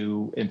way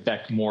to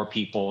infect more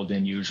people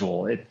than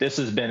usual. This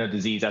has been a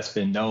disease that's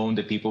been known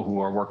to people who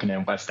are working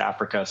in West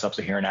Africa,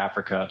 Sub-Saharan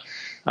Africa,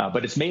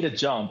 but it's made a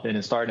jump and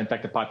it started to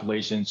infect the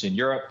populations in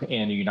Europe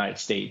and the United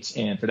States.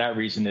 And for that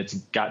reason, it's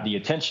got the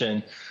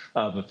attention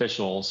of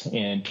officials,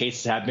 and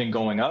cases have been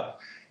going up.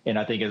 And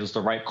I think it was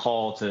the right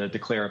call to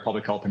declare a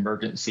public health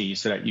emergency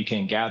so that you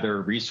can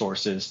gather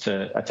resources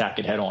to attack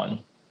it head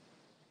on.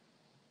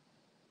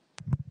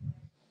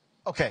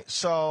 Okay,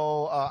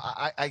 so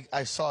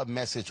I saw a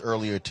message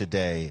earlier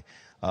today,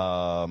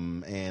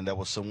 and that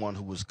was someone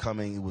who was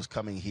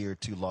coming here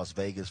to Las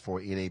Vegas for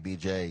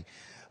NABJ,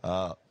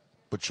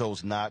 but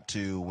chose not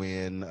to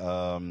when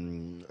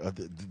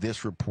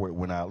this report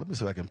went out. Let me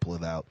see if I can pull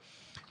it out.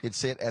 It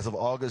said, as of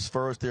August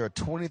 1st, there are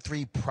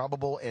 23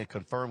 probable and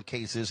confirmed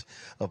cases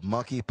of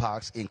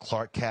monkeypox in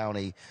Clark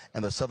County,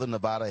 and the Southern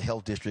Nevada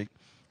Health District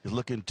is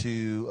looking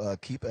to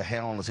keep a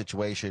hand on the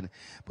situation.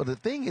 But the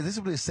thing is, this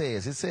is what it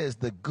says. It says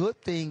the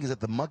good thing is that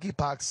the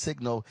monkeypox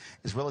signal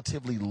is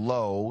relatively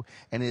low,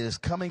 and it is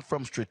coming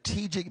from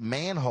strategic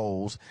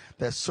manholes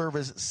that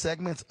service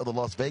segments of the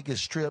Las Vegas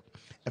Strip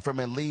and from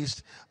at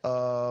least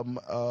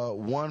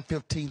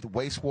 1/15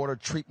 wastewater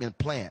treatment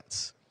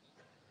plants.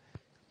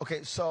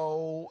 Okay,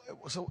 so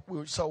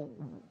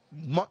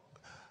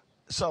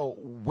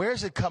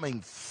where's it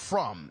coming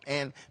from?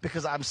 And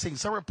because I'm seeing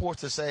some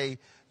reports that say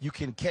you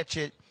can catch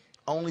it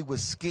only with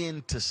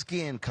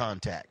skin-to-skin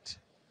contact.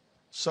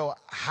 So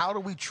how do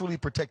we truly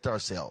protect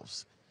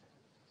ourselves?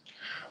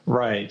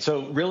 Right.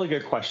 So really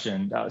good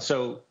question.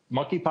 So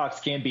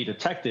monkeypox can be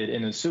detected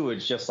in the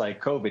sewage just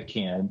like COVID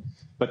can,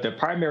 but the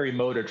primary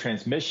mode of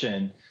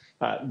transmission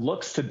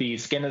looks to be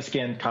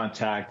skin-to-skin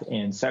contact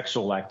and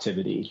sexual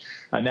activity.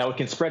 Now, it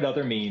can spread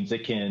other means.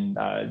 It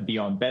can be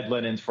on bed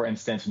linens, for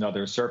instance, and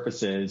other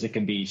surfaces. It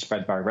can be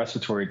spread by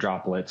respiratory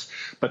droplets.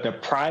 But the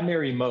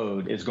primary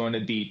mode is going to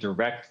be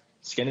direct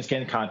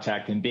skin-to-skin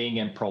contact and being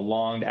in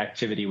prolonged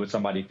activity with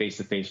somebody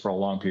face-to-face for a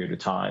long period of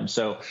time.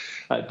 So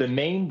the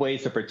main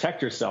ways to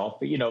protect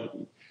yourself,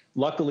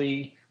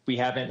 Luckily, we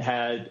haven't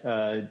had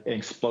an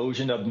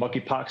explosion of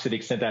monkeypox to the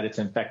extent that it's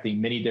infecting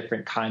many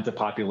different kinds of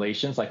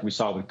populations like we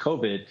saw with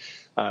COVID.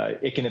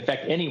 It can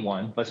affect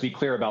anyone. Let's be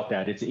clear about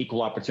that. It's an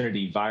equal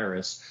opportunity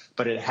virus,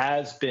 but it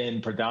has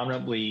been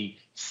predominantly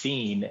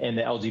seen in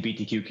the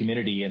LGBTQ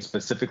community and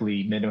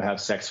specifically men who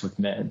have sex with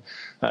men.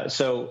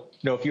 So,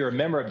 if you're a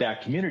member of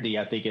that community,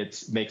 I think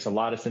it makes a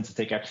lot of sense to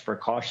take extra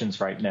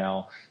precautions right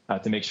now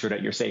to make sure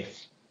that you're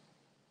safe.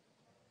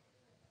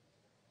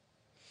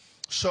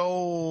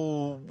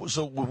 So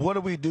what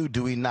do we do?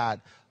 Do we not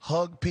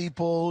hug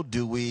people?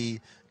 Do we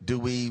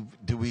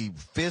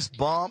fist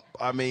bump?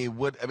 I mean,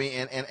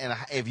 and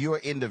if you're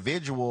an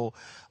individual,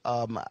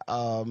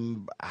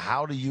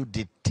 how do you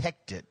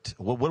detect it?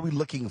 What are we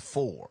looking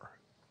for?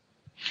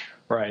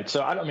 Right.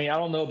 So I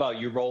don't know about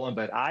you, Roland,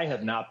 but I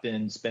have not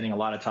been spending a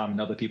lot of time in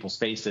other people's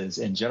faces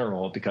in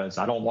general because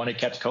I don't want to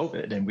catch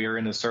COVID, and we're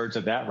in the surge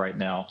of that right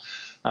now.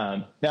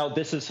 Now,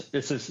 this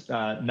is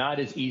not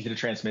as easy to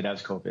transmit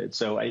as COVID.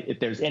 So if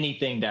there's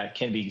anything that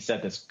can be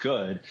said that's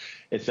good,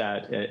 it's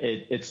that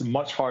it's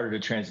much harder to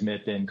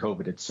transmit than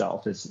COVID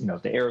itself. It's,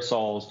 the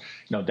aerosols,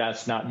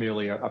 that's not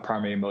merely a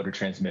primary mode of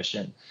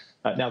transmission.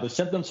 Now, the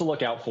symptoms to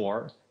look out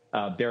for,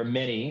 there are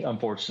many,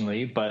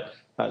 unfortunately, but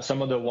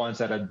some of the ones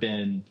that have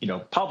been,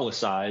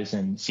 publicized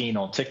and seen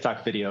on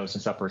TikTok videos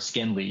and stuff are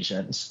skin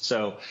lesions.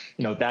 So,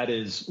 that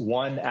is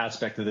one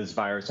aspect of this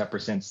virus that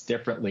presents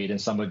differently than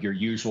some of your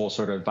usual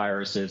sort of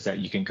viruses that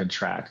you can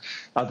contract.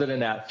 Other than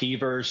that,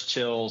 fevers,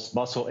 chills,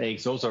 muscle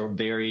aches, those are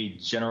very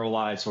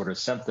generalized sort of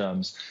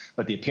symptoms.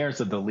 But the appearance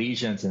of the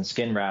lesions and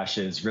skin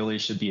rashes really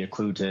should be a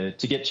clue to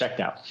get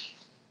checked out.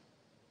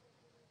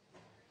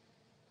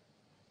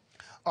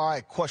 All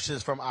right,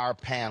 questions from our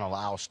panel.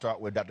 I'll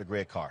start with Dr.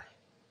 Greg Carr.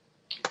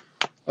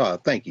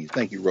 Thank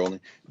you, Roland.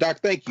 Doc,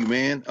 thank you,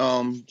 man.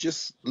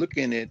 Just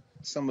looking at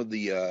some of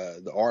the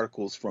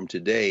articles from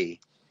today,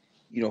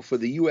 for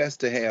the U.S.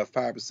 to have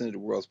 5% of the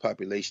world's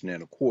population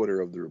and a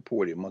quarter of the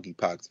reported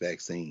monkeypox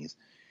vaccines,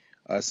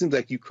 it seems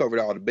like you covered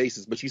all the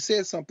bases. But you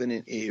said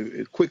something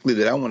quickly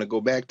that I want to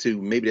go back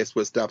to. Maybe that's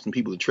what stops some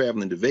people from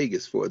traveling to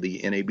Vegas for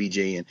the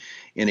NABJ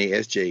and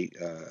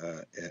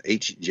NASJ,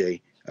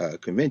 HJ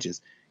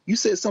conventions. You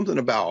said something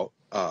about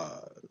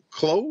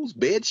clothes,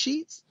 bed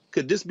sheets.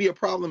 Could this be a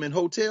problem in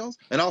hotels?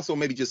 And also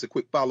maybe just a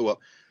quick follow-up.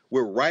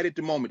 We're right at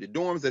the moment. The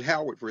dorms at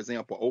Howard, for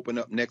example, open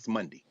up next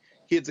Monday.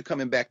 Kids are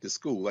coming back to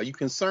school. Are you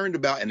concerned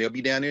about, and they'll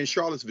be down there in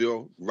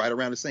Charlottesville right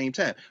around the same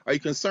time. Are you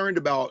concerned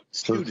about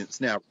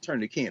students now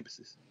returning to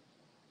campuses?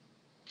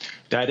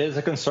 That is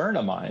a concern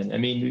of mine. I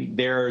mean,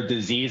 there are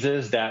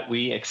diseases that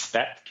we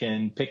expect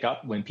can pick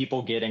up when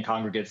people get in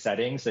congregate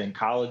settings. In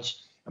college,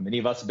 many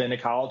of us have been to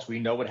college. We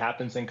know what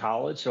happens in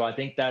college. So I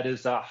think that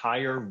is a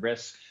higher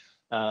risk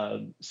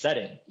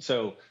setting.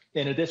 So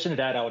in addition to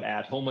that, I would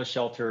add homeless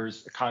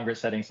shelters, congregate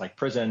settings like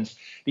prisons.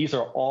 These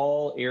are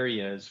all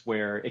areas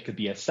where it could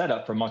be a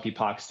setup for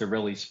monkeypox to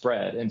really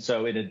spread. And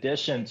so in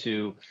addition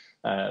to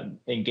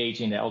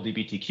engaging the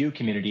LGBTQ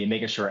community and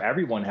making sure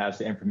everyone has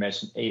the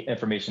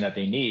information that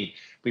they need,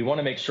 we want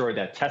to make sure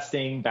that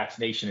testing,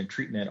 vaccination, and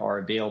treatment are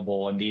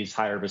available in these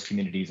higher risk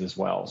communities as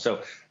well.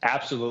 So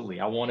absolutely,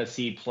 I want to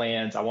see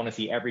plans. I want to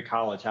see every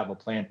college have a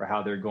plan for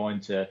how they're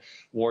going to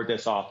ward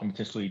this off and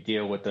potentially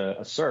deal with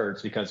a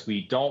surge, because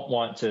we don't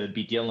want to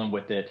be dealing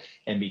with it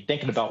and be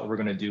thinking about what we're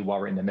going to do while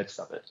we're in the midst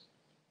of it.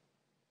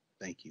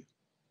 Thank you.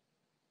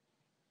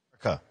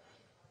 Okay.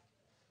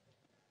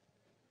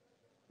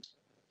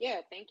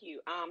 Yeah, thank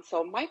you.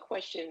 So my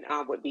question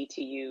would be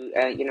to you,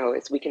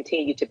 as we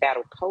continue to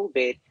battle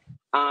COVID,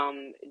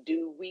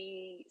 do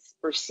we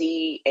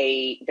foresee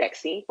a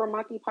vaccine for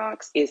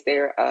monkeypox? Is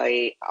there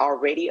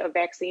already a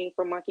vaccine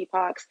for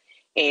monkeypox?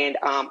 And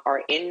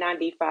are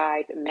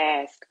N95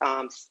 masks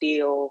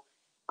still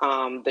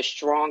the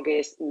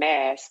strongest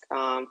mask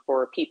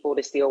for people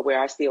to still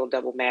wear? I still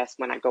double mask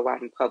when I go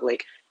out in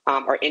public.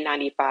 Are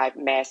N95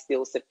 masks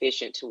still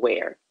sufficient to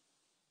wear?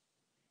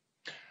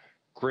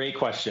 Great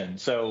question.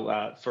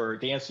 So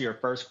to answer your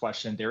first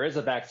question, there is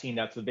a vaccine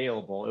that's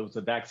available. It was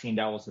a vaccine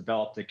that was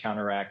developed to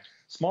counteract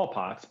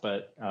smallpox,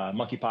 but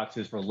monkeypox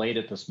is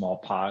related to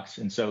smallpox.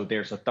 And so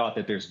there's a thought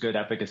that there's good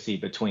efficacy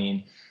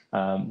between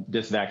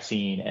this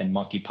vaccine and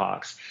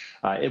monkeypox.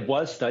 It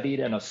was studied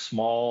in a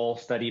small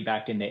study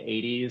back in the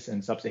 80s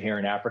in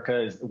sub-Saharan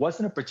Africa. It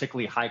wasn't a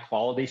particularly high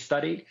quality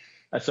study.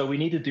 So we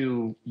need to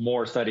do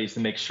more studies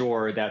to make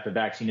sure that the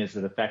vaccine is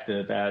as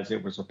effective as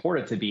it was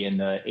reported to be in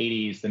the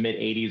 80s, the mid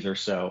 80s or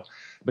so.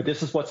 But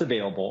this is what's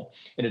available.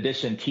 In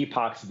addition,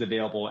 TPOXX is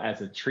available as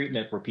a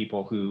treatment for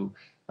people who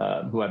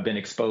have been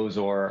exposed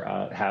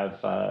or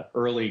have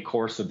early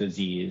course of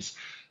disease.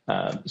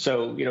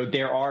 So,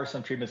 there are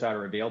some treatments that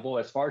are available.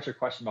 As far as your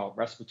question about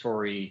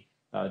respiratory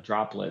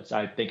droplets,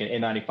 I think an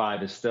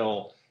N95 is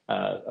still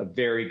a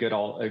very good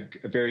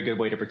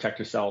way to protect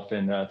yourself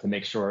and to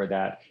make sure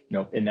that,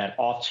 in that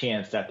off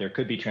chance that there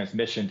could be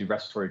transmission through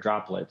respiratory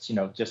droplets,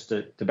 just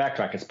to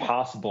backtrack, it's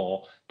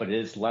possible, but it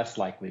is less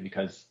likely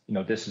because,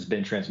 this has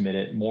been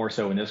transmitted more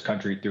so in this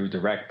country through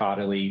direct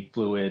bodily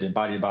fluid and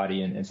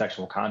body-to-body and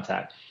sexual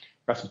contact.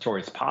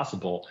 Respiratory is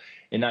possible.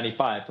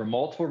 N95 for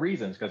multiple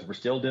reasons, because we're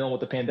still dealing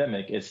with the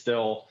pandemic, is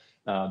still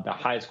the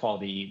highest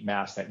quality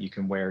mask that you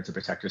can wear to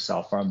protect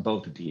yourself from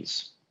both of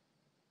these.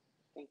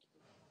 Thank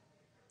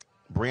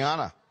you.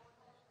 Brianna.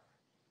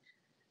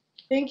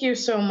 Thank you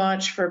so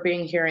much for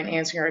being here and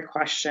answering our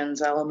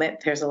questions. I'll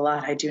admit there's a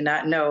lot I do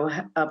not know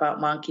about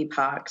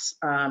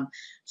monkeypox.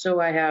 So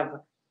I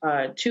have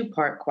a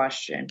two-part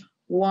question.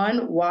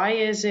 One, why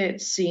is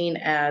it seen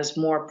as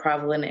more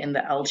prevalent in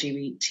the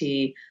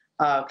LGBT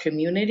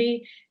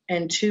community?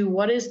 And two,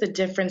 what is the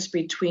difference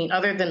between,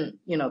 other than,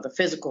 the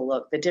physical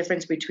look, the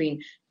difference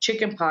between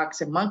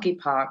chickenpox and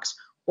monkeypox?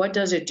 What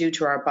does it do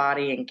to our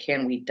body, and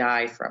can we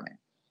die from it?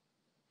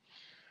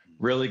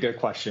 Really good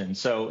question.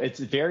 So it's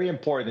very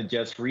important to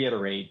just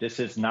reiterate,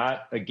 this is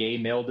not a gay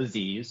male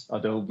disease,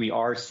 although we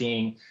are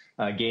seeing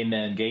gay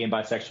and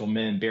bisexual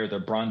men bear the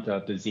brunt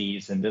of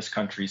disease in this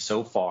country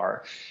so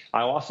far.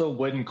 I also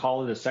wouldn't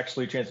call it a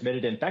sexually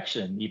transmitted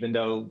infection, even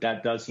though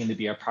that does seem to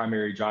be a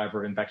primary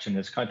driver of infection in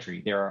this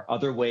country. There are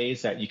other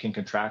ways that you can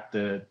contract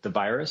the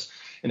virus,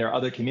 and there are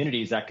other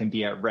communities that can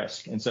be at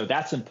risk. And so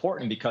that's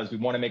important because we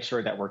want to make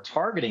sure that we're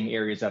targeting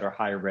areas that are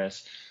high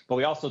risk, but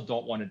we also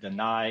don't want to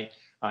deny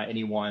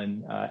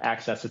anyone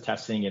access to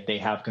testing if they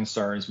have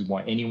concerns. We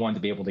want anyone to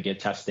be able to get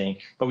testing,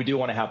 but we do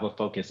want to have a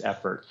focused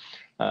effort.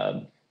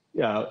 And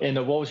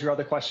what was your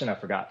other question? I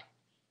forgot.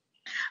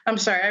 I'm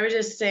sorry. I was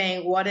just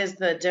saying, what is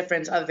the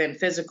difference, other than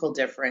physical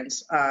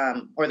difference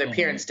or the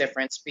appearance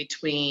difference,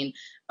 between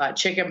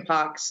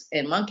chickenpox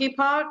and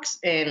monkeypox,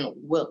 and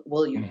will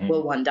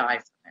one die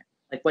from it?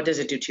 Like, what does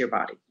it do to your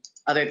body,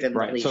 other than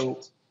the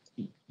lesions?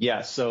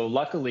 So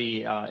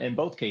luckily, in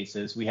both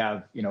cases, we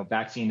have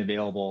vaccine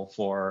available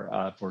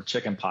for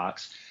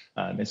chickenpox,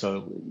 and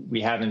so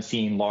we haven't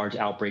seen large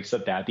outbreaks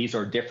of that. These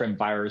are different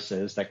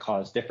viruses that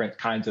cause different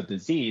kinds of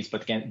disease,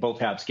 but again, both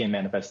have skin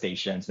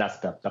manifestations. That's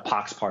the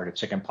pox part of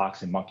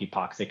chickenpox and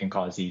monkeypox. They can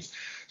cause these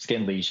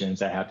skin lesions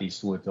that have these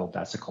fluid-filled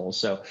vesicles.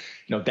 So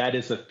that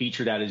is a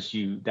feature that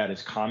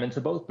is common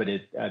to both, but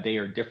they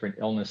are different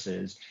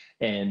illnesses.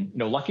 And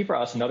lucky for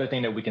us, another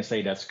thing that we can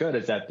say that's good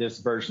is that this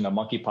version of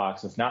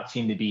monkeypox does not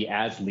seem to be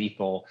as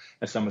lethal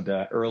as some of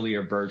the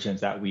earlier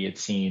versions that we had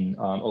seen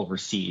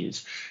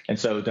overseas. And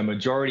so the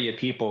majority of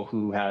people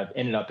who have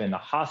ended up in the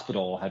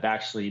hospital have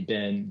actually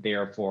been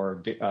there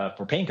for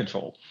pain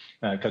control,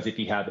 because if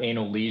you have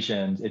anal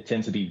lesions, it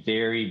tends to be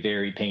very,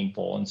 very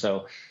painful. And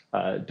so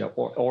the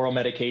oral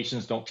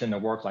medications don't tend to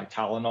work, like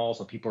Tylenol,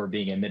 so people are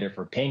being admitted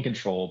for pain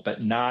control,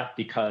 but not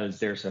because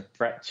there's a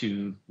threat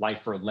to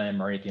life or limb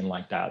or anything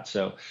like that.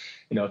 So,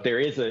 if there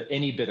is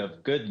any bit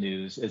of good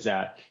news, is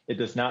that it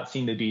does not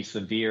seem to be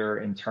severe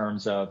in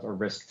terms of a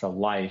risk to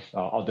life,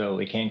 although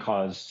it can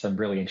cause some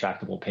really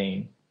intractable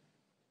pain.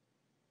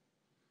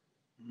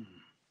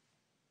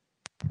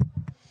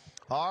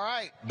 All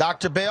right,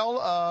 Dr.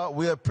 Bell,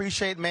 we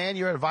appreciate,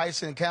 your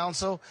advice and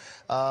counsel.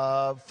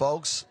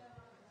 Folks,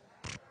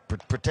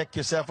 protect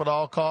yourself at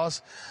all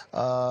costs.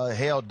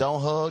 Hell,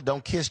 don't hug,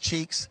 don't kiss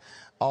cheeks,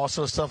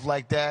 also stuff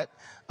like that.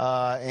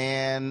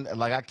 And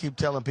like I keep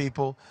telling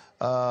people,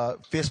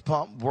 fist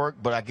pump work,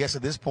 but I guess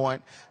at this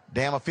point,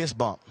 damn a fist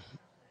bump.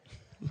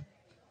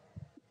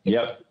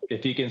 Yep.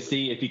 If you can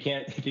see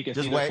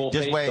their full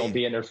face, don't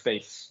be in their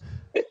face.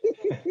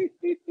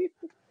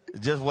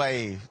 Just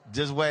wave,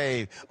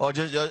 or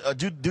just do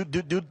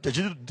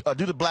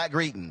the black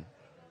greeting.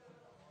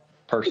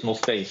 Personal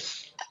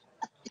space.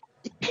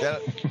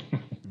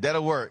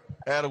 That'll work.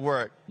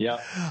 Yeah.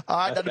 All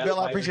right, Dr. Bill,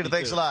 I appreciate it.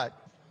 Thanks a lot.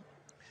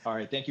 All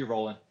right, thank you,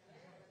 Roland.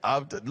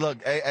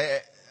 Look,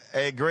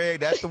 hey,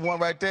 Greg, that's the one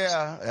right there.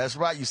 That's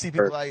right. You see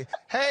people like,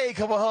 hey,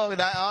 come on,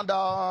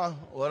 hug.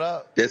 What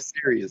up? That's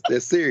serious.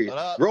 What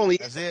up? Roland,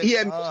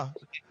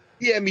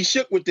 he had me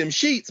shook with them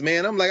sheets,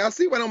 man. I'm like, I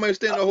see why I don't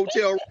stay in the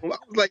hotel room. I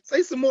was like,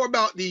 say some more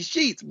about these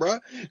sheets, bro.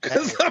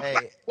 Because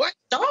what?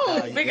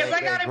 Because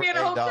I gotta be in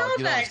a hotel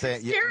next.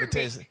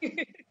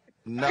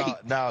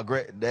 No,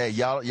 great. Hey,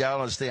 y'all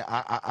understand.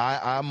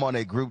 I'm on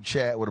a group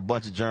chat with a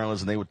bunch of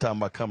journalists, and they were talking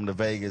about coming to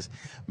Vegas.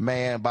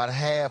 Man, about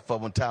half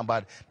of them talking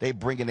about they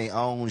bringing their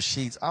own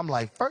sheets. I'm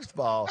like, first of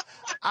all,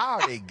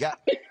 y'all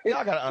got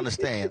to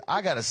understand.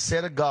 I got a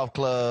set of golf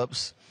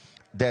clubs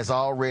that's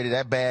already,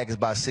 that bag is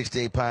about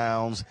 68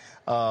 pounds.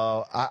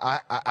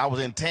 I was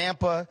in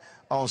Tampa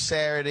on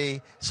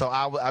Saturday, so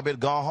I've been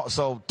gone home.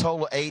 So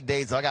total 8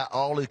 days. I got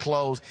all the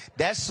clothes.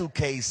 That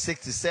suitcase,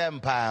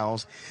 67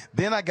 pounds.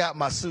 Then I got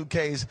my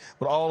suitcase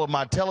with all of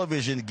my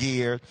television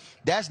gear.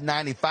 That's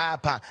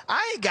 95 pounds.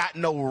 I ain't got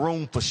no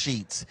room for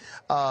sheets.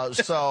 But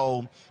here's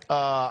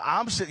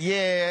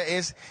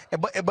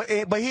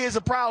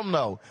the problem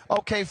though.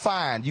 Okay,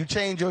 fine. You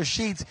change your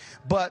sheets,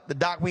 but the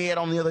doc we had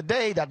on the other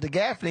day, Dr.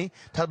 Gaffney,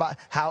 talked about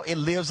how it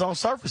lives on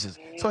surfaces.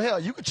 So hell,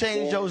 you could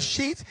change those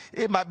sheets.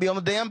 It might be on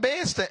the damn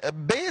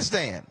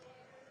bandstand.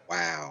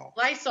 Wow.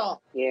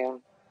 Lysol. Yeah.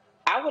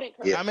 I would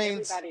encourage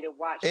everybody to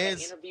watch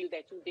that interview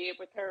that you did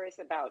with her. It's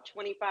about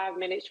 25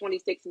 minutes,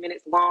 26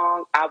 minutes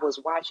long. I was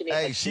watching it.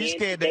 Hey, she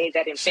scared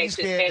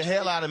the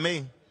hell out of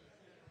me.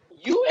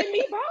 You and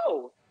me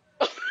both.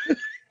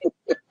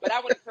 But But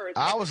I would encourage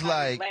I was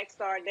like, Black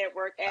Star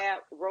Network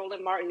app,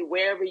 Roland Martin,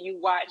 wherever you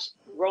watch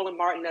Roland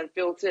Martin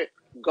Unfiltered,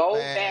 go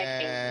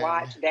back and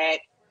watch that.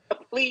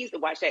 Please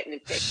watch that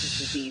infectious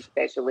disease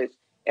specialist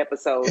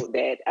episode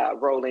that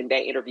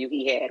that interview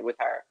he had with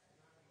her.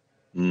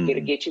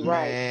 It'll get you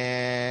right.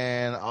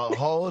 Man,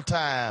 whole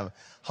time.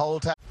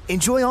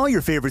 Enjoy all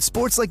your favorite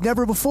sports like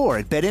never before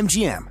at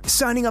BetMGM.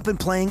 Signing up and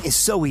playing is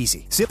so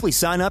easy. Simply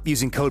sign up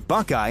using code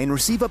Buckeye and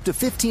receive up to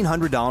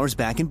 $1,500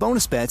 back in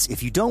bonus bets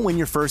if you don't win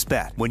your first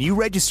bet. When you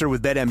register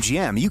with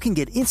BetMGM, you can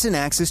get instant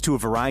access to a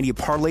variety of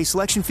parlay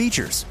selection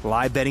features,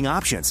 live betting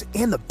options,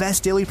 and the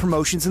best daily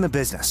promotions in the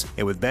business.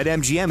 And with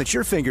BetMGM at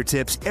your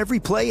fingertips, every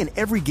play and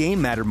every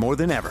game matter more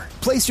than ever.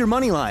 Place your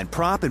moneyline,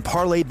 prop, and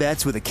parlay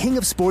bets with the king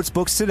of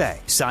sportsbooks today.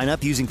 Sign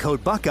up using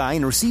code Buckeye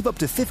and receive up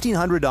to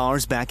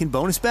 $1,500 back in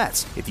bonus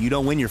bets if you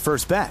don't win your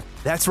first bet.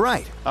 That's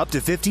right, up to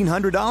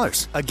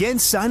 $1,500. Again,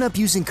 sign up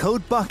using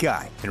code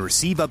Buckeye and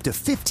receive up to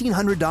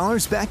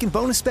 $1,500 back in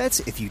bonus bets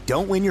if you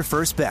don't win your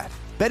first bet.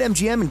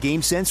 BetMGM and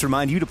GameSense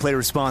remind you to play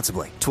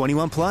responsibly.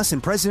 21 plus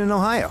and present in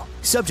Ohio.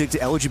 Subject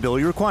to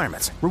eligibility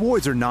requirements.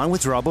 Rewards are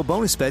non-withdrawable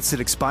bonus bets that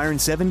expire in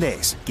 7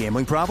 days.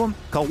 Gambling problem?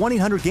 Call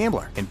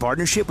 1-800-GAMBLER in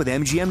partnership with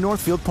MGM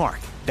Northfield Park.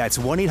 That's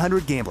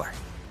 1-800-GAMBLER.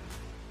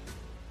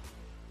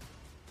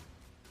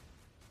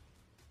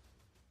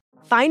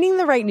 Finding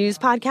the right news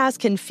podcast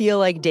can feel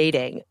like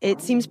dating. It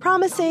seems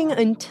promising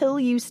until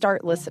you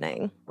start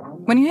listening.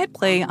 When you hit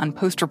play on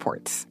Post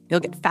Reports,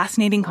 you'll get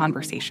fascinating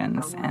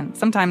conversations and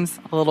sometimes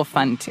a little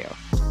fun, too.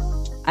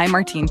 I'm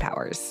Martine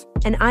Powers.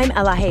 And I'm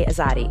Elahe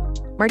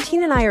Azadi.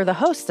 Martine and I are the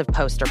hosts of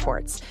Post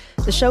Reports.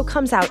 The show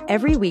comes out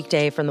every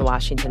weekday from The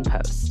Washington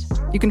Post.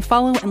 You can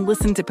follow and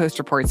listen to Post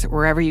Reports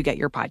wherever you get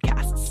your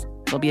podcasts.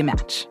 It'll be a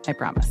match, I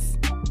promise.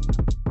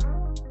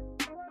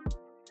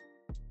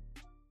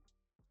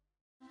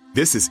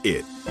 This is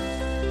it.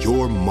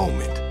 Your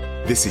moment.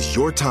 This is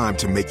your time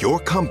to make your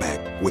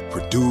comeback with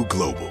Purdue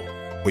Global.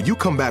 When you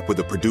come back with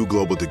a Purdue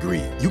Global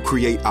degree, you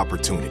create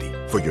opportunity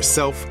for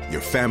yourself, your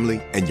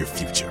family, and your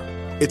future.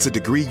 It's a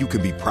degree you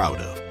can be proud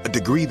of, a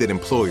degree that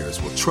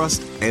employers will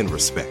trust and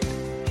respect.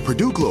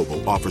 Purdue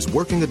Global offers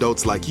working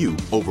adults like you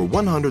over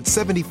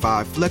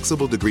 175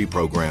 flexible degree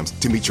programs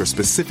to meet your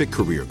specific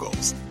career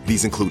goals.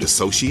 These include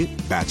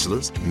associate,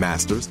 bachelor's,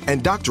 master's,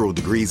 and doctoral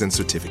degrees and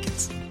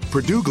certificates.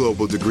 Purdue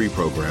Global degree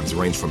programs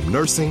range from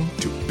nursing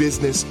to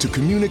business to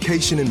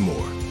communication and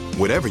more.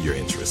 Whatever your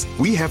interest,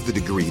 we have the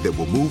degree that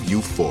will move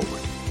you forward.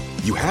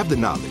 You have the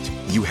knowledge,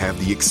 you have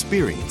the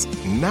experience.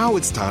 Now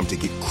it's time to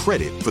get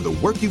credit for the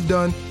work you've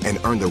done and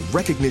earn the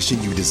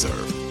recognition you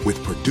deserve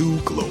with Purdue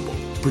Global,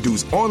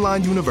 Purdue's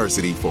online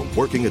university for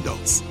working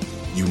adults.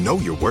 You know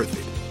you're worth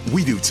it.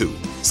 We do too.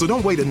 So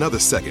don't wait another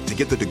second to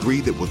get the degree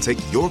that will take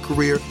your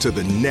career to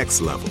the next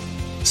level.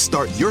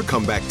 Start your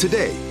comeback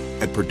today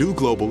at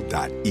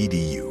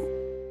purdueglobal.edu.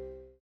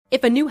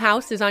 If a new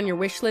house is on your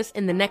wish list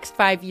in the next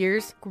 5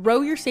 years,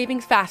 grow your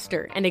savings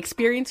faster and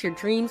experience your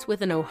dreams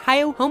with an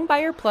Ohio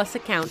Homebuyer Plus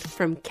account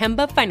from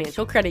Kemba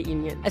Financial Credit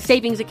Union. A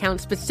savings account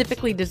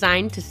specifically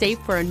designed to save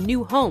for a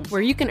new home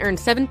where you can earn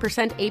 7%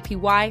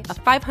 APY, a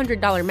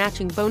 $500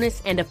 matching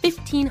bonus, and a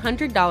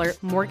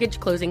 $1,500 mortgage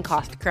closing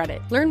cost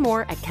credit. Learn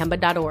more at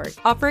Kemba.org.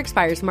 Offer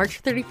expires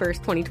March 31st,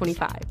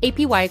 2025.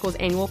 APY equals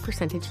annual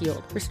percentage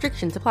yield.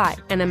 Restrictions apply.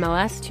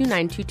 NMLS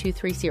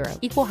 292230.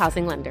 Equal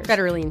housing lender.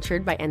 Federally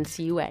insured by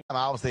NCUA.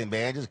 I was thinking,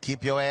 man, just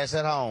keep your ass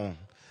at home.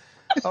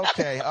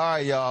 Okay, all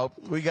right, y'all.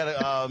 We got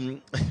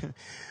to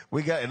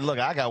look.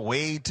 I got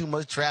way too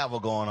much travel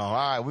going on. All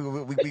right,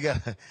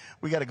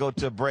 we got to go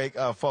to a break,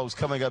 folks.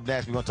 Coming up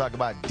next, we're gonna talk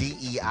about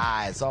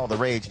DEI. It's all the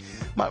rage.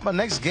 My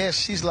next guest,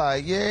 she's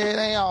like, yeah, it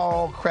ain't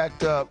all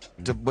cracked up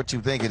to what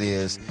you think it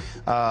is,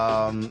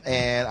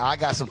 and I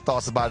got some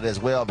thoughts about it as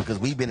well because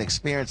we've been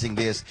experiencing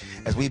this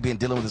as we've been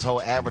dealing with this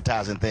whole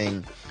advertising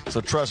thing.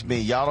 So trust me,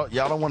 y'all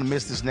don't want to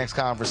miss this next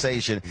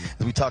conversation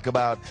as we talk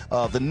about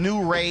the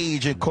new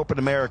rage in corporate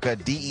America,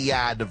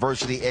 DEI,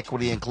 diversity,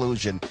 equity,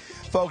 inclusion.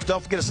 Folks,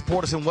 don't forget to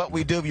support us in what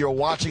we do. If you're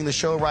watching the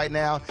show right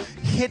now,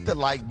 hit the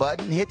like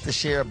button, hit the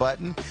share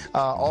button.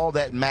 All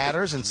that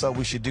matters, and so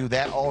we should do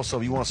that. Also,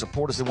 if you want to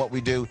support us in what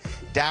we do,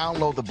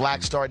 download the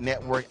Black Star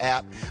Network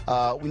app.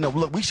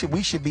 Look, we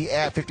should be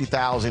at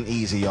 50,000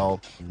 easy,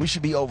 y'all. We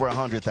should be over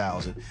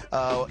 100,000.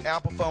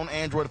 Apple phone,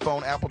 Android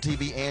phone, Apple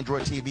TV,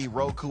 Android TV,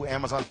 Roku,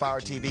 Amazon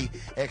Fire TV,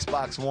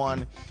 Xbox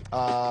One,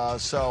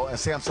 and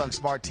Samsung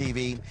Smart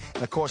TV.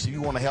 And of course, if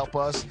you want to help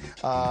us,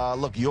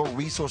 look, your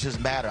resources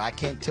matter. I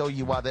can't tell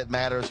you why that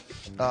matters.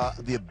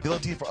 The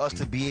ability for us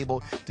to be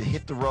able to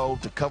hit the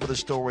road, to cover the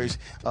stories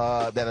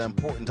that are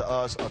important to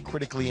us are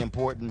critically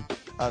important.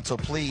 So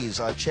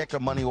please check our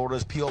money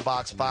orders. P.O.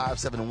 Box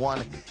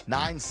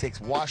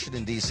 57196,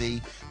 Washington,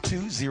 D.C.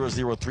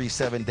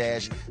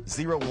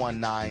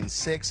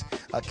 20037-0196.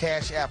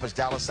 Cash App is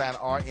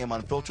 $RM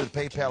Unfiltered.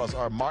 PayPal is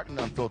R Martin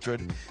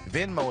Unfiltered.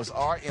 Venmo is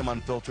RM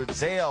Unfiltered.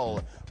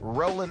 Zelle,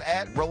 Roland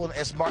at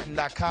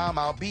RolandSMartin.com.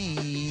 I'll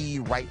be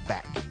right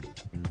back.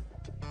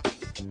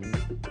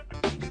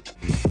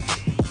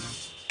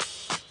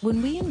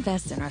 When we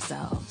invest in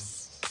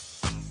ourselves,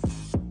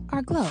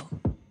 our glow,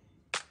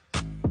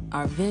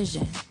 our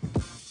vision,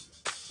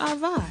 our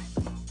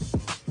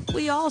vibe.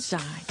 We all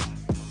shine.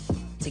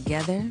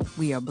 Together,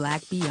 we are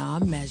Black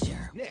beyond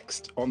measure.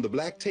 Next on the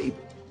Black Table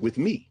with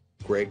me,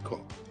 Greg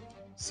Carr.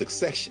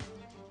 Succession.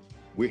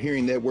 We're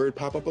hearing that word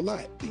pop up a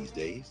lot these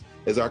days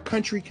as our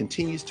country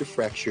continues to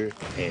fracture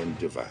and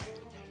divide.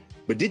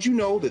 But did you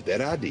know that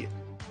that idea,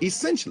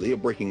 essentially a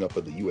breaking up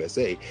of the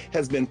USA,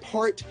 has been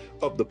part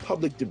of the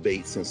public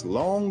debate since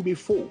long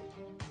before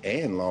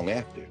and long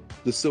after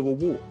the Civil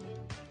War,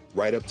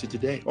 right up to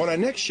today? On our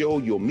next show,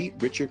 you'll meet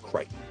Richard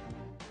Crichton,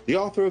 the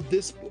author of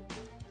this book,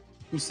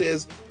 who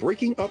says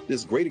breaking up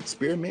this great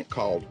experiment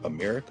called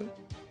America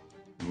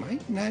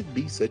might not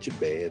be such a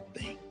bad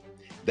thing.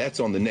 That's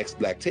on the next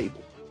Black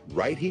Table,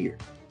 right here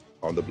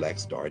on the Black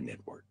Star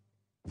Network.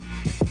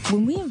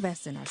 When we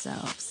invest in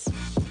ourselves,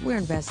 we're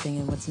investing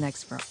in what's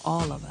next for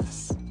all of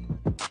us.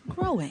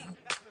 Growing,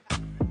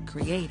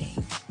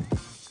 creating,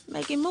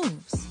 making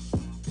moves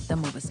that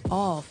move us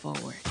all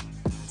forward.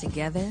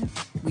 Together,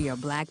 we are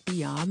Black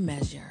beyond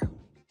measure.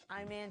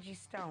 I'm Angie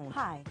Stone.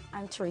 Hi,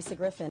 I'm Teresa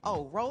Griffin.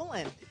 Oh,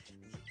 Roland.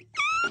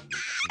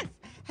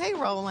 Hey,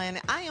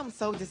 Roland, I am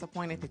so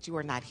disappointed that you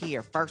are not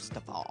here, first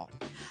of all.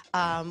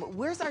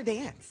 Where's our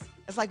dance?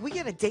 It's like we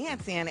get a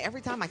dance in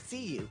every time I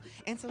see you.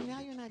 And so now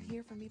you're not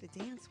here for me to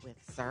dance with,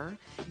 sir.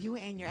 You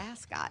and your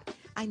ascot.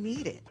 I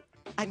need it.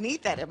 I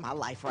need that in my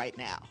life right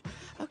now.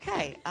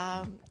 Okay,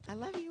 I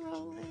love you,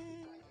 Roland.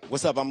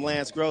 What's up? I'm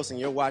Lance Gross, and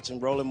you're watching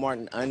Roland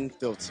Martin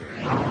Unfiltered.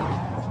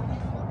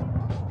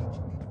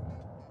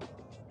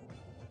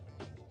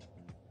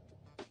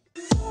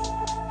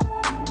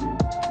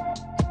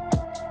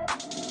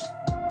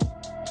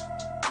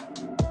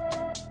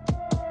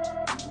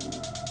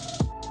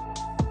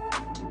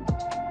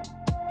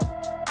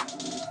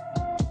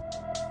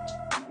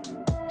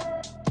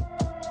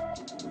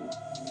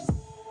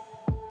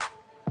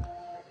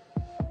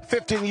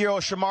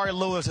 15-year-old Shamari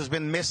Lewis has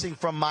been missing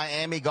from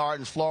Miami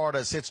Gardens,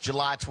 Florida since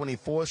July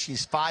 24th.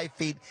 She's 5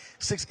 feet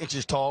 6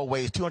 inches tall,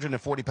 weighs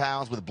 240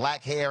 pounds, with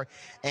black hair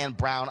and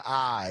brown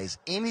eyes.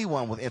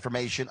 Anyone with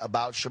information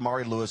about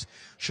Shamari Lewis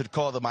should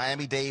call the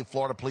Miami-Dade,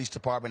 Florida Police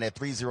Department at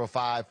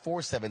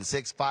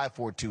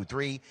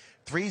 305-476-5423,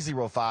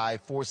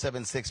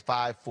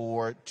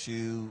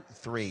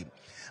 305-476-5423.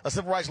 A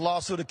civil rights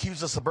lawsuit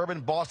accuses a suburban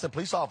Boston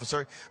police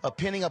officer of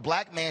pinning a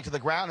black man to the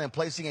ground and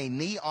placing a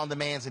knee on the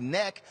man's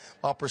neck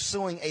while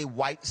pursuing a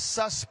white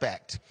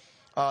suspect.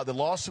 The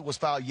lawsuit was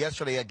filed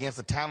yesterday against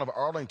the town of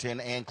Arlington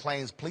and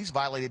claims police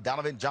violated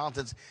Donovan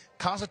Johnson's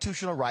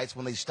constitutional rights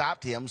when they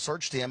stopped him,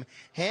 searched him,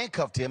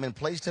 handcuffed him, and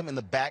placed him in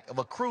the back of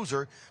a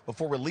cruiser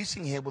before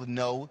releasing him with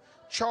no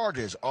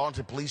charges.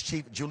 Arlington Police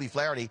Chief Julie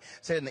Flaherty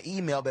said in the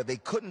email that they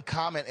couldn't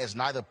comment as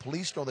neither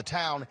police nor the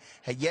town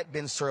had yet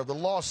been served the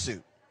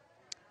lawsuit.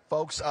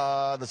 Folks,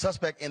 the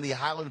suspect in the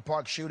Highland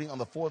Park shooting on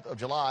the 4th of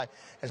July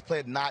has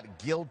pled not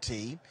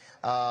guilty.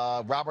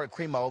 Robert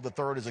Cremo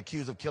III is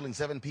accused of killing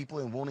 7 people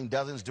and wounding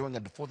dozens during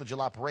a 4th of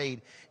July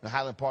parade in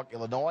Highland Park,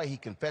 Illinois. He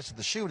confessed to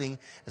the shooting,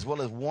 as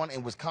well as one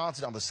in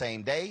Wisconsin on the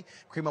same day.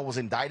 Cremo was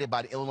indicted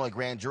by the Illinois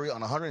grand jury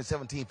on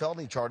 117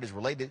 felony charges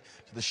related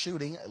to the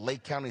shooting.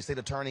 Lake County State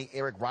Attorney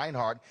Eric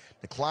Reinhardt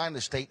declined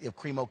to state if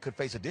Cremo could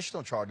face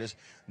additional charges,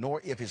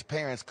 nor if his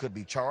parents could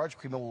be charged.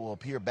 Cremo will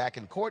appear back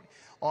in court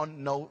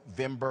on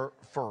November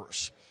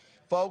 1st.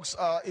 Folks,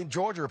 in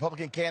Georgia,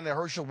 Republican candidate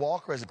Herschel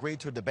Walker has agreed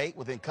to a debate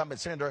with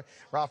incumbent Senator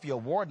Raphael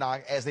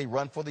Warnock as they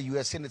run for the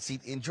U.S. Senate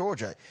seat in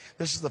Georgia.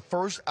 This is the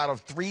first out of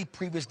 3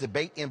 previous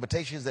debate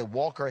invitations that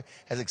Walker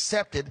has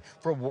accepted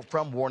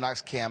from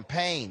Warnock's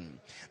campaign.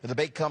 The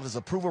debate comes as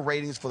approval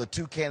ratings for the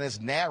 2 candidates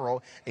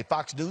narrow. A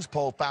Fox News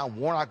poll found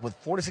Warnock with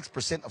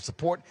 46% of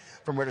support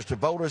from registered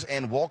voters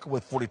and Walker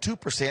with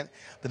 42%.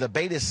 The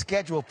debate is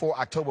scheduled for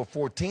October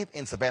 14th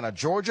in Savannah,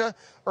 Georgia.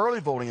 Early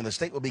voting in the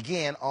state will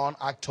begin on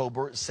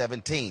October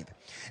 17th.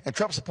 And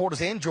Trump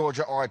supporters in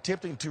Georgia are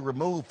attempting to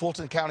remove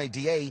Fulton County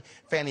DA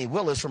Fani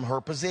Willis from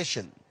her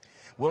position.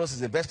 Willis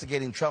is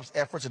investigating Trump's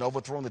efforts in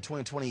overthrowing the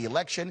 2020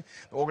 election.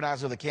 The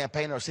organizers of the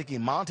campaign are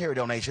seeking monetary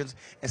donations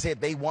and said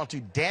they want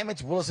to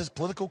damage Willis's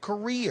political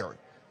career.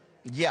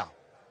 Yeah.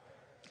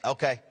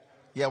 Okay.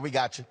 Yeah, we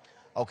got you.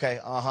 Okay,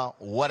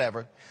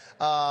 whatever.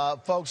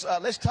 Folks,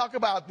 let's talk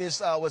about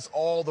this, what's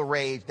all the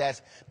rage.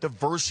 That's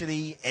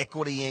diversity,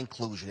 equity,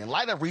 inclusion. In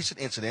light of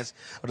recent incidents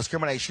of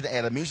discrimination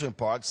at amusement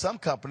parks, some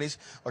companies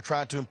are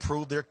trying to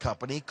improve their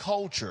company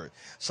culture.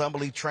 Some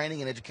believe training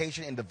and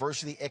education in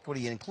diversity,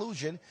 equity, and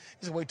inclusion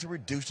is a way to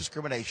reduce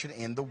discrimination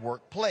in the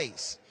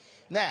workplace.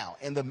 Now,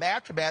 in the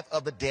aftermath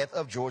of the death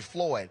of George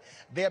Floyd,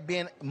 there have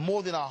been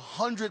more than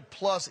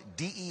 100+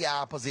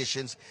 DEI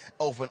positions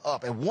open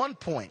up. At one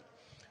point,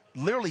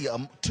 literally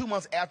 2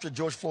 months after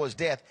George Floyd's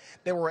death,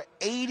 there were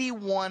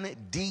 81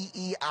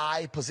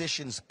 DEI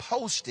positions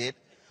posted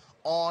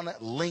on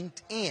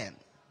LinkedIn.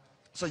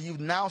 So you've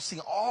now seen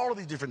all of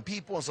these different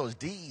people, and so it's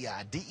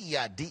DEI,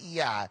 DEI,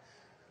 DEI.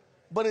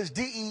 But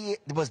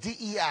was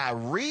DEI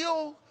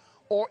real,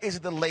 or is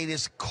it the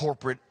latest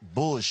corporate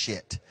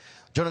bullshit?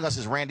 Joining us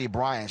is Randy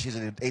Bryant. She's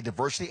a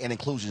diversity and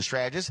inclusion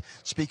strategist,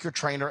 speaker,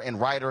 trainer, and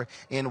writer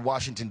in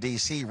Washington,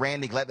 D.C.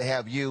 Randy, glad to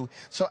have you.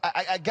 So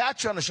I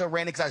got you on the show,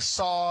 Randy, because I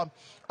saw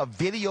a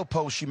video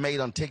post you made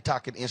on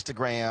TikTok and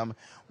Instagram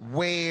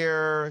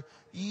where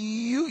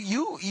you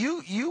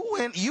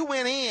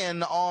went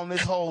in on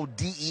this whole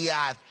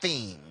DEI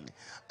thing.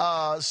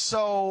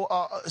 So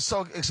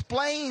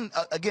explain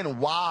again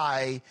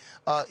why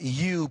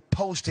you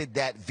posted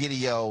that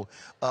video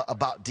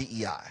about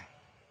DEI.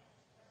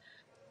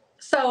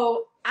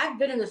 So I've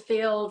been in the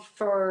field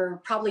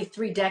for probably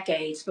 3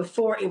 decades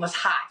before it was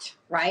hot,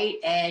 right?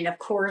 And of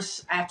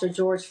course, after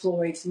George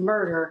Floyd's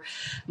murder,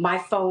 my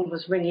phone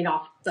was ringing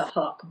off the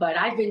hook. But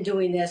I've been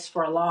doing this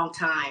for a long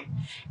time.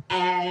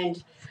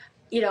 And,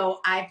 you know,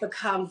 I've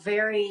become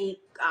very,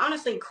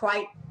 honestly,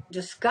 quite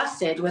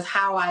disgusted with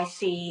how I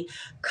see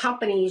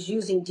companies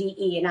using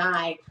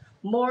DE&I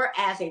more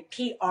as a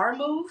PR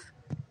move.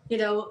 You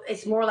know,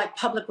 it's more like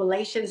public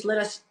relations. Let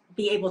us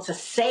be able to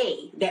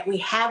say that we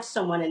have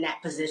someone in that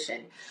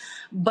position,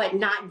 but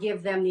not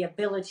give them the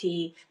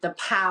ability, the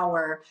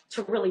power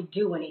to really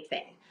do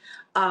anything.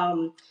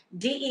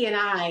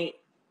 DE&I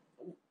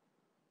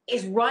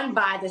is run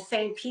by the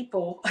same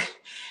people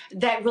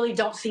that really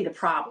don't see the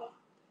problem.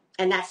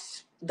 And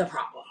that's the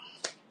problem.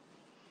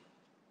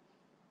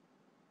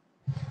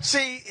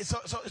 See,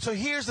 so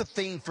here's the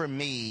thing for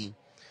me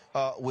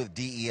with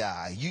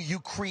DEI. You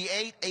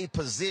create a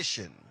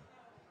position,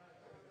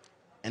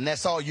 and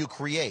that's all you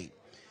create.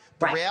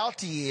 The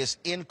reality is,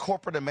 in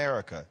corporate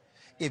America,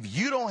 if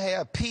you don't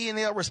have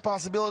P&L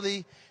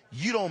responsibility,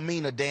 you don't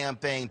mean a damn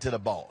thing to the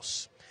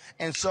boss.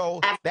 And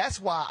so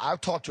that's why I've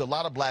talked to a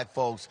lot of black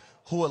folks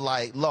who are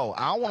like, "Lo,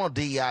 I don't want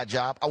a DEI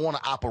job. I want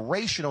an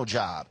operational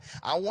job.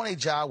 I want a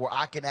job where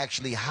I can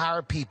actually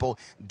hire people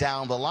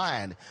down the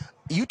line."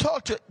 You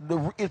talk to,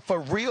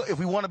 for real, if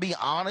we want to be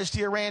honest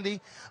here, Randy,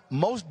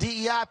 most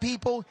DEI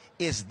people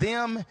is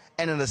them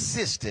and an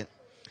assistant.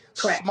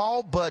 Correct.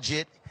 Small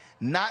budget,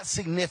 not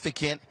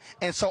significant.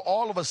 And so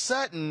all of a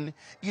sudden,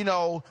 you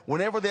know,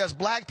 whenever there's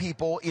black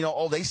people, you know,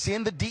 oh, they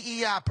send the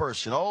DEI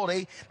person. Oh,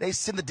 they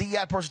send the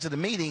DEI person to the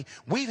meeting.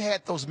 We've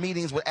had those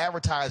meetings with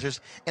advertisers,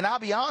 and I'll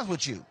be honest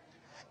with you,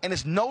 and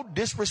it's no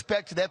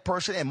disrespect to that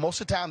person, and most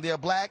of the time they're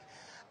black,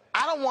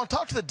 I don't want to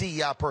talk to the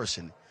DEI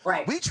person.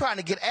 Right. We trying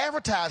to get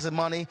advertising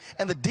money,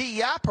 and the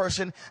DEI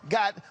person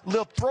got a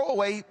little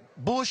throwaway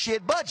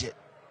bullshit budget.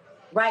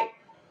 Right.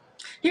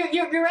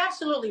 You're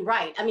absolutely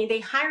right. I mean, they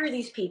hire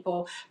these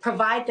people,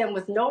 provide them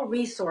with no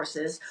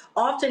resources.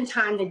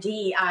 Oftentimes, the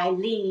DEI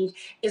lead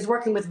is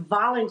working with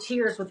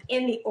volunteers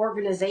within the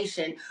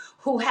organization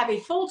who have a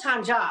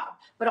full-time job,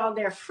 but on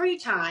their free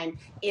time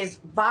is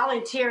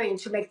volunteering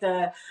to make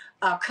the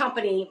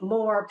company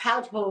more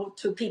palatable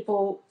to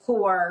people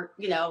who are,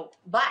 you know,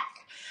 black.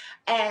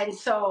 And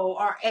so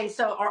are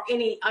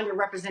any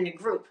underrepresented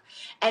group.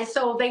 And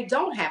so they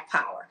don't have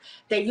power.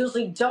 They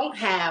usually don't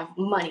have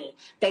money.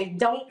 They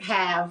don't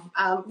have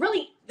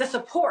really the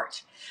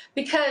support.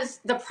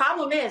 Because the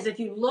problem is, if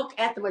you look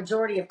at the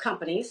majority of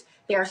companies,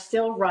 they are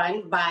still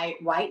run by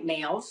white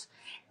males.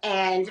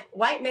 And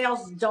white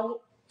males don't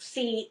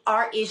see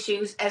our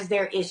issues as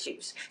their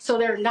issues. So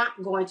they're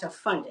not going to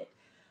fund it.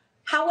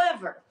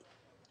 However,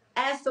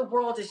 as the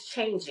world is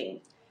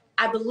changing,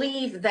 I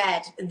believe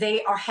that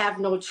they have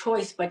no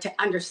choice but to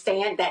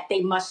understand that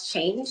they must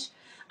change.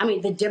 I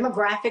mean, the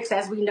demographics,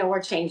 as we know,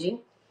 are changing.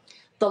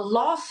 The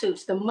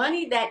lawsuits, the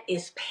money that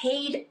is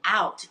paid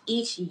out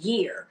each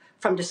year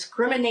from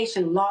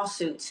discrimination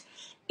lawsuits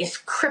is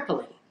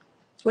crippling,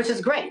 which is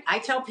great. I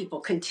tell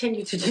people,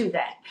 continue to do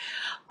that.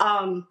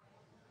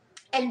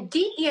 And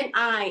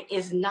DE&I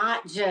is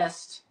not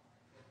just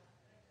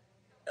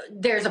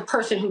there's a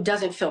person who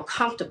doesn't feel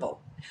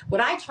comfortable.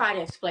 What I try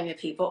to explain to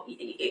people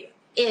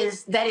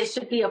is that it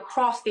should be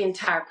across the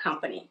entire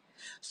company.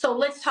 So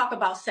let's talk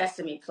about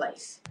Sesame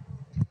Place.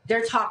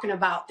 They're talking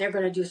about they're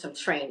going to do some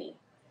training.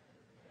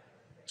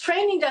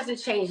 Training doesn't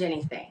change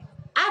anything.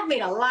 I've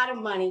made a lot of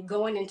money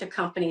going into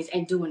companies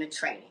and doing a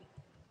training.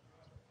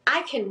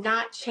 I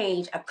cannot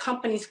change a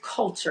company's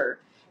culture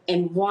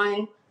in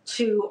 1,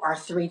 2, or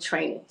 3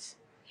 trainings.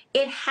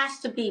 It has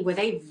to be where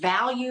they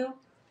value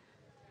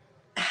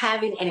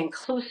having an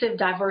inclusive,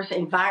 diverse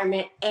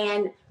environment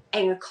and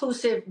an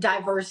inclusive,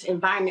 diverse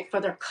environment for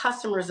their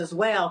customers as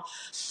well,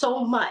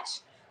 so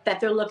much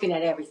that they're looking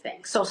at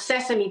everything. So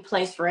Sesame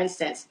Place, for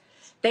instance,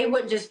 they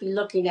wouldn't just be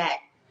looking at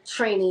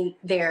training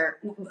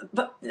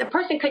but the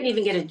person couldn't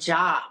even get a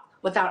job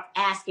without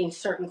asking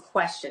certain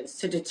questions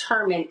to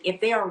determine if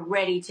they are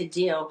ready to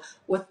deal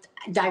with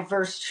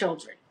diverse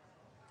children.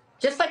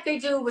 Just like they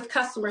do with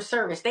customer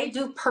service, they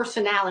do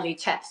personality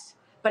tests,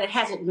 but it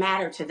hasn't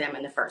mattered to them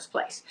in the first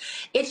place.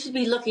 It should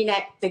be looking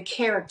at the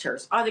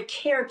characters. Are the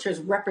characters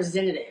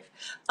representative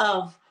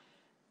of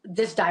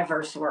this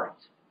diverse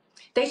world?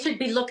 They should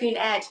be looking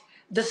at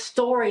the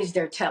stories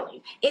they're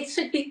telling. It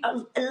should be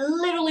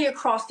literally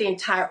across the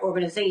entire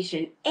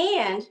organization,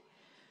 and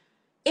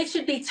it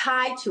should be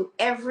tied to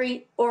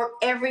every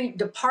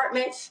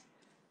department's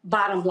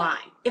bottom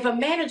line. If a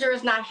manager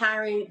is not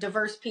hiring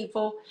diverse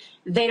people,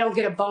 they don't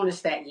get a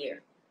bonus that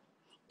year.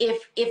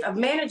 If a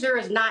manager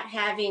is not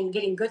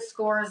getting good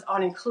scores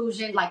on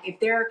inclusion, like if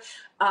their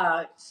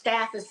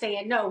staff is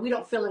saying, no, we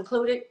don't feel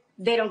included,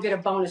 they don't get a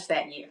bonus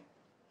that year.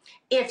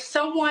 If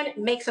someone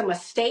makes a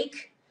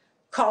mistake,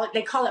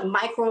 they call it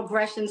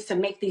microaggressions to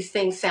make these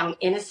things sound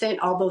innocent,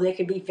 although they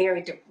can be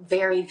very,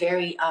 very,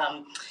 very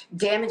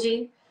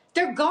damaging,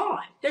 they're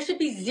gone. There should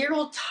be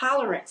zero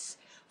tolerance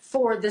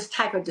for this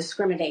type of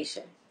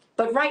discrimination.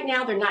 But right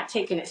now, they're not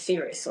taking it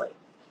seriously.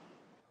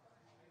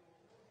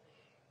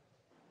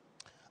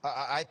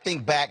 I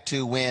think back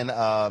to when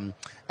Al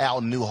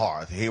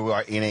Newharth, here we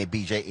are,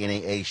 NABJ,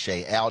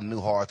 NAHJ, Al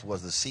Newharth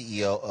was the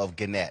CEO of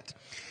Gannett.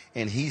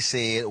 And he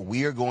said,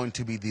 we are going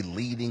to be the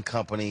leading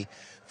company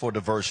for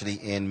diversity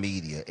in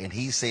media. And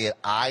he said,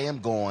 I am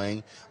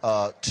going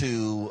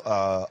to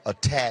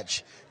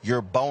attach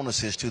your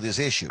bonuses to this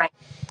issue.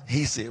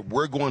 He said,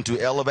 we're going to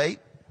elevate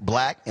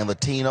Black and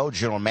Latino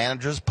general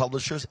managers,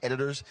 publishers,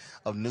 editors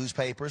of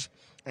newspapers.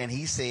 And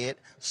he said,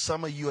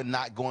 some of you are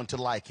not going to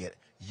like it.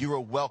 You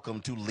are welcome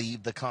to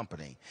leave the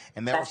company.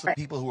 And there were some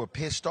people who were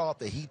pissed off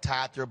that he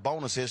tied their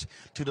bonuses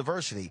to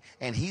diversity.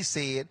 And he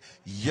said,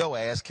 your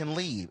ass can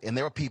leave. And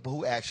there were people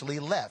who actually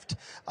left,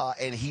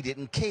 and he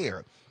didn't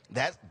care.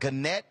 That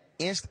Gannett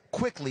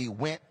quickly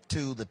went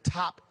to the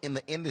top in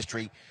the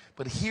industry.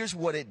 But here's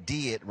what it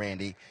did,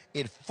 Randy.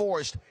 It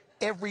forced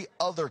every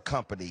other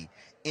company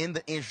in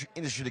the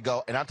industry to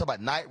go, and I'm talking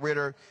about Knight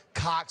Ridder,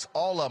 Cox,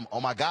 all of them. Oh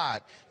my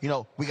God,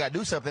 we got to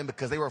do something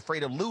because they were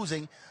afraid of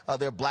losing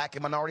their Black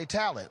and minority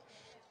talent.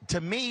 To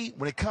me,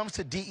 when it comes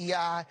to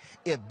DEI,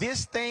 if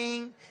this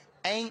thing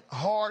ain't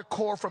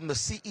hardcore from the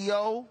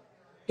CEO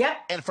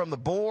and from the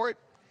board,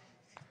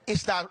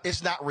 it's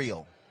not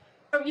real.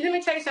 Let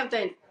me tell you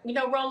something.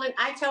 Roland,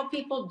 I tell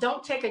people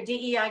don't take a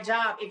DEI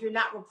job if you're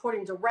not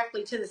reporting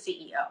directly to the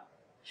CEO.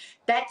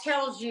 That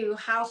tells you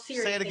how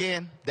serious. Say it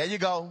again. There you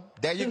go.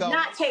 There you go. Do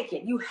not take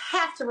it. You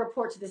have to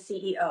report to the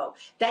CEO.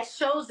 That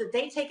shows that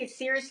they take it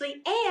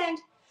seriously. And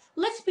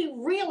let's be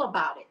real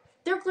about it.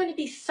 There are going to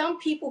be some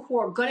people who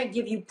are going to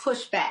give you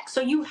pushback. So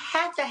you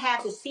have to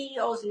have the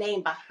CEO's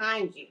name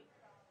behind you.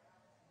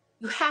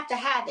 You have to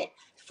have it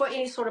for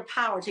any sort of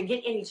power to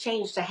get any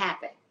change to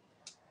happen.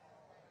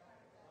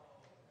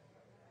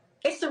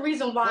 It's the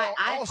reason why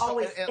I've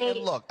always stayed.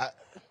 And look,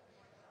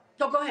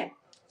 go ahead.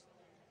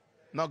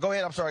 No, go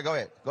ahead. I'm sorry. Go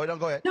ahead. Go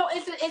ahead. No,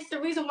 it's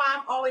the reason why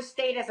I've always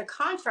stayed as a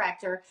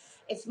contractor.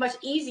 It's much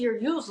easier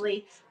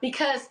usually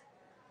because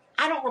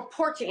I don't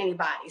report to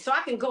anybody. So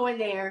I can go in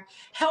there,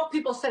 help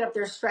people set up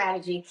their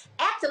strategy,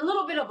 act a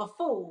little bit of a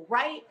fool,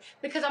 right?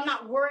 Because I'm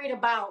not worried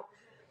about,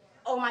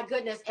 oh my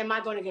goodness, am I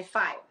going to get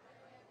fired?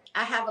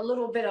 I have a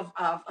little bit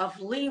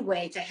of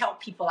leeway to help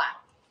people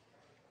out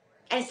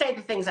and say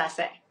the things I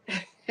say.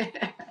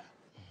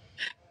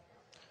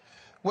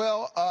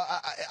 Well,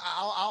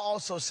 I'll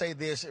also say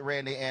this,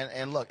 Randy,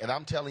 and look, and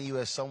I'm telling you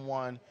as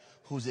someone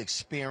who's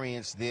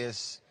experienced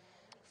this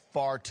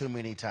far too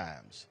many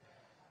times.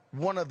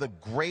 One of the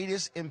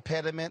greatest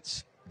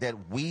impediments that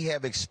we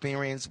have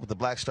experienced with the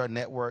Black Star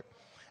Network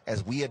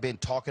as we have been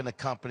talking to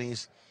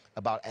companies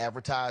about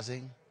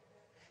advertising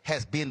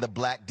has been the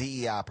Black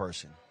DEI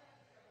person.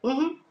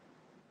 Mm-hmm.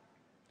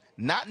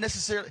 Not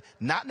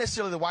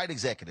necessarily the white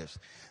executives,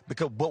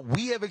 because what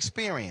we have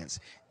experienced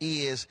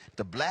is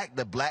the black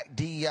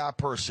DEI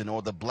person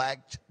or the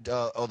black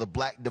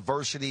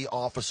diversity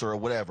officer or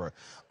whatever.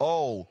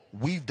 Oh,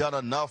 we've done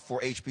enough for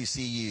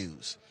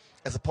HBCUs,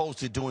 as opposed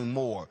to doing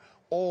more.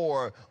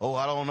 Or, oh,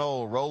 I don't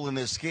know, rolling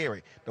is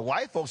scary. The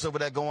white folks over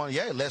there going,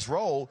 yeah, let's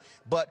roll.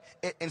 But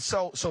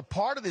so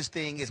part of this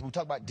thing is, when we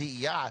talk about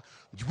DEI,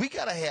 we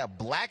got to have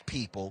Black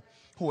people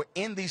who are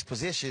in these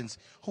positions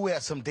who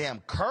have some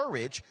damn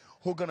courage,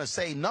 who are going to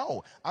say,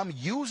 no,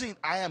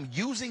 I am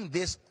using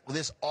this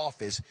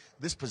office,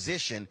 this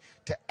position,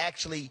 to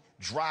actually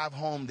drive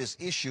home this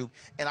issue.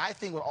 And I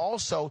think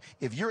also,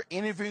 if you're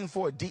interviewing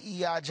for a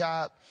DEI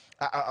job,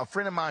 a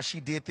friend of mine, she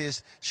did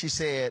this. She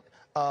said,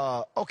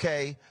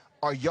 okay,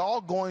 are y'all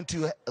going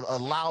to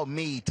allow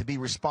me to be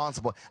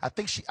responsible? I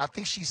think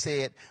she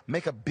said,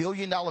 make $1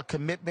 billion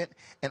commitment,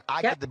 and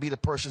I get to be the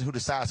person who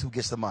decides who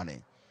gets the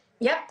money.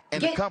 Yep.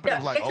 And the company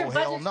was like, oh,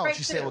 hell no.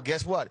 She said, well,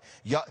 guess what?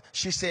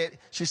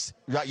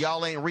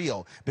 Y'all ain't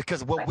real.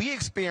 Because what we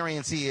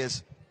experience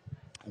is,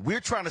 we're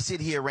trying to sit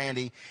here,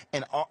 Randy,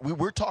 and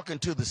we're talking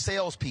to the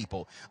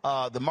salespeople,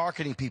 the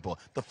marketing people,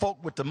 the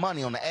folk with the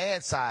money on the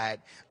ad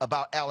side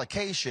about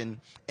allocation,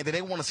 and then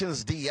they want to send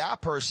us a DEI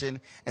person,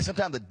 and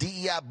sometimes the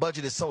DEI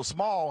budget is so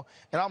small,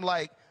 and I'm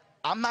like,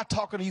 I'm not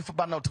talking to you for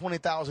about no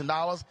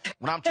 $20,000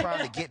 when I'm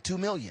trying to get $2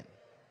 million.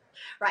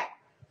 Right.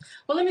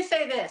 Well, let me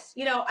say this.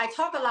 I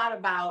talk a lot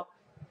about,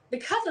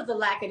 because of the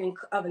lack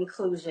of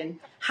inclusion,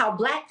 how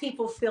Black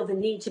people feel the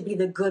need to be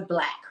the good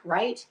Black,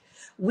 right?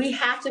 We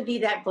have to be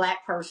that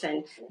Black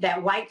person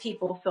that white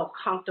people feel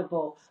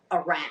comfortable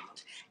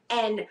around.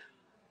 And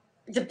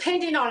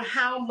depending on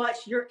how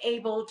much you're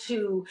able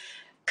to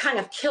kind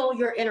of kill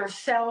your inner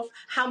self,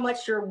 how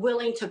much you're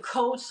willing to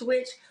code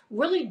switch,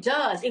 really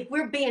does, if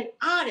we're being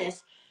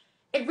honest,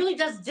 it really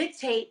does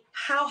dictate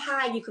how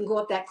high you can go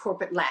up that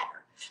corporate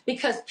ladder.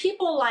 Because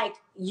people like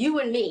you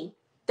and me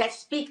that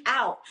speak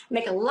out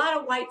make a lot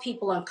of white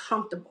people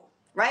uncomfortable,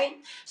 right?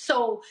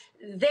 So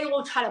they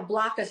will try to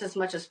block us as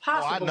much as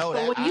possible. Oh, I know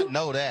that. I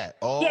know that.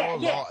 Oh, yeah,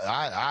 Lord, yeah.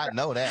 I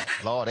know that.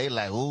 Lord, they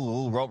like,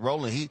 ooh,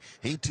 Roland,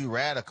 he too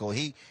radical.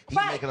 He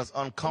making us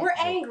uncomfortable.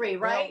 We're angry,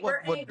 right? Well,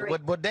 We're angry.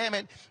 But damn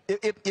it,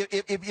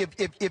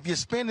 if you're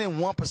spending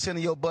 1% of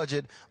your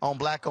budget on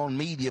black-owned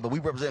media, but we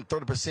represent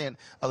 30%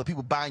 of the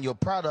people buying your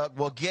product,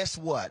 well, guess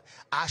what?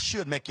 I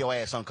should make your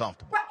ass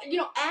uncomfortable. Right. You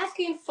know,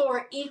 asking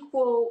for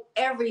equal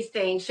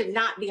everything should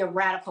not be a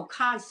radical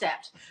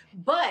concept,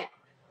 but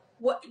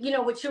what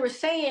you were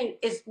saying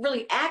is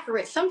really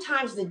accurate.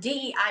 Sometimes the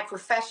DEI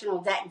professional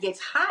that gets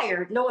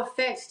hired, no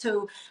offense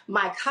to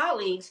my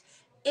colleagues,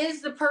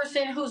 is the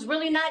person who's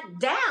really not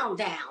down.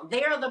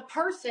 They are the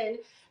person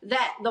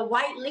that the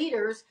white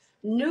leaders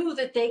knew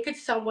that they could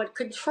somewhat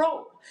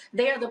control.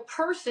 They are the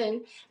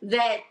person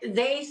that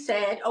they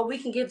said, oh, we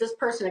can give this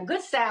person a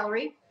good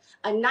salary,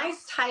 a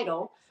nice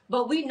title,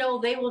 but we know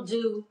they will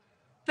do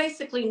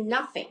basically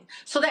nothing.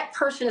 So that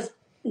person is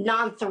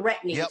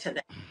non-threatening to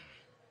them.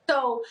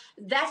 So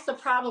that's the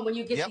problem when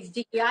you get these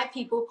DEI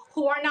people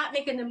who are not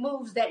making the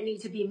moves that need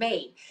to be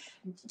made.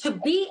 To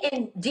be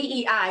in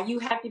DEI, you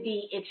have to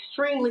be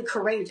extremely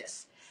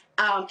courageous.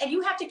 And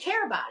you have to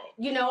care about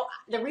it. You know,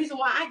 the reason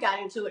why I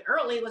got into it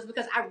early was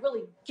because I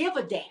really give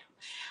a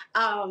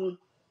damn.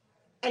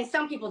 And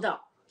some people don't.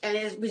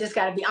 And we just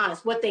got to be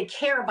honest. What they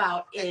care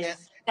about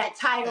is that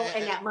title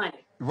and that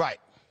money. Right.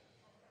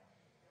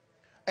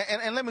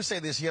 And let me say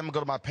this here. I'm going to go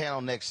to my panel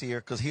next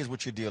here because here's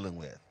what you're dealing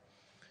with.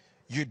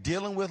 You're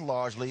dealing with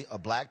largely a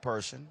black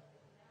person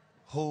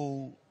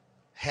who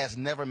has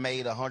never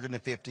made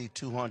 150,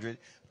 200,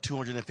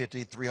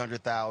 250,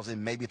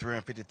 300,000, maybe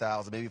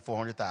 350,000, maybe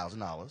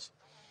 $400,000.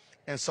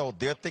 And so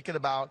they're thinking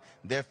about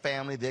their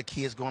family, their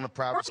kids going to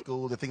private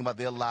school. They're thinking about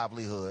their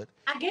livelihood.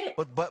 I get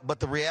it. But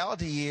the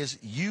reality is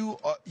you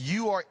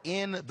are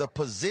in the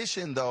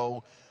position,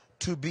 though,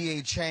 to be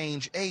a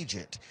change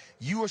agent.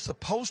 You are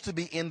supposed to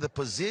be in the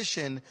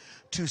position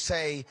to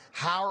say,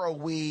 how are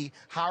we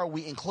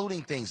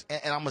including things?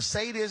 And I'm gonna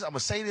say this,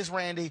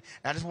 Randy.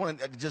 And I just want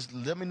to just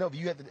let me know if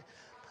you have to.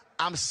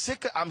 I'm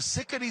sick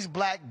of these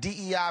black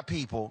DEI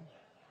people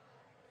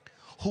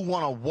who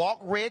want to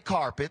walk red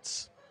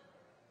carpets,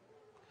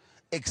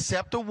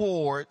 accept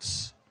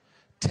awards,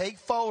 take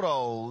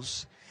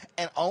photos,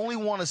 and only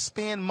want to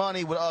spend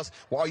money with us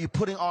while you're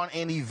putting on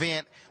an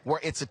event where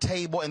it's a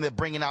table and they're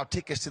bringing out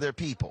tickets to their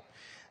people.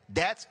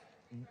 That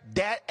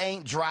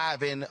ain't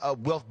driving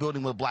wealth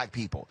building with black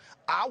people.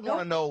 I want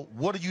to know,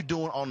 what are you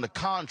doing on the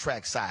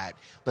contract side?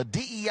 The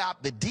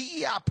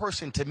DEI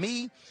person, to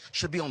me,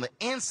 should be on the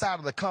inside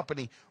of the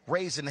company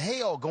raising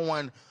hell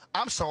going,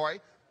 I'm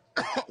sorry,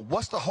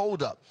 what's the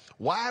holdup?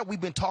 Why have we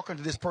been talking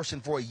to this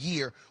person for a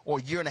year or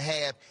a year and a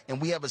half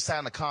and we haven't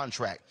signed a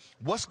contract?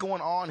 What's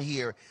going on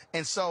here?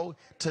 And so,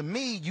 to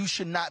me, you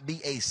should not be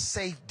a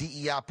safe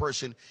DEI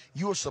person.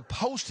 You are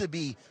supposed to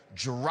be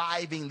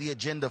driving the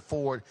agenda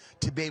forward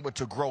to be able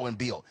to grow and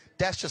build.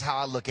 That's just how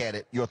I look at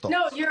it. Your thoughts?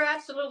 No, you're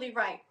absolutely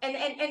right. And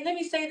let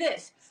me say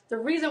this. The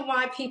reason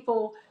why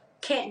people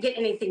can't get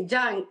anything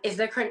done is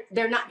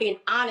they're not being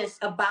honest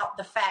about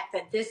the fact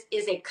that this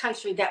is a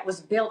country that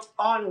was built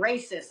on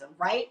racism,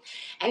 right?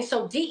 And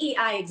so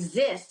DEI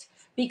exists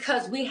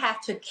because we have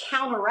to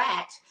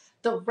counteract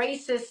the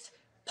racist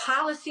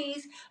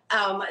policies,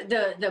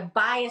 the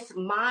biased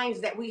minds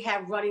that we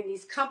have running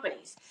these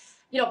companies.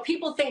 You know,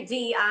 people think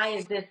DEI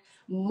is this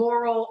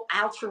moral,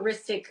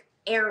 altruistic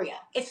area.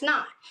 It's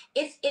not.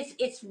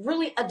 It's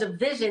really a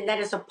division that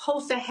is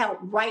supposed to help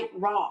right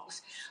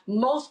wrongs.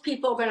 Most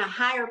people are going to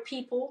hire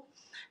people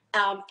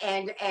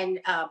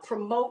and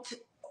promote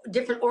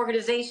different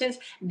organizations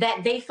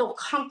that they feel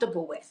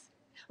comfortable with.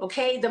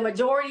 Okay, the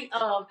majority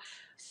of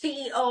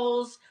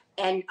CEOs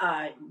and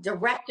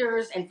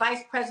directors and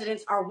vice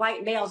presidents are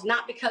white males,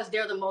 not because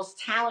they're the most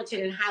talented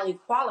and highly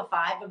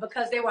qualified, but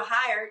because they were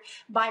hired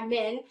by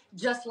men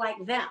just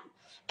like them.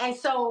 And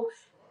so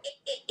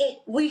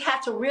we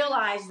have to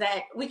realize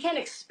that we can't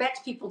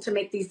expect people to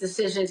make these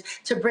decisions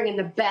to bring in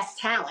the best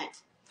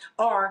talent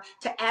or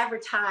to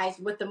advertise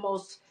with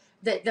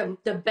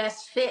the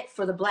best fit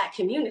for the black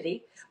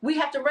community. We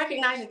have to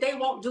recognize that they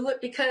won't do it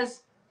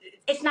because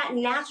it's not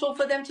natural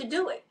for them to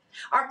do it.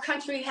 Our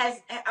country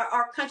has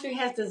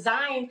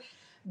designed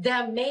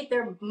them, made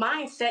their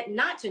mindset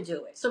not to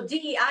do it. So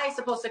DEI is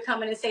supposed to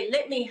come in and say,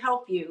 let me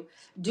help you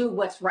do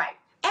what's right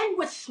and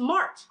what's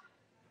smart.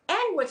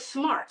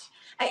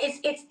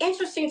 It's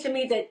interesting to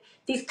me that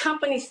these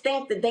companies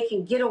think that they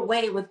can get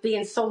away with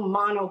being so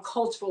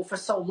monocultural for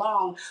so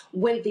long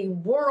when the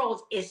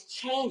world is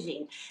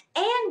changing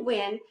and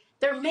when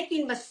they're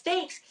making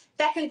mistakes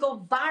that can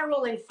go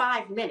viral in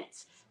 5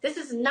 minutes. This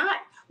is not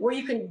where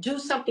you can do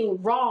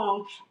something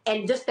wrong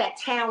and just that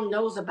town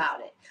knows about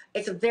it.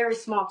 It's a very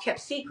small kept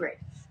secret.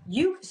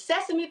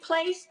 Sesame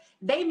Place,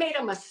 they made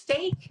a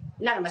mistake.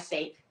 Not a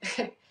mistake.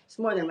 It's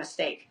more than a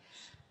mistake.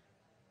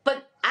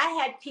 But I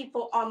had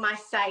people on my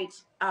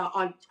site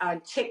on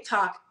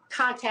TikTok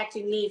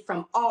contacting me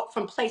from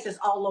places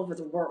all over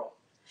the world.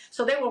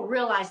 So they will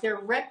realize their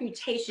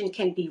reputation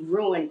can be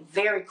ruined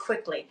very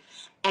quickly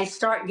and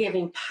start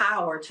giving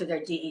power to their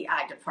DEI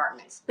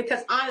departments.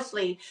 Because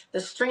honestly, the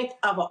strength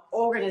of an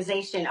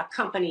organization, a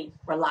company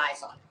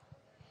relies on.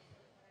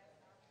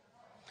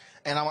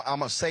 And I'm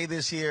going to say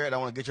this here, and I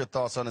want to get your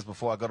thoughts on this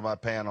before I go to my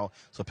panel.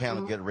 So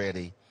panel, get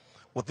ready.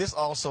 What this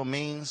also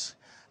means,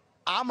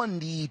 I'm going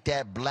to need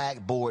that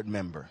black board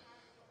member.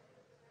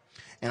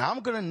 And I'm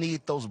going to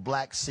need those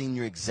black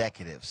senior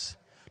executives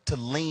to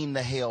lean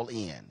the hell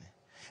in.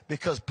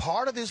 Because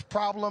part of this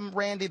problem,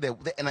 Randy,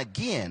 and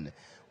again,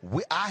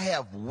 I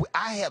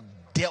have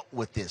dealt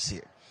with this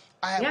here.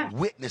 I have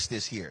witnessed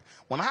this here.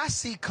 When I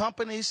see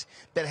companies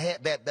that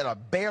are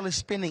barely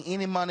spending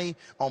any money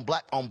on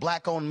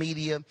black-owned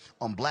media,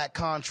 on black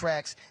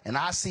contracts, and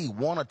I see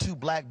 1 or 2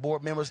 black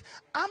board members,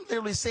 I'm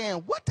literally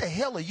saying, what the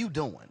hell are you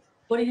doing?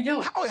 What are you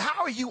doing?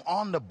 How are you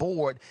on the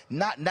board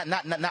not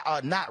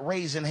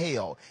raising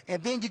hell?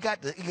 And then you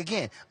got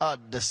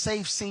the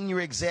safe senior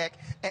exec,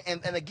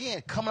 and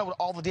again coming up with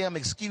all the damn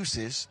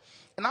excuses.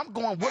 And I'm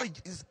going,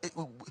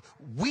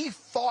 we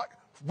fought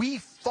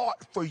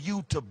for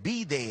you to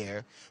be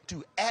there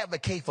to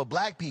advocate for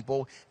black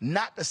people,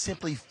 not to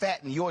simply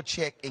fatten your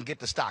check and get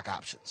the stock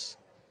options.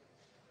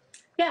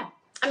 Yeah.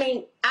 I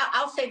mean,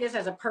 I'll say this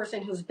as a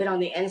person who's been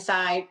on the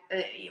inside.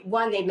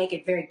 One, they make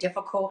it very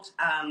difficult.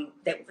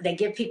 They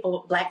give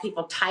black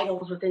people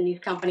titles within these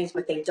companies,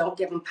 but they don't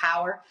give them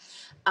power,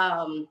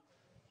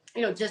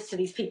 just to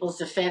these people's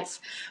defense.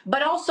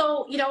 But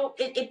also,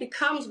 it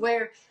becomes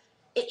where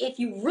if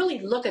you really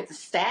look at the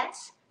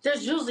stats,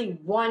 there's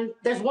one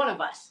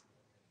of us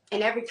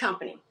in every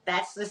company.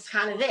 That's just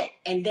kind of it.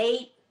 And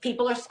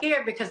people are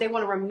scared because they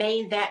want to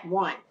remain that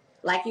one.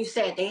 Like you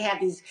said,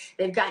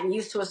 they've gotten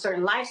used to a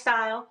certain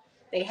lifestyle.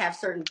 They have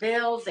certain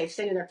bills. They've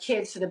sent their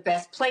kids to the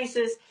best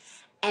places,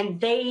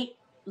 and they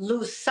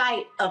lose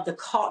sight of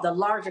the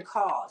larger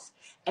cause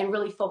and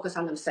really focus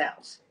on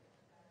themselves.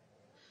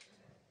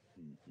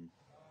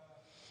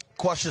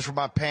 Questions from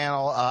my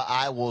panel.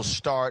 I will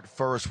start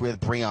first with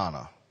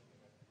Brianna.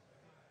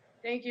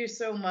 Thank you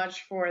so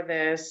much for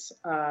this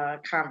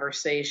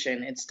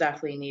conversation. It's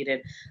definitely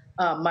needed.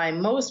 My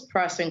most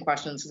pressing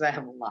questions, because I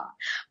have a lot,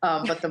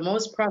 but the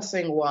most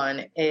pressing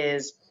one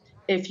is,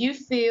 if you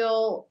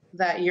feel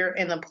that you're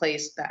in a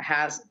place that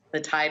has the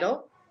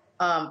title,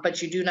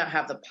 but you do not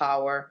have the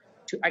power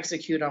to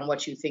execute on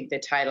what you think the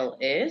title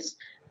is,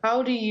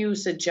 how do you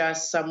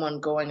suggest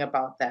someone going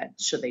about that?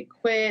 Should they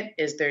quit?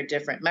 Is there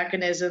different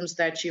mechanisms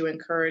that you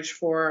encourage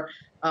for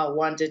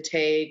one to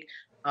take?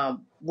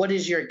 What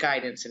is your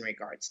guidance in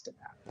regards to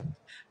that?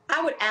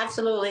 I would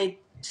absolutely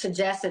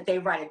suggest that they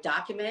write a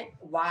document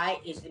why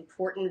it's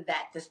important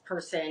that this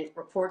person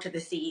report to the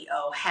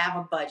CEO, have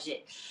a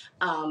budget,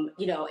 and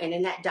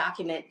in that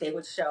document they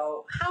would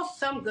show how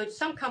some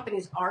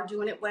companies are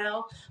doing it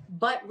well,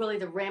 but really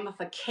the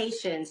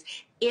ramifications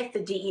if the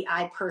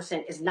DEI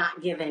person is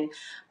not given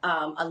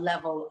a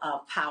level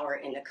of power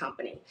in the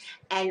company,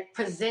 and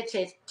present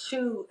it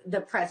to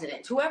the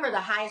president, whoever the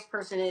highest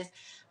person is.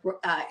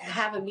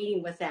 Have a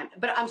meeting with them.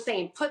 But I'm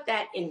saying put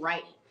that in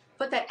writing.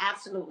 Put that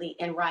absolutely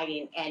in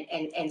writing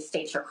and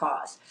state your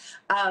cause.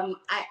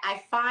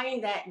 I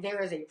find that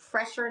there is a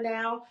pressure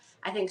now.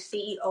 I think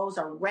CEOs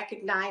are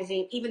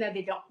recognizing, even though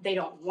they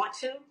don't want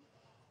to,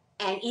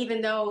 and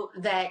even though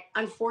that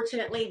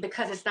unfortunately,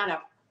 because it's not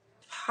a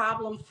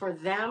problem for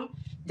them,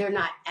 they're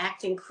not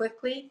acting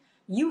quickly.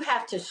 You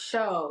have to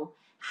show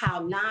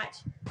how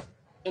not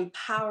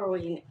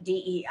empowering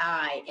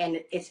DEI and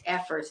its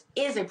efforts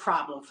is a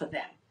problem for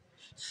them.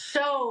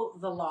 Show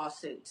the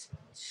lawsuits.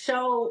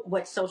 Show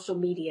what social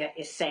media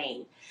is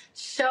saying.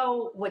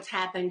 Show what's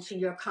happened to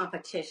your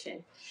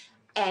competition.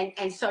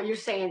 And so you're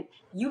saying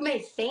you may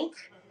think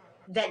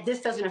that this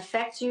doesn't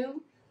affect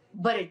you,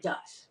 but it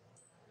does.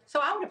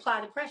 So I would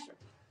apply the pressure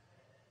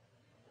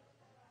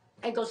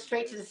and go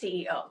straight to the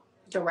CEO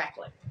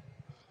directly.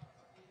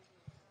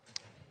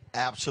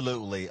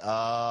 Absolutely.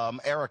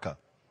 Erica.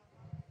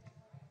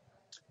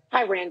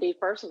 Hi, Randy.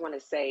 First, I want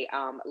to say,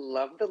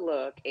 love the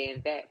look,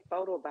 and that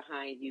photo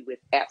behind you is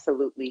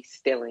absolutely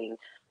stunning.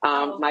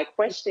 My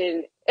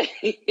question,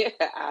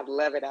 I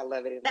love it. I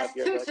love it. That's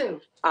Tutu.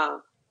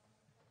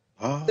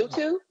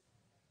 Tutu?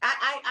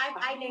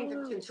 I named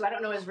him Tutu. I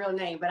don't know his real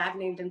name, but I've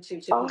named him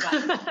Tutu.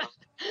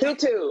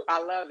 Tutu.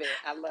 I love it.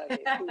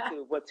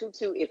 Tutu. Well,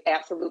 Tutu is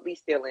absolutely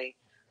stunning.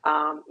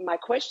 My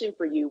question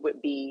for you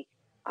would be,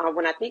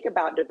 when I think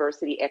about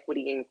diversity,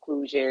 equity, and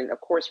inclusion,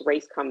 of course,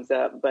 race comes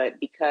up, but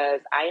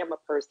because I am a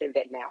person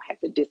that now has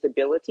a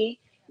disability,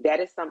 that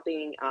is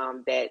something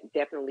that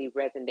definitely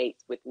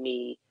resonates with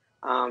me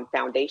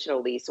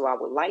foundationally. So I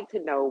would like to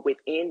know,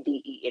 within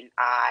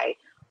DE&I,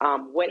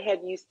 what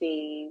have you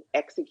seen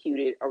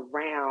executed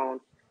around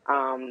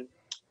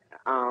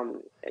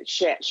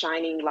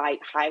shining light,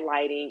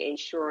 highlighting,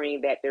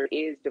 ensuring that there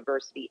is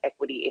diversity,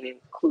 equity, and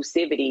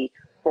inclusivity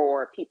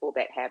for people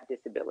that have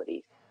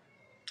disabilities?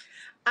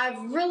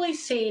 I've really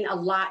seen a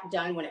lot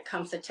done when it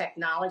comes to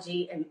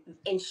technology and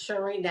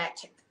ensuring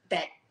that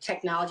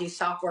technology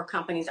software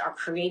companies are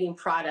creating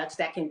products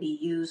that can be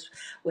used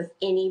with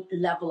any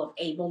level of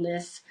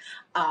ableness,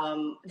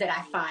 that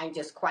I find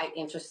just quite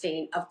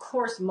interesting. Of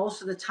course,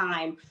 most of the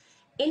time,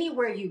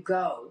 anywhere you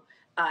go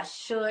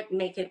should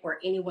make it where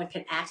anyone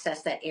can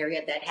access that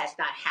area. That has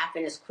not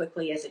happened as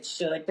quickly as it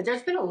should, but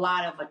there's been a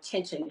lot of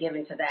attention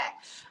given to that,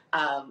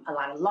 a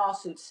lot of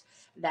lawsuits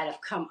that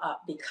have come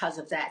up because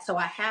of that. So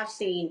I have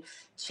seen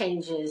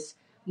changes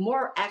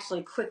more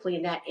actually quickly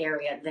in that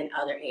area than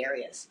other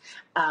areas.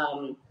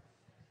 But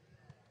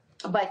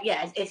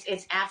yeah,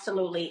 it's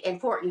absolutely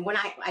important. When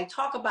I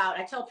tell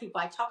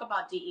people I talk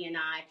about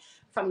DE&I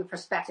from the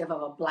perspective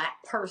of a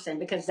Black person,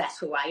 because that's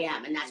who I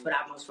am and that's what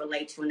I most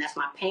relate to, and that's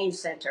my pain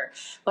center.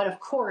 But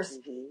of course,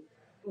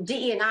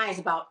 DE&I is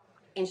about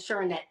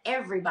ensuring that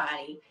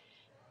everybody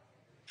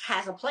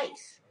has a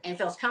place and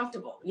feels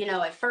comfortable. You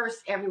know, at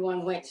first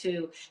everyone went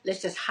to, let's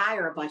just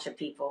hire a bunch of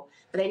people,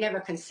 but they never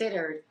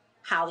considered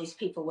how these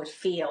people would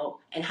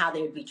feel and how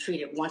they would be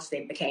treated once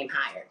they became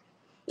hired.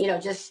 You know,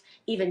 just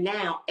even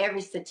now,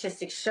 every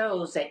statistic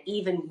shows that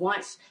even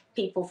once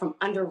people from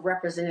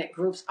underrepresented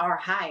groups are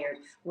hired,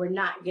 we're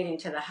not getting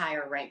to the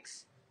higher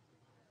ranks.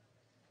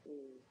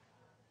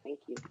 Thank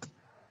you.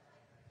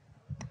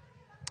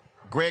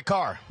 Greg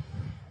Carr.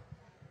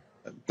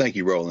 Thank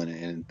you, Roland,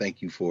 and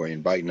thank you for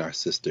inviting our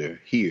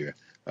sister here,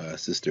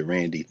 Sister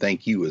Randy.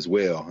 Thank you as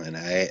well, and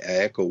I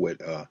echo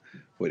what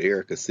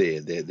Erica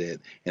said, that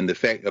and the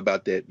fact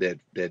about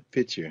that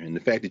picture, and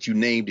the fact that you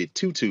named it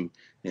Tutu.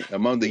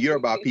 Among the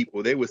Yoruba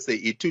people, they would say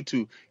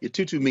Itutu.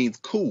 Itutu means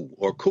cool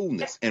or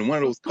coolness, and one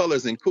of those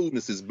colors in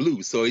coolness is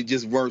blue. So it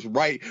just works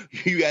right.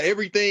 You got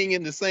everything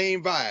in the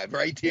same vibe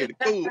right there. The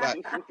cool.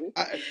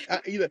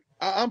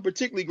 I'm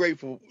particularly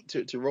grateful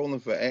to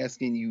Roland for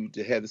asking you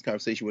to have this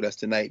conversation with us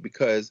tonight,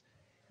 because,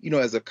 you know,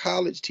 as a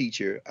college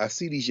teacher, I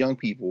see these young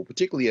people,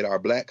 particularly at our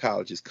Black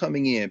colleges,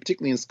 coming in,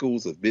 particularly in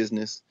schools of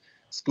business,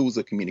 schools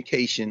of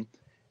communication,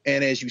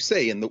 and as you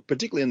say,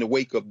 particularly in the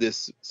wake of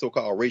this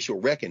so-called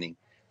racial reckoning.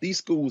 These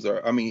schools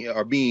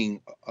are being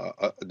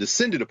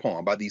descended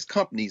upon by these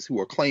companies who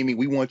are claiming,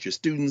 we want your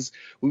students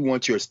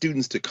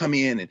to come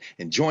in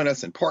and join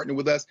us and partner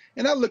with us.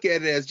 And I look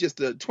at it as just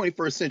a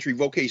 21st century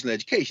vocational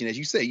education. As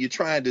you say, you're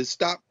trying to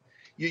stop,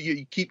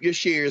 you keep your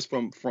shares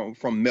from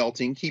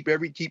melting, keep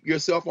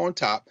yourself on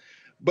top.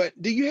 But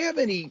do you have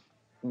any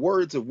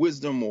words of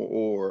wisdom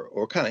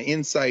or kind of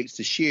insights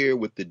to share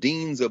with the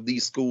deans of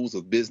these schools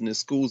of business,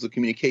 schools of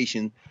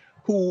communication,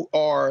 who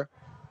are,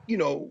 you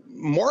know,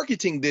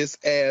 marketing this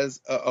as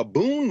a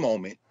boon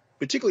moment,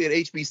 particularly at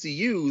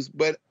HBCUs,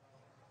 but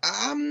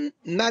I'm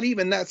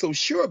not so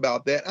sure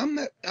about that.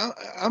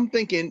 I'm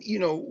thinking, you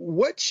know,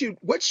 what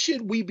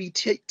should we be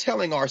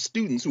telling our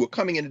students who are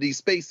coming into these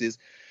spaces,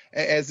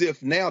 as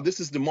if now this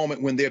is the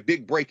moment when their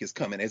big break is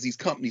coming, as these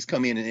companies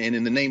come in and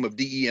in the name of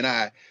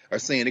DE&I are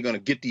saying they're going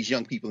to get these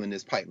young people in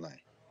this pipeline?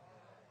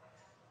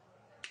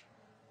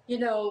 You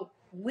know,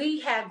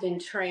 we have been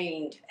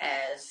trained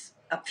as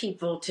a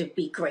people to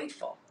be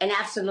grateful, and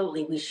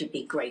absolutely we should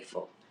be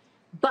grateful,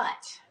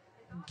 but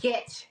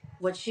get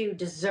what you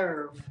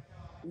deserve.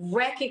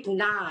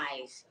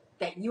 Recognize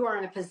that you are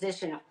in a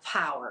position of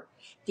power.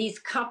 These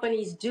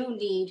companies do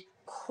need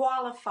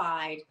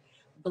qualified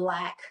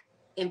Black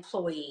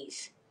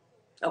employees.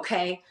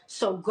 Okay,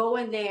 so go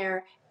in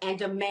there and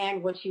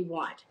demand what you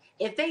want.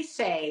 If they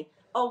say,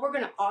 oh, we're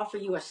going to offer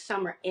you a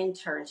summer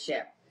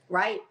internship,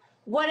 right?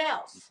 What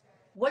else?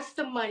 What's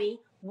the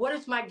money? What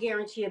is my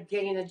guarantee of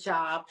getting a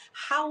job?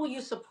 How will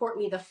you support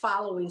me the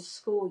following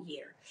school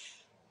year?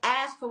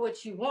 Ask for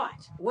what you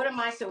want. What am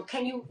I so?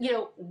 Can you, you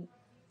know,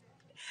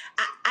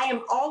 I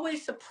am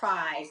always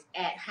surprised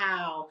at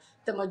how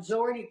the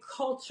majority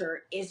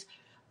culture is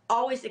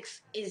always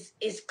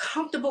is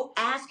comfortable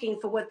asking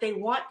for what they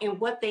want and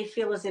what they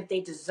feel as if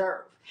they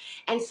deserve.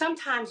 And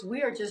sometimes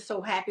we are just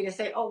so happy to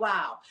say, oh,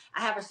 wow,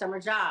 I have a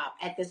summer job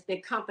at this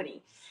big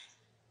company.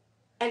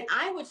 And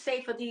I would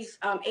say for these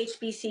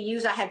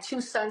HBCUs, I have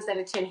two sons that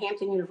attend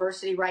Hampton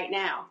University right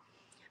now.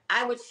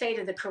 I would say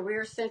to the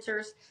career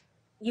centers,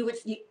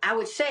 I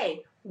would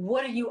say,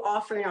 what are you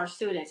offering our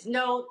students?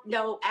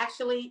 No,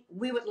 actually,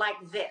 we would like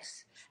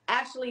this.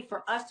 Actually,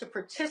 for us to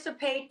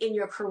participate in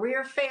your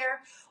career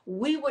fair,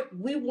 we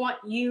want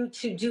you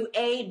to do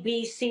A,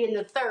 B, C, and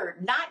the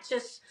third, not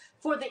just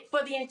for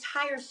the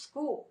entire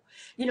school.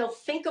 You know,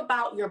 think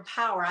about your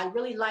power. I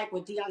really like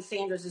what Deion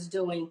Sanders is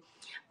doing,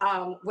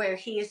 where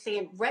he is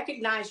saying,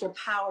 recognize your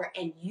power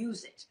and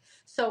use it.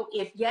 So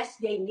if, yes,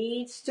 they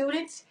need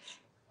students,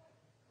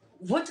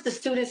 what do the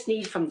students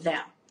need from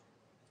them?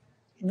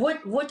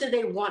 What do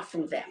they want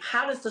from them?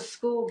 How does the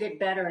school get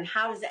better, and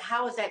how is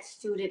that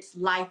student's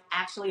life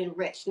actually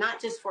enriched,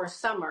 not just for a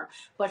summer,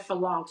 but for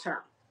long term?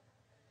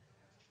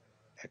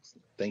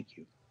 Excellent. Thank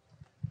you.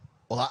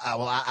 Well,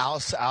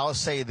 I'll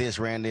say this,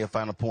 Randy, a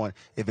final point.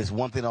 If it's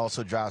one thing that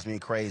also drives me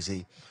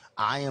crazy,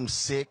 I am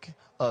sick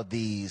of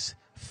these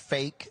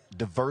fake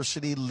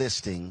diversity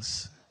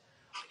listings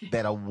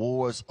that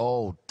awards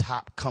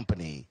top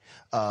company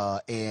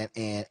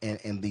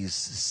and these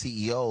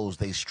CEOs,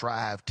 they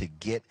strive to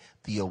get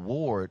the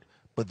award.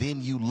 But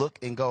then you look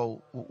and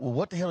go, well,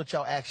 what the hell did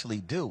y'all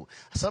actually do?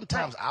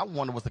 Sometimes I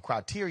wonder what's the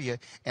criteria,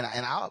 and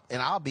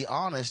I'll be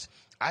honest.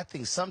 I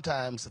think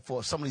sometimes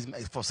for some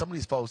of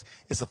these folks,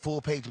 it's a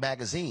full-page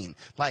magazine.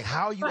 Like,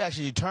 how are you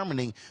actually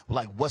determining,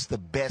 like, what's the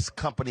best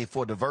company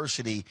for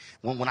diversity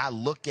when I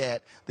look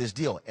at this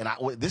deal? And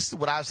this is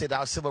what I've said to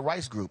our civil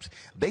rights groups.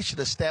 They should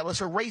establish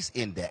a race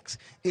index.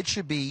 It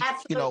should be,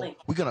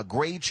 we're going to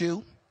grade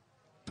you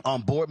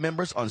on board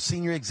members, on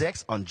senior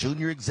execs, on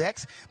junior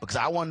execs, because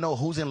I want to know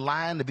who's in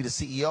line to be the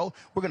CEO.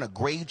 We're going to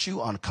grade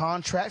you on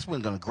contracts. We're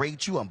going to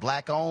grade you on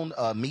black-owned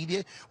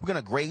media. We're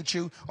going to grade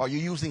you. Are you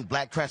using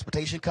black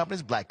transportation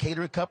companies, black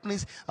catering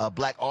companies,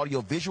 black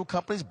audio-visual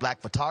companies,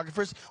 black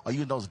photographers? Are you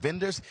using those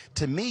vendors?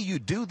 To me, you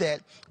do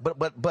that,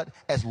 but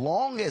as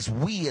long as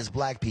we as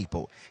black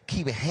people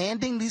keep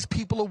handing these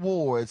people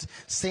awards,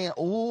 saying,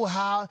 oh,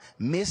 how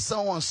Miss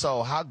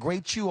So-and-so, how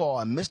great you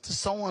are, Mr.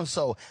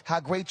 So-and-so, how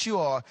great you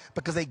are,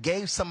 because they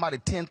gave somebody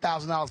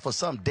 $10,000 for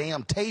some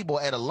damn table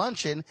at a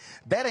luncheon,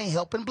 that ain't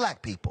helping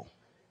black people.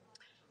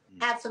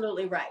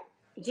 Absolutely right.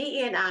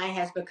 DE&I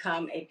has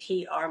become a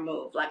PR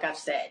move. Like I've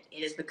said,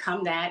 it has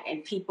become that.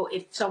 And people,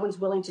 if someone's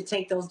willing to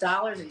take those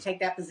dollars and take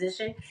that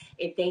position,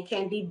 if they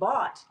can be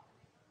bought,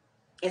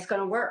 it's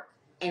going to work.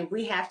 And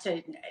we have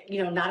to,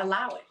 not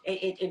allow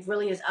it. It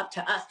really is up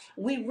to us.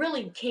 We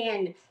really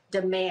can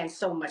demand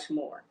so much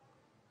more.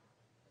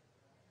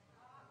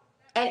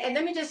 And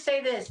let me just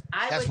say this.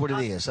 That's what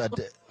it is. I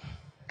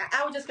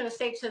was just going to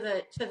say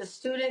to the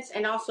students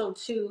and also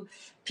to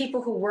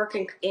people who work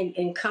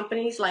in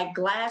companies like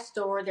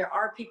Glassdoor, there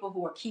are people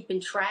who are keeping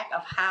track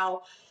of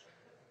how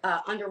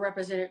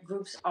underrepresented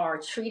groups are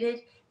treated.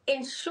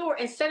 Ensure,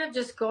 instead of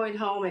just going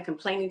home and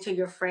complaining to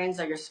your friends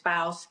or your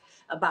spouse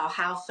about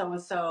how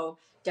so-and-so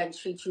doesn't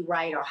treat you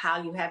right or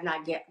how you have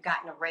not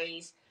gotten a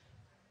raise,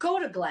 go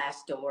to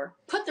Glassdoor,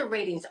 put the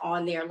ratings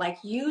on there,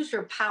 use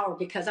your power,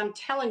 because I'm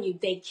telling you,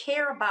 they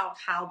care about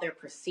how they're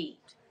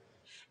perceived.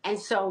 And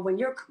so when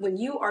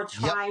you are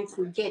trying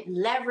to get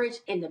leverage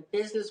in the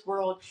business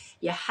world,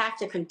 you have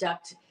to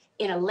conduct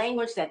in a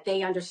language that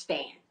they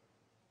understand.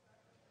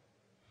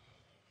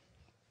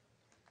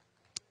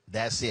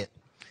 That's it.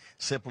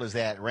 Simple as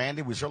that.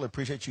 Randy, we certainly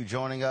appreciate you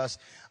joining us.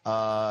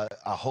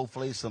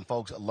 Hopefully some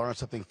folks learn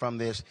something from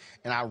this,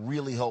 and I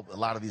really hope a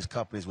lot of these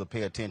companies will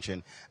pay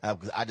attention,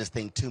 because I just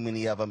think too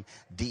many of them,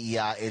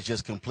 DEI is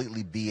just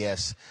completely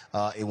BS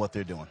in what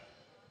they're doing.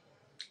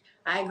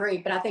 I agree,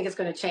 but I think it's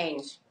going to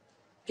change.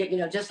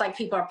 Just like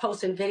people are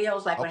posting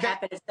videos like what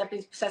happened at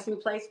Sesame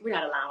Place, we're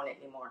not allowing it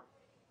anymore.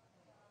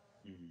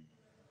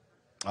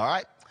 All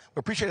right. We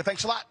appreciate it.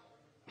 Thanks a lot.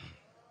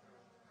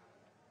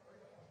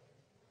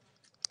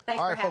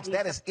 All right, folks,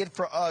 that is it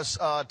for us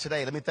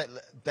today. Let me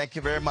thank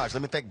you very much.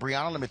 Let me thank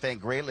Brianna. Let me thank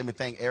Greg. Let me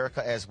thank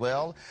Erica as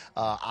well.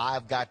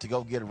 I've got to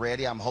go get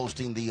ready. I'm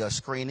hosting the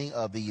screening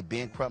of the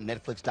Ben Crump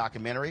Netflix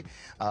documentary,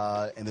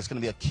 and there's going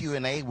to be a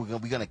Q&A. We're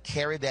going to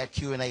carry that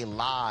Q&A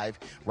live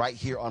right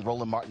here on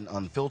Roland Martin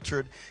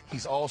Unfiltered.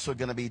 He's also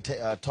going to be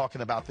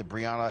talking about the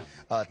Breonna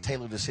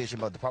Taylor decision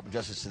by the Department of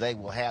Justice today.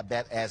 We'll have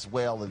that as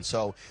well. And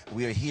so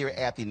we are here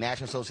at the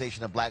National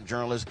Association of Black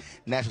Journalists,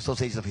 National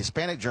Association of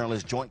Hispanic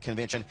Journalists Joint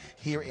Convention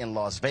here in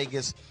Las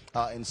Vegas.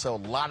 And so a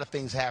lot of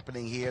things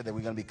happening here that we're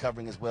going to be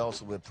covering as well.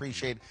 So we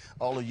appreciate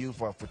all of you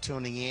for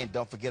tuning in.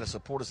 Don't forget to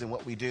support us in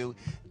what we do.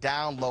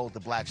 Download the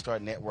Black Star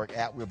Network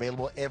app. We're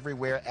available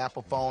everywhere: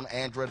 Apple phone,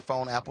 Android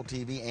phone, Apple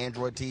TV,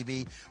 Android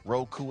TV,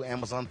 Roku,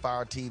 Amazon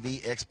Fire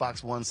TV,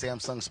 Xbox One,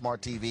 Samsung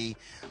Smart TV.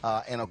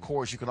 And, of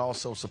course, you can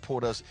also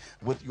support us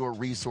with your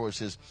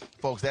resources.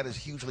 Folks, that is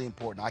hugely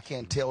important. I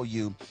can't tell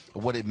you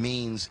what it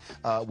means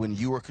when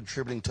you are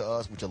contributing to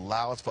us, which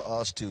allows for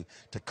us to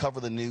cover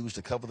the news,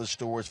 to cover the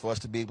stories, for us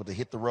to be able to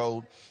hit the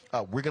road.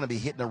 We're going to be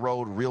hitting the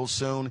road real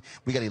soon.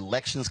 We got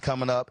elections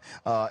coming up.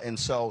 And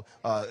so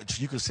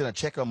you can send a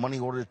check or money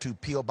order to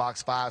P.O.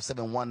 Box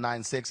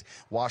 57196,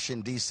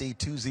 Washington, D.C.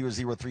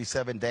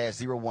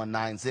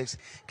 20037-0196.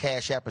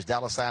 Cash App is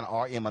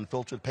 $RM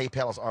Unfiltered.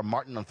 PayPal is R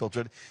Martin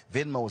Unfiltered.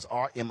 Venmo is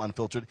RM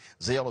Unfiltered.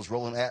 Zelle is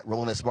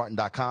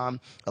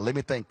roland@rolandsmartin.com. Let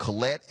me thank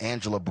Colette,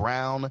 Angela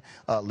Brown.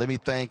 Let me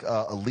thank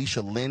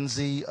Alicia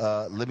Lindsay.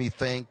 Let me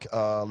thank,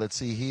 let's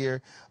see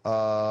here,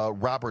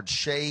 Robert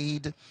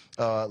Shade.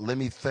 Let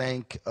me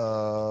thank,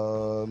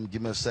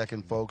 give me a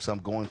second, folks. I'm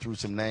going through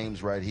some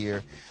names right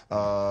here.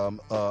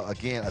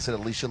 Again, I said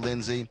Alicia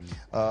Lindsay.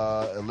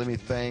 Let me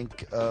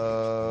thank,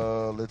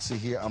 let's see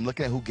here. I'm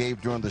looking at who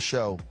gave during the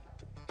show.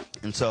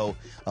 And so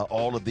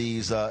all of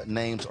these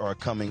names are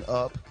coming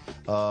up.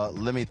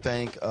 Let me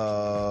thank,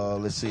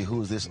 let's see,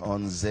 who is this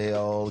on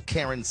Zelle?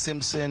 Karen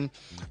Simpson.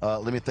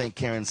 Let me thank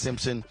Karen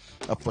Simpson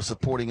for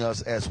supporting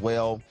us as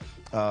well.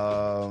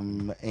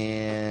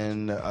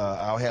 And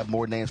I'll have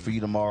more names for you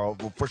tomorrow.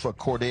 Well, first of all,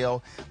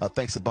 Cordell,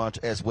 thanks a bunch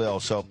as well.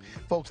 So,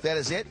 folks, that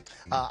is it.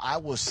 I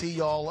will see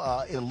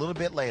y'all in a little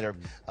bit later.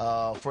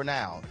 For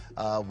now,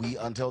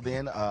 until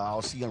then,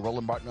 I'll see you on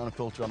Roland Martin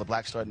Unfiltered on the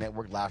Black Star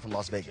Network, live from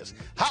Las Vegas.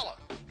 Holla!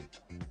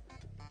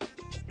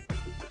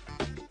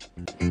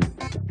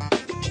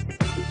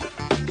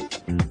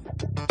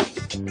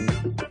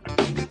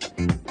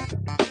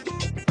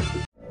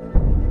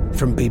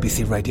 From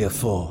BBC Radio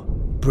 4,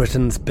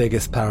 Britain's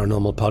biggest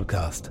paranormal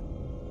podcast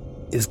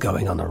is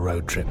going on a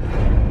road trip.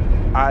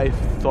 I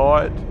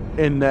thought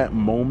in that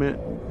moment,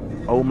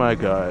 oh my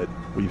God,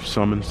 we've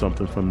summoned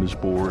something from this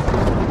board.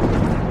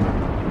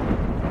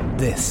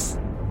 This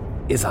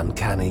is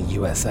Uncanny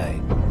USA.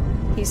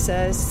 He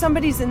says,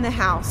 somebody's in the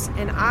house,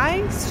 and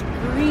I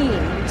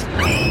screamed.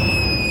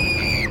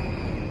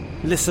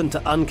 Listen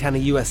to Uncanny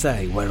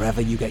USA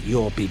wherever you get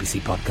your BBC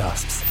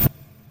podcasts,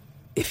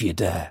 if you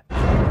dare.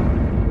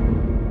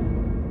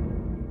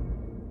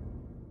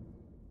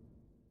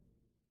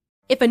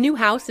 If a new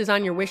house is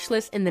on your wish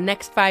list in the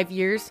next 5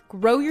 years,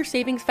 grow your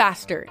savings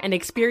faster and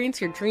experience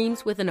your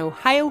dreams with an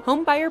Ohio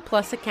Homebuyer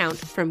Plus account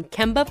from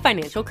Kemba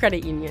Financial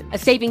Credit Union. A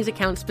savings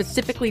account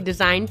specifically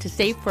designed to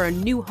save for a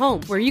new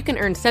home, where you can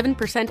earn 7%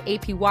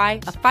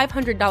 APY,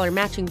 a $500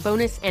 matching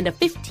bonus, and a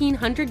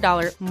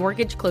 $1,500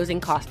 mortgage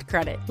closing cost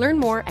credit. Learn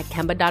more at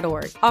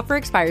Kemba.org. Offer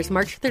expires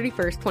March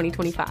 31st,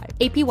 2025.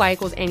 APY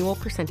equals annual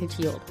percentage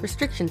yield.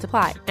 Restrictions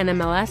apply.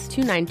 NMLS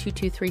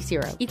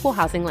 292230. Equal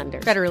housing lender.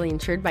 Federally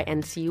insured by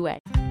NCUA.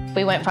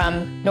 We went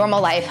from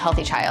normal life,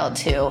 healthy child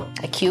to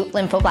acute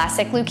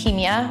lymphoblastic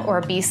leukemia, or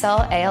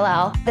B-cell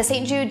ALL. The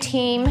St. Jude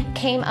team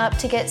came up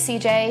to get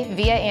CJ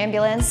via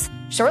ambulance.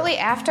 Shortly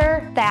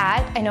after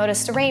that, I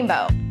noticed a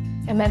rainbow.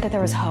 It meant that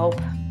there was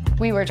hope.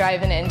 We were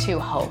driving into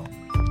hope.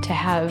 To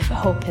have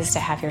hope is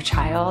to have your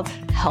child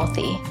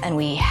healthy, and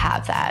we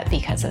have that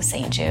because of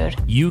St. Jude.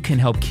 You can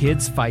help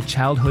kids fight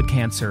childhood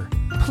cancer.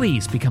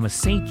 Please become a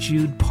St.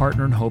 Jude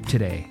Partner in Hope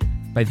today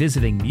by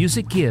visiting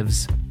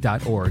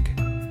musicgives.org.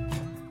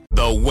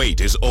 The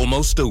wait is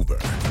almost over.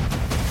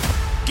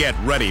 Get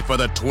ready for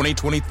the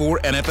 2024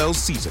 NFL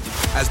season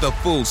as the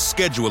full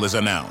schedule is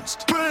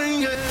announced.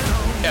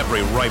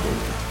 Every rivalry,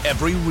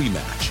 every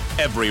rematch,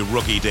 every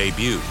rookie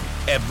debut,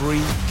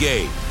 every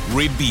game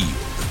revealed.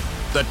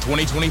 The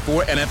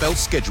 2024 NFL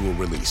schedule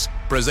release,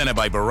 presented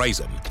by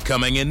Verizon,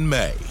 coming in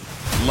May.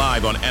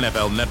 Live on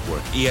NFL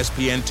Network,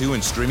 ESPN2,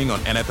 and streaming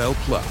on NFL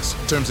Plus.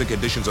 Terms and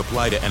conditions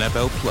apply to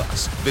NFL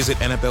Plus. Visit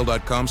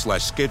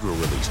NFL.com/schedule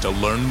release to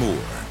learn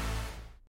more.